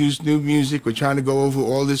introduce new music. We're trying to go over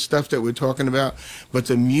all this stuff that we're talking about. But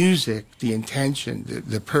the music, the intention,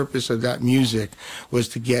 the purpose of that music was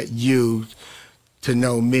to get you to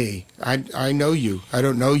know me. I know you. I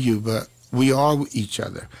don't know you, but we are each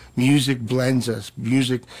other. Music blends us.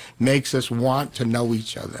 Music makes us want to know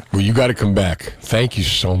each other. Well, you got to come back. Thank you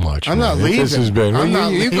so much. I'm not leaving. This has been.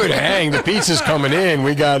 You could hang. The pizza's coming in.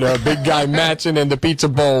 We got Big Guy Matson and the Pizza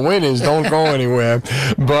Bowl winners. Don't go anywhere.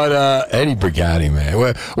 But Eddie Brigati, man,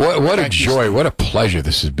 what a joy, what a pleasure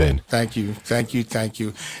this has been. Thank you,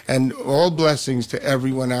 and all blessings to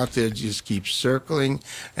everyone out there. Just keep circling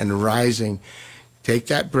and rising. Take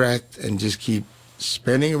that breath and just keep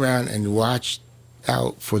spinning around and watch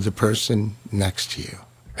out for the person next to you.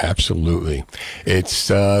 Absolutely.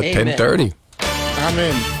 It's 10:30. I'm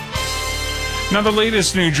in. Now the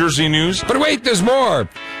latest New Jersey news. But wait, there's more.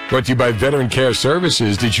 Brought to you by Veteran Care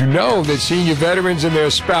Services. Did you know that senior veterans and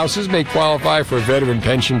their spouses may qualify for a veteran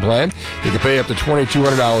pension plan? You can pay up to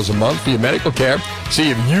 $2,200 a month for your medical care.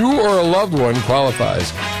 See if you or a loved one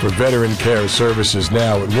qualifies for Veteran Care Services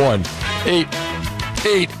now at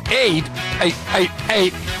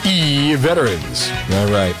 1-888-888-veterans.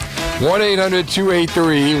 All right.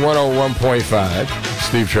 1-800-283-101.5.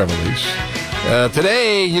 Steve Trevelise.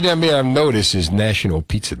 Today, you may have noticed, is National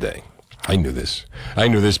Pizza Day. I knew this.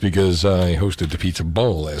 Because I hosted the Pizza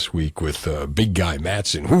Bowl last week with Big Guy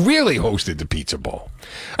Matson, who really hosted the Pizza Bowl.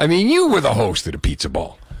 You were the host of the Pizza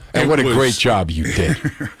Bowl. And what a great job you did.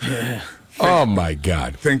 Yeah. Oh, my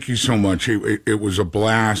God. Thank you so much. It was a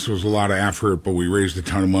blast. It was a lot of effort, but we raised a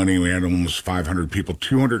ton of money. We had almost 500 people,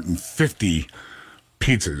 250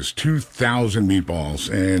 pizzas, 2,000 meatballs.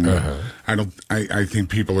 And I think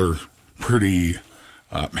people are pretty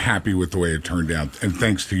happy with the way it turned out. And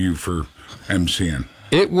thanks to you for MCing.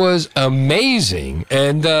 It was amazing.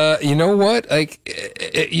 And you know what?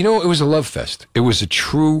 It was a love fest. It was a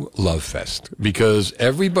true love fest because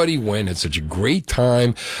everybody went, had such a great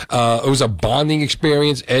time. It was a bonding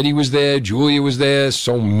experience. Eddie was there. Julia was there.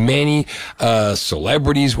 So many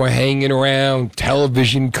celebrities were hanging around.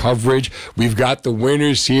 Television coverage. We've got the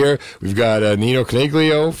winners here. We've got Nino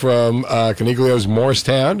Coniglio from Coniglio's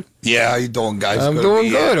Morristown. Yeah, how you doing, guys? I'm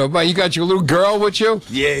doing good. How about you? Got your little girl with you?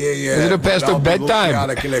 Yeah. Is it past her bedtime?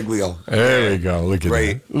 Julia Coniglio. There we go. Look at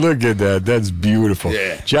that. Look at that. That's beautiful.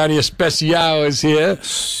 Yeah. Johnny Especial is here.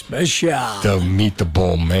 Special. The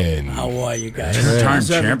meatball man. How are you guys? Two-time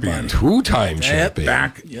champion. Two-time champion.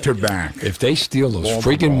 Back to back. If they steal those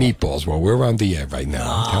freaking meatballs while we're on the air right now,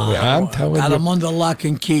 I'm telling you. Got them under lock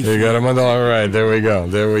and key. You got them under. All right. There we go.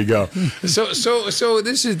 So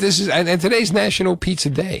this is and today's National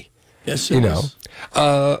Pizza Day. Yes, it is.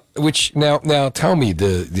 Which now tell me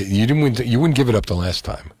you wouldn't give it up the last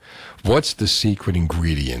time. What's the secret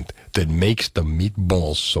ingredient that makes the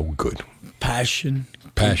meatballs so good? Passion.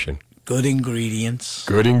 Good ingredients.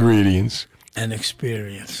 And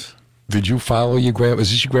experience. Did you follow your grandma? Is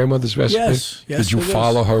this your grandmother's recipe? Yes. Did you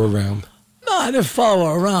follow her around? No, I didn't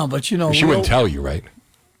follow her around, but She wouldn't tell you, right?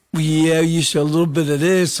 Yeah, you said a little bit of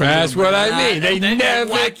this. That's what I mean. They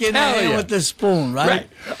never tell you with the spoon, right?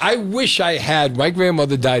 I wish I had. My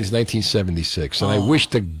grandmother died in 1976, and I wish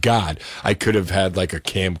to God I could have had like a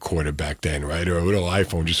camcorder back then, right, or a little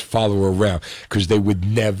iPhone. Just follow her around because they would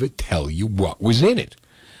never tell you what was in it.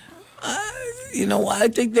 I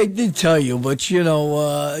think they did tell you, but you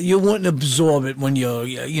wouldn't absorb it when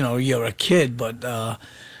you're a kid, but.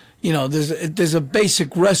 There's a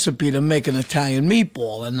basic recipe to make an Italian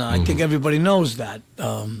meatball, and I think everybody knows that.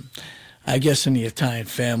 I guess in the Italian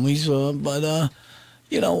families, but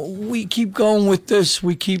we keep going with this.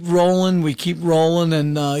 We keep rolling,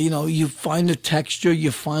 and you find the texture,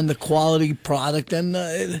 you find the quality produte,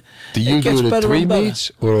 and do you do the 3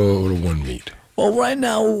 meats or the 1 meat? Well, right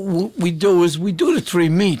now, what we do the 3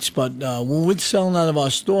 meats, but what we're selling out of our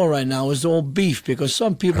store right now is all beef because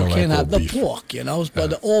some people can't have the pork,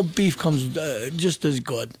 but all beef comes just as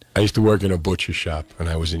good. I used to work in a butcher shop, and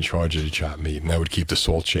I was in charge of the chopped meat, and I would keep the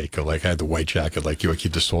salt shaker. Like, I had the white jacket like you. I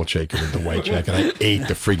keep the salt shaker with the white jacket. I ate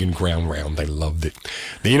the friggin' ground round. I loved it.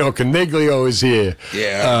 Nino Coniglio is here.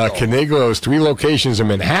 Yeah. Coniglio's 3 locations in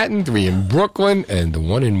Manhattan, 3 in Brooklyn, and the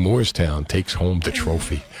one in Moorestown takes home the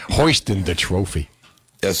trophy. Hoisting the trophy.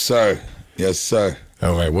 Yes, sir.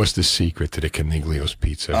 All right, what's the secret to the Coniglio's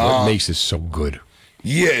pizza? What makes it so good?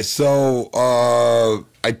 Yeah, so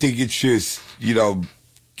I think it's just,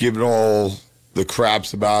 giving all the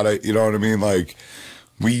craps about it, you know what I mean? Like,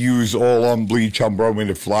 we use all unbleached,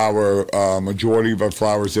 unbrominated flour. Majority of our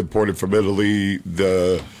flour is imported from Italy.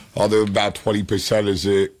 The other about 20% is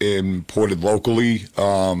imported locally.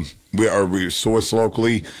 We sourced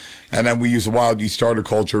locally. And then we use a wild yeast starter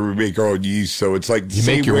culture. We make our own yeast. So it's like you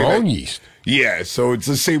make your own yeast. Yeah. So it's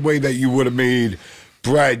the same way that you would have made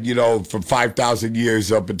bread, for 5,000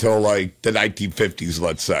 years up until like the 1950s,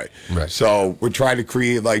 let's say. Right. So we're trying to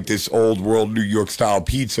create like this old world New York style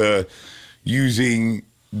pizza using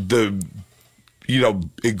the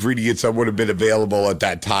ingredients that would have been available at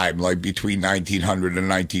that time, like between 1900 and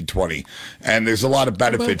 1920. And there's a lot of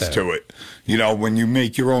benefits to it. When you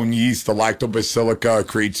make your own yeast, the lactobacillica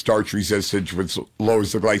creates starch resistance, which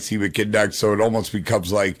lowers the glycemic index. So it almost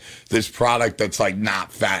becomes like this product that's like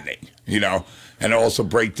not fattening, and it also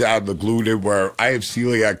breaks down the gluten where I have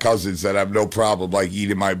celiac cousins that have no problem like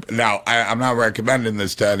eating now I'm not recommending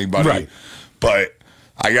this to anybody, right. But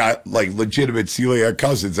I got like legitimate celiac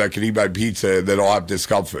cousins that can eat my pizza and they don't have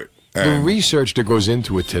discomfort. The research that goes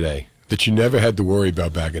into it today that you never had to worry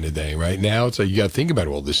about back in the day, right? Now it's like you got to think about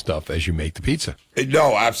all this stuff as you make the pizza.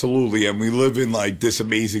 No, absolutely. And we live in like this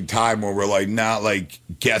amazing time where we're like not like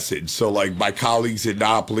guessing. So like my colleagues in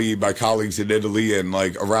Napoli, my colleagues in Italy and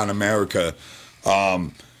like around America,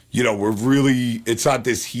 we're really, it's not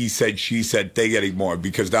this he said, she said thing anymore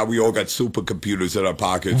because now we all got supercomputers in our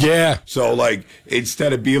pockets. Yeah. So, like,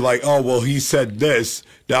 instead of being like, oh, well, he said this,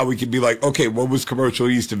 now we can be like, okay, when was commercial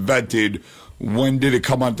yeast invented? When did it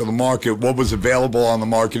come onto the market? What was available on the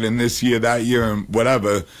market in this year, that year, and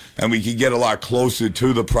whatever? And we can get a lot closer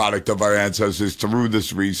to the product of our ancestors through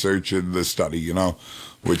this research and this study,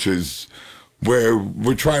 which is where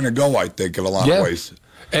we're trying to go, I think, in a lot of ways.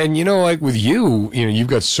 And, like with you've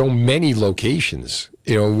got so many locations.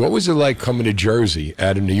 What was it like coming to Jersey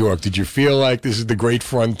out of New York? Did you feel like this is the great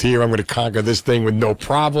frontier? I'm going to conquer this thing with no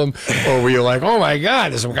problem? Or were you like, oh, my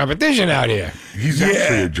God, there's some competition out here? He's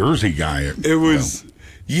actually a Jersey guy. It was,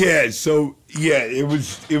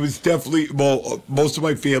 it was definitely, well, most of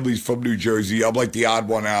my family's from New Jersey. I'm like the odd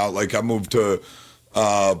one out. Like, I moved to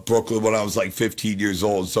Brooklyn when I was like 15 years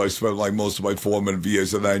old. So I spent like most of my formative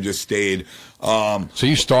years and then I just stayed. So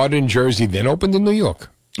you started in Jersey, then opened in New York?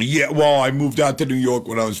 Yeah, well, I moved out to New York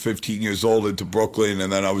when I was 15 years old into Brooklyn,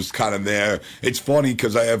 and then I was kind of there. It's funny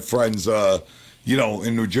because I have friends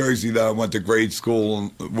in New Jersey that I went to grade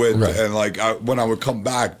school with. Right. And, like, when I would come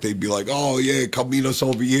back, they'd be like, oh, yeah, come meet us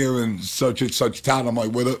over here in such and such town. I'm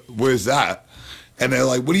like, where's that? And they're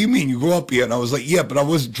like, what do you mean? You grew up here? And I was like, yeah, but I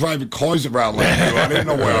wasn't driving cars around like you. I didn't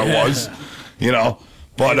know where I was,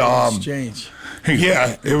 But,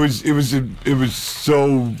 yeah, it was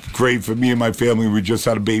so great for me and my family. We just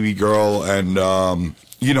had a baby girl. And,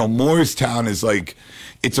 Morristown is like,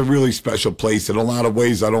 it's a really special place. In a lot of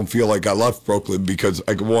ways, I don't feel like I left Brooklyn because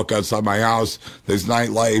I can walk outside my house. There's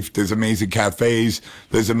nightlife. There's amazing cafes.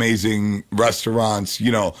 There's amazing restaurants.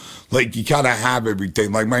 Like you kind of have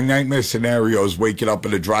everything. Like my nightmare scenario is waking up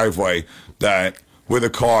in a driveway with a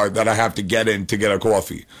car that I have to get in to get a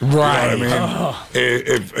coffee. Right. You know what I mean?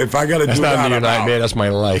 If I got to do that, that's not your nightmare. That's my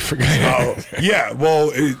life. Yeah.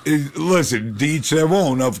 Well, listen, to each their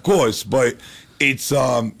own, of course, but. It's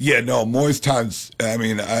Morristown's. I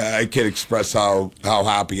mean, I can't express how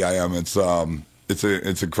happy I am. It's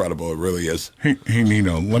incredible. It really is. Hey,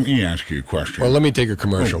 Nino, let me ask you a question. Well, let me take a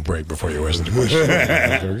commercial break before you ask the question.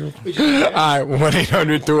 All right,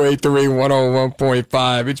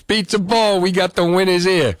 1-800-283-101.5. It's Pizza Bowl. We got the winners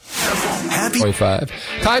here. Happy 25.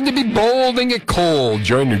 Time to be bold and get cold.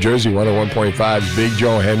 Join New Jersey 101.5's Big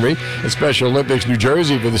Joe Henry at Special Olympics New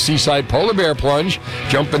Jersey for the Seaside Polar Bear Plunge.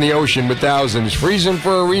 Jump in the ocean with thousands. Freezing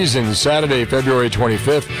for a reason. Saturday, February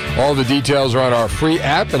 25th. All the details are on our free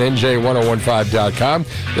app at NJ1015.com.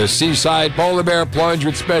 The Seaside Polar Bear Plunge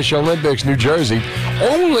with Special Olympics New Jersey.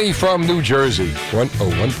 Only from New Jersey.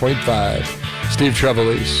 101.5. Steve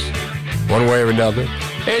Trevelise. One way or another.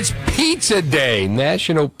 It's Pizza Day,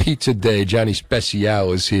 National Pizza Day. Johnny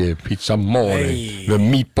Speciale is here, Pizza Morning, the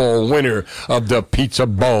meatball winner of the Pizza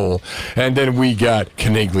Bowl. And then we got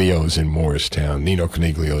Coniglio's in Morristown. Nino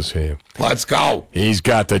Coniglio's here. Let's go. He's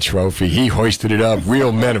got the trophy. He hoisted it up.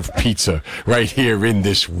 Real men of pizza right here in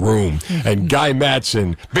this room. And Guy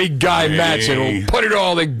Matson, big Guy Matson, who put it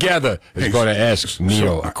all together, is going to ask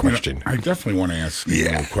Nino a question. I definitely want to ask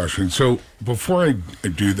Nino a question. So before I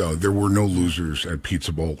do, though, there were no losers at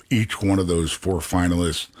Pizza Bowl. Each one of those 4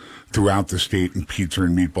 finalists throughout the state in pizza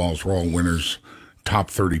and meatballs were all winners, top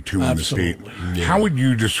 32 in the state. Yeah. How would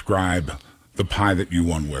you describe the pie that you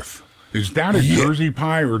won with? Is that a Jersey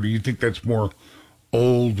pie, or do you think that's more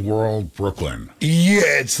old world Brooklyn?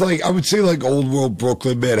 Yeah, it's like, I would say like old world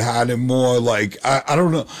Brooklyn, Manhattan, more like, I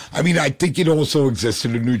don't know. I mean, I think it also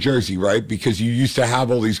existed in New Jersey, right? Because you used to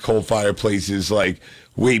have all these coal fire places like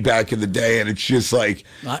way back in the day, and it's just like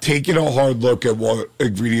taking a hard look at what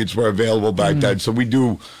ingredients were available back then. So we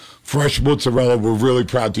do fresh mozzarella. We're really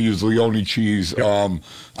proud to use Leone cheese.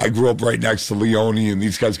 I grew up right next to Leone, and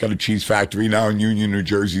these guys got a cheese factory now in Union, New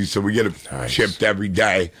Jersey. So we get it shipped every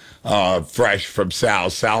day, fresh from Sal.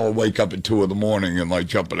 Sal will wake up at 2 a.m. and like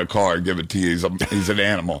jump in a car and give it to you. He's an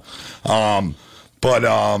animal.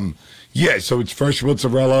 Yeah, so it's fresh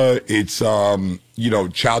mozzarella. It's,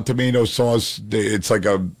 chow tomato sauce. It's like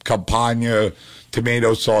a campagna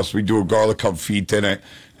tomato sauce. We do a garlic confit in it.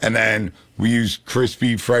 And then we use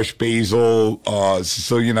crispy, fresh basil,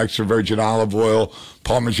 Sicilian extra virgin olive oil,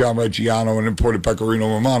 Parmesan Reggiano, and imported Pecorino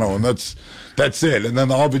Romano. And that's it. And then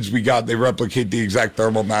the ovens we got, they replicate the exact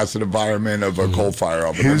thermal mass and environment of a coal fire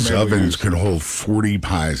oven. His ovens can hold 40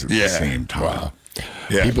 pies at the same time. Wow.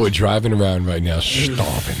 Yeah. People are driving around right now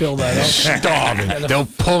starving. Fill that up. Starving. They'll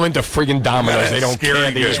pull into friggin' Domino's. They don't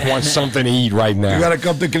care. They just want something to eat right now. You got to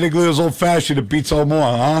come to Coniglio's Old Fashioned to beat some more,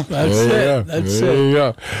 huh? That's it. That's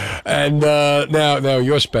it. And now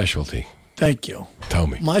your specialty. Thank you. Tell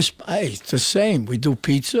me. It's the same. We do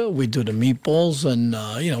pizza, we do the meatballs, and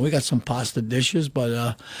we got some pasta dishes.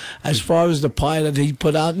 But as far as the pie that he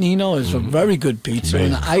put out, Nino, is a very good pizza.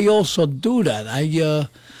 Amazing. And I also do that.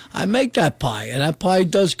 I make that pie, and that pie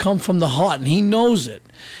does come from the heart, and he knows it.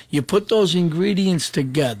 You put those ingredients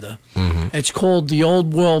together. It's called the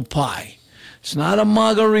old world pie. It's not a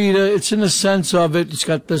margarita. It's in the sense of it. It's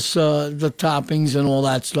got this the toppings and all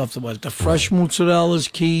that stuff. The fresh mozzarella is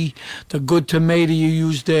key. The good tomato you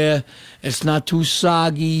use there. It's not too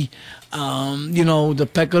soggy. The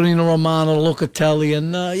Pecorino Romano, Locatelli,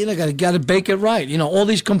 and got to bake it right. All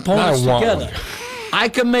these components together. I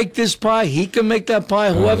can make this pie. He can make that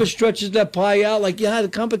pie. Whoever stretches that pie out, like you had a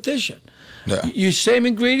competition. Yeah. You same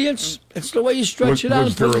ingredients. It's the way you stretch it out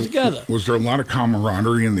and put it together. Was there a lot of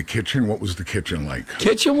camaraderie in the kitchen? What was the kitchen like?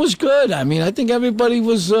 Kitchen was good. I mean, I think everybody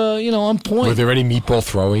was, on point. Were there any meatball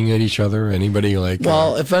throwing at each other? Anybody like?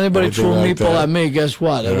 Well, if anybody threw a meatball at me, guess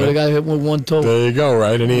what? I would have got hit with one toe. There you go.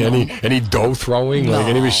 Right? Any dough throwing? No. Like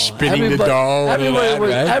anybody spinning the dough?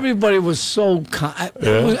 Everybody was so.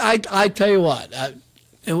 I tell you what.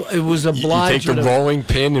 It was obliged. You take the rolling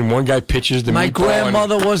pin and one guy pitches the My meatball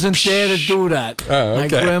grandmother wasn't there to do that. Oh, okay. My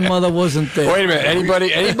grandmother wasn't there. Wait a minute.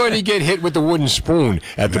 Anybody get hit with the wooden spoon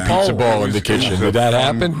at the pizza ball in the kitchen? Did that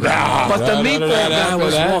happen? But the meatball guy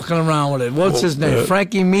was walking around with it. What's his name?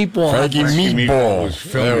 Frankie Meatball. Frankie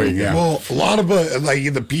Meatball. There we go. Well, a lot of us, like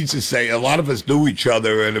in the pizza say, a lot of us knew each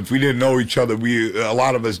other, and if we didn't know each other, a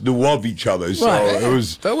lot of us knew of each other. So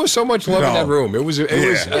there was so much love in that room. It was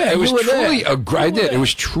truly a great. It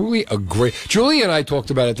was truly a great. Julia and I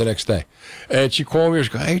talked about it the next day, and she called me. And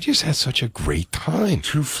she goes, "I just had such a great time."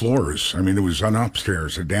 2 floors. I mean, it was an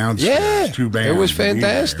upstairs, a downstairs, Yeah, 2 bands. it was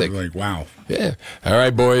fantastic. Like wow. Yeah. All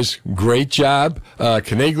right, boys. Great job.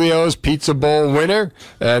 Coniglio's Pizza Bowl winner.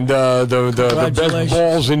 And the best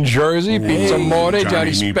balls in Jersey. Pizza More,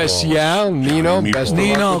 Johnny Special, Nino. Best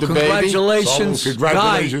Nino, of luck with the congratulations. baby.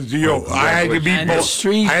 Congratulations to you. I had to beat And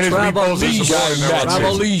Street Trevelise.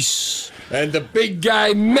 And the big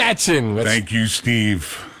guy, Matson. Thank you,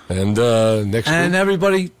 Steve. And next week. And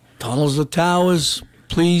everybody, Tunnels of Towers,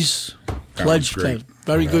 please pledge to.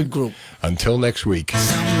 Very good group. Until next week.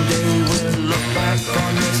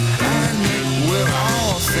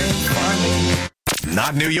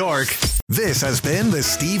 Not New York. This has been the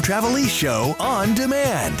Steve Trevelise Show on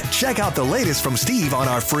demand. Check out the latest from Steve on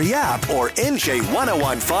our free app or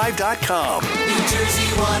NJ1015.com. New Jersey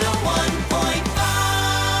 101.5.